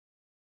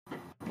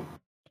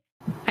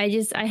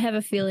have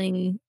a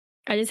feeling.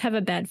 I just have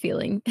a bad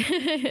feeling.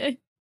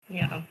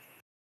 Yeah.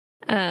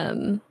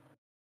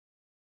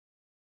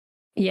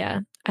 Yeah.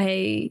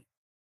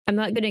 I'm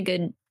not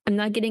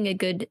getting a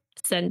good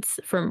sense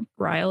from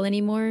Ryle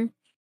anymore,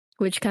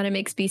 which kind of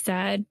makes me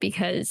sad,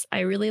 because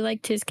I really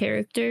liked his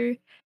character,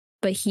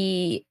 but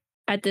he,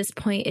 at this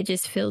point, it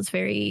just feels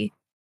very,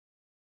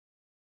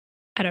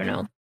 I don't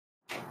know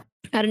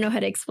how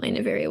to explain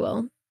it very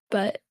well,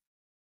 but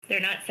they're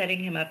not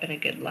setting him up in a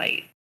good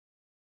light.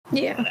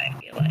 Yeah. What I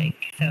feel like.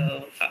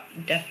 So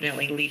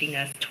definitely leading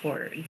us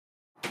towards,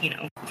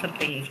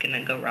 something's going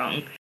to go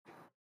wrong.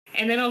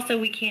 And then also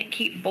we can't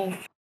keep both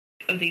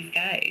of these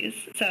guys.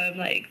 So I'm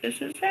like,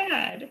 this is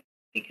sad.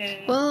 Because,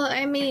 well,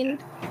 I mean,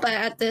 but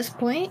at this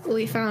point,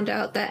 we found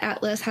out that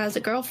Atlas has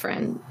a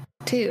girlfriend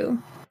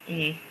too.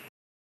 You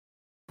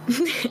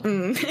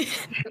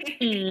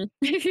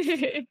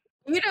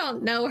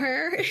don't know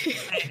her.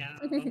 I know.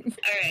 All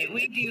right,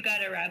 we do got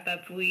to wrap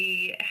up.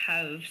 We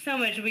have so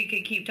much we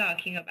could keep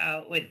talking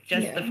about with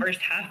just the first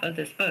half of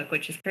this book,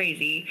 which is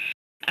crazy.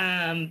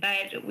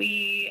 But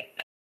we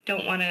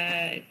don't want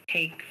to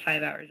take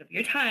 5 hours of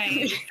your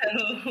time,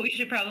 so we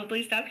should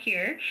probably stop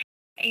here.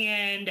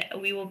 And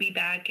we will be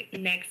back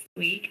next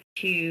week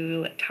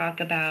to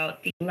talk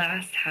about the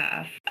last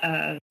half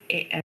of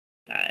It Ends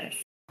With Us.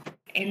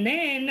 And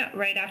then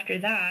right after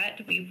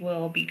that, we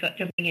will be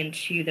jumping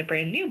into the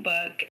brand new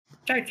book,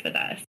 Starts With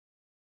Us.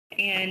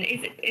 And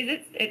is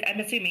it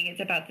I'm assuming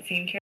it's about the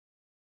same character.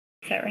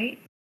 Is that right?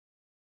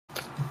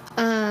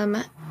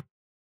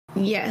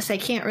 Yes, I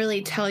can't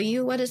really tell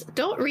you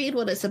don't read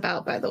what it's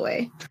about, by the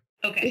way.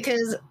 Okay.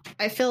 Because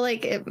I feel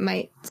like it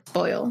might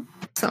spoil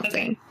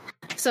something. Okay.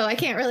 So I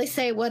can't really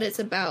say what it's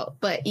about,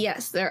 but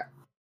yes, there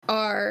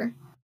are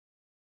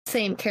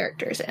same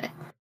characters in it.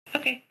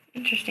 Okay,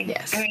 interesting.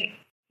 Yes. All right.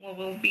 Well,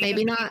 we'll be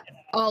maybe not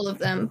all of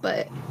them,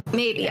 but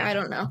maybe. I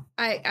don't know.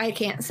 I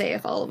can't say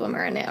if all of them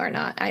are in it or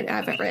not. I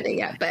haven't read it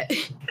yet, but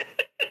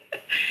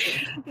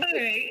all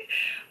right.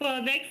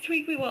 Well, next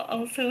week we will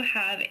also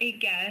have a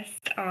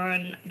guest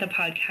on the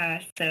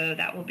podcast, so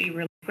that will be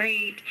really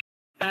great.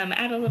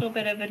 Add a little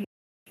bit of a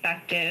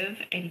perspective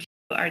into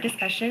our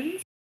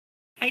discussions.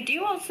 I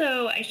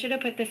should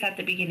have put this at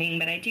the beginning,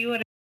 but I do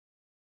want to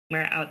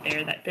put out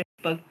there that this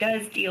book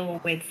does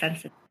deal with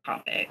sensitive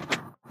topics.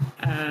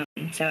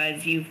 So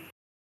as you've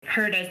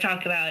heard us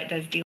talk about, it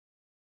does deal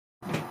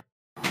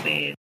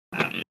with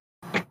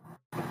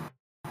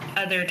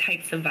other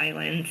types of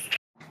violence.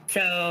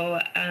 So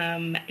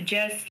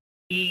just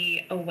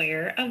be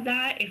aware of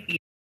that if you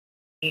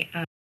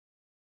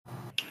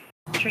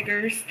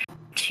triggers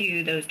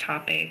to those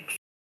topics.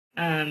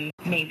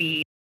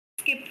 Maybe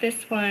skip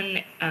this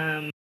one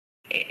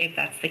if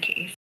that's the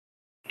case.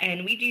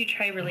 And we do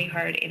try really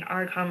hard in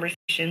our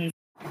conversations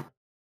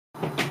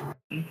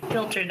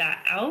filter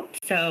that out.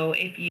 So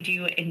if you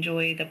do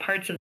enjoy the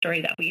parts of the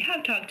story that we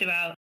have talked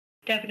about,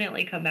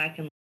 definitely come back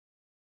and listen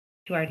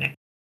to our next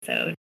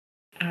episode.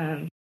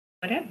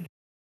 Whatever.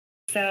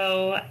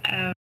 So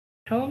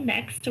until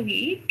next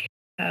week,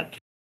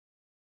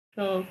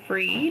 feel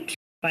free to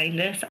find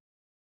us on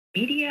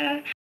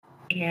media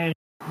and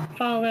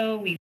follow.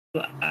 We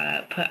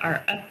put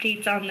our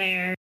updates on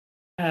there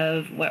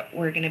of what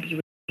we're going to be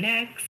reading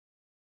next.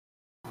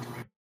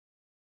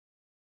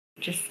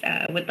 Just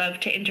would love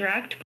to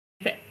interact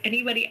with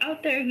anybody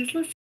out there who's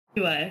listening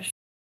to us.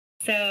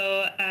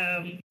 So,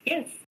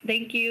 yes,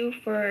 thank you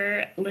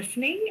for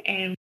listening,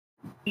 and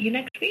see you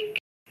next week.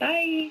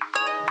 Bye.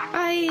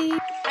 Bye.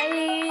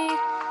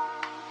 Bye.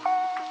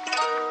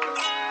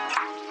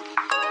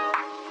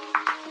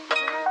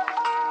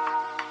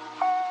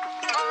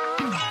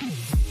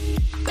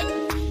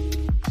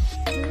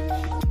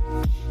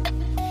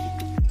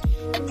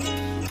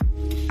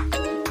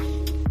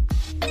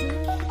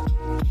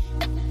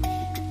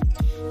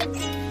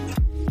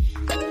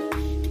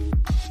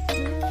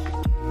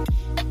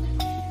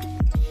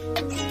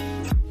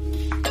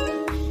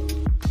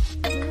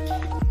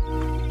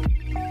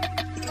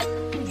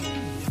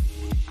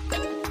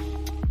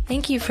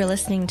 Thank you for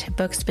listening to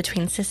Books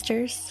Between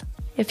Sisters.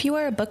 If you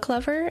are a book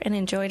lover and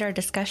enjoyed our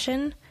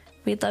discussion,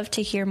 we'd love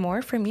to hear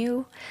more from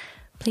you.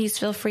 Please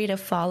feel free to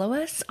follow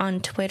us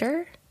on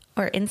Twitter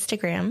or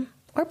Instagram,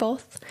 or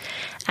both,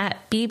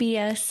 at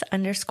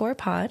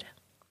 @BBS_pod.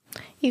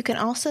 You can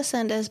also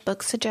send us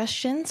book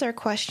suggestions or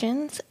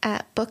questions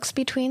at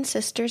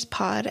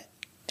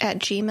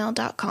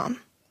booksbetweensisterspod@gmail.com.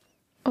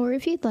 Or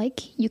if you'd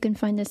like, you can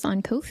find us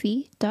on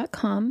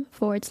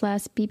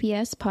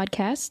Ko-fi.com/BBS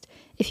podcast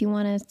if you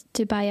want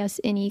to buy us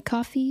any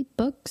coffee,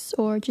 books,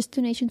 or just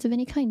donations of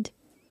any kind.